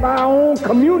 We have our own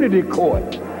community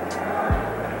court.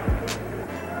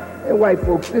 Hey, white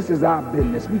folks, this is our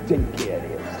business. We take care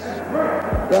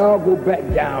of this. Y'all go back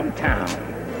downtown.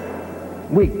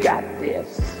 We got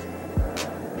this.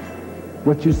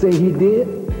 What you say he did?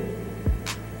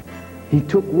 He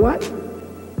took what?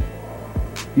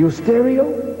 Your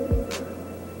stereo?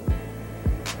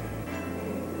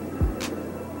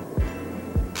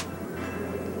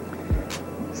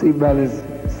 See, brothers,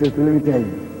 sisters, let me tell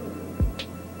you.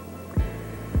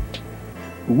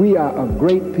 We are a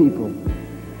great people,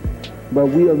 but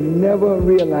we'll never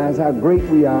realize how great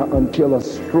we are until a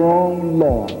strong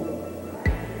law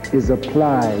is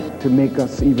applied to make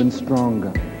us even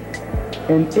stronger.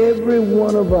 And every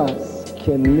one of us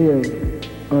can live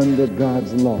under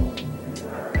God's law.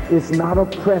 It's not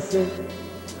oppressive.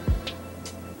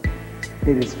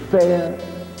 It is fair,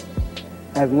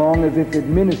 as long as it's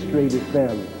administrated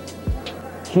fairly.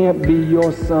 Can't be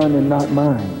your son and not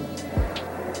mine.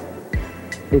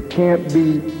 It can't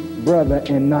be brother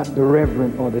and not the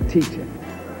reverend or the teacher.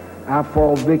 I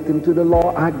fall victim to the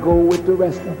law, I go with the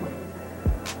rest of them.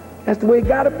 That's the way it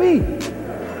gotta be.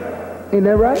 Ain't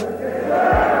that right?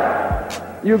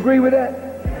 You agree with that?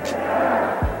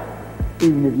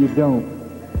 Even if you don't.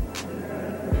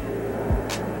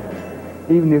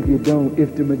 Even if you don't,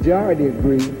 if the majority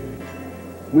agree,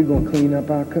 we're gonna clean up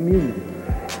our community.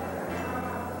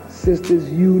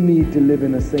 Sisters, you need to live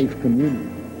in a safe community.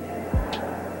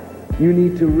 You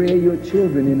need to rear your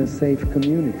children in a safe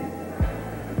community.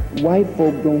 White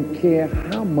folk don't care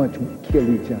how much we kill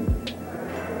each other.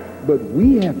 But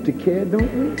we have to care,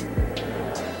 don't we?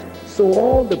 So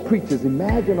all the preachers,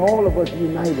 imagine all of us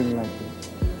uniting like this.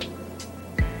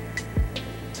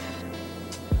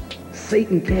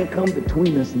 Satan can't come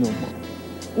between us no more.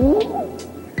 Ooh.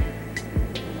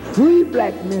 Free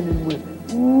black men and women.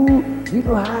 Ooh, you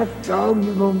know how strong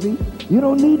you're going to be? You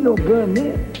don't need no gun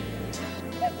there.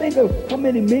 Think of how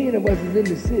many million of us is in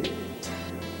the city.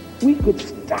 We could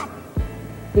stop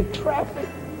the traffic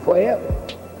forever.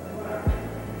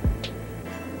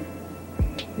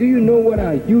 Do you know what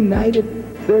a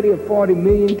united 30 or 40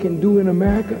 million can do in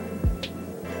America?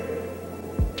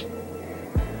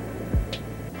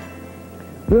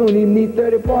 We don't even need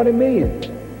 30, 40 million.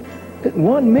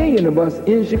 1 million of us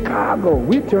in Chicago.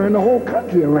 We turn the whole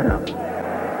country around.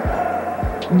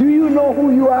 Do you know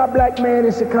who you are, black man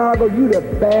in Chicago? You the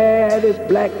baddest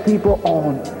black people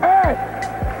on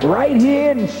earth. Right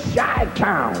here in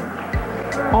Chi-Town.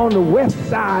 On the west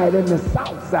side and the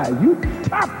south side. You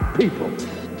tough people.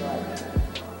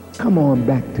 Come on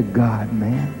back to God,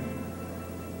 man.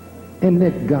 And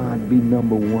let God be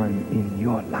number one in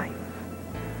your life.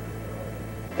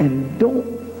 And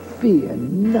don't fear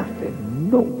nothing,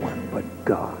 no one but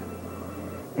God.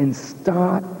 And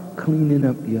start cleaning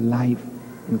up your life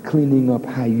and cleaning up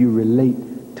how you relate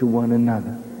to one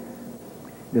another.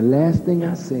 The last thing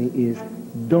I say is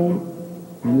don't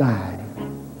lie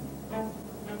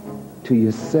to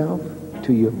yourself,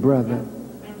 to your brother.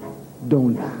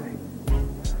 Don't lie.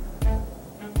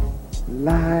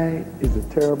 Lie is a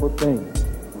terrible thing.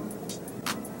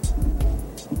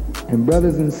 And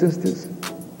brothers and sisters,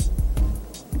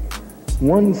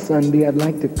 one Sunday I'd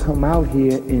like to come out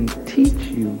here and teach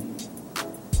you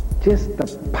just the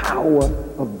power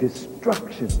of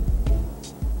destruction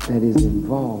that is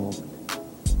involved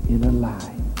in a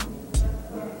lie.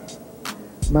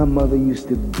 My mother used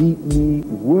to beat me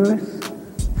worse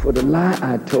for the lie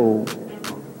I told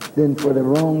than for the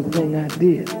wrong thing I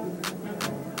did.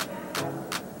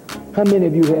 How many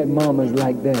of you had mamas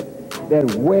like that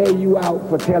wear you out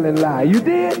for telling lies? You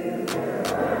did?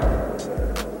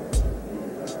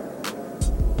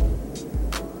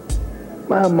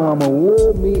 My mama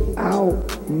wore me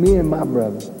out, me and my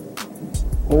brother,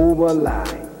 over a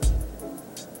lie.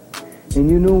 And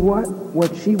you know what?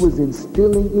 What she was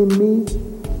instilling in me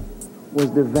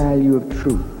was the value of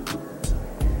truth.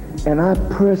 And I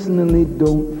personally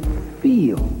don't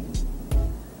feel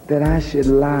that I should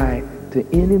lie to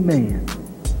any man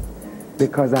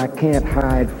because I can't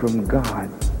hide from God.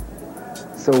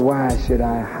 So why should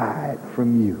I hide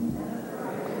from you?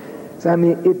 So I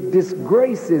mean, it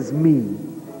disgraces me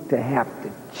to have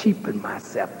to cheapen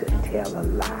myself to tell a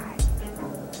lie.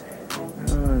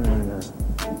 No.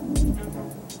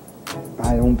 If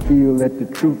I don't feel that the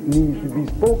truth needs to be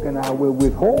spoken, I will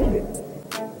withhold it.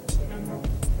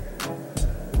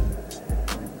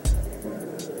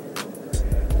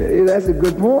 That's a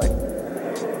good point.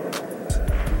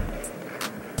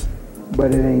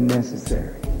 But it ain't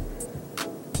necessary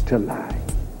to lie.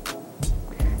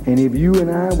 And if you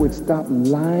and I would stop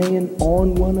lying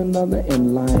on one another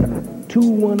and lying to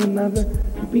one another,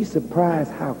 you'd be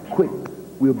surprised how quick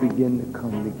we'll begin to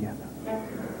come together.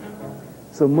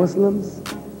 So Muslims,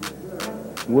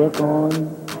 work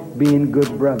on being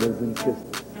good brothers and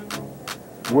sisters.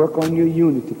 Work on your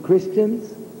unity.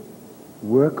 Christians,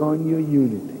 work on your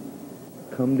unity.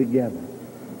 Come together.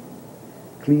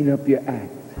 Clean up your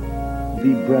act.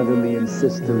 Be brotherly and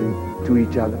sisterly to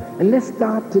each other. And let's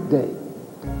start today.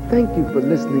 Thank you for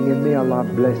listening, and may Allah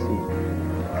bless you.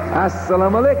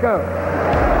 Assalamu alaikum.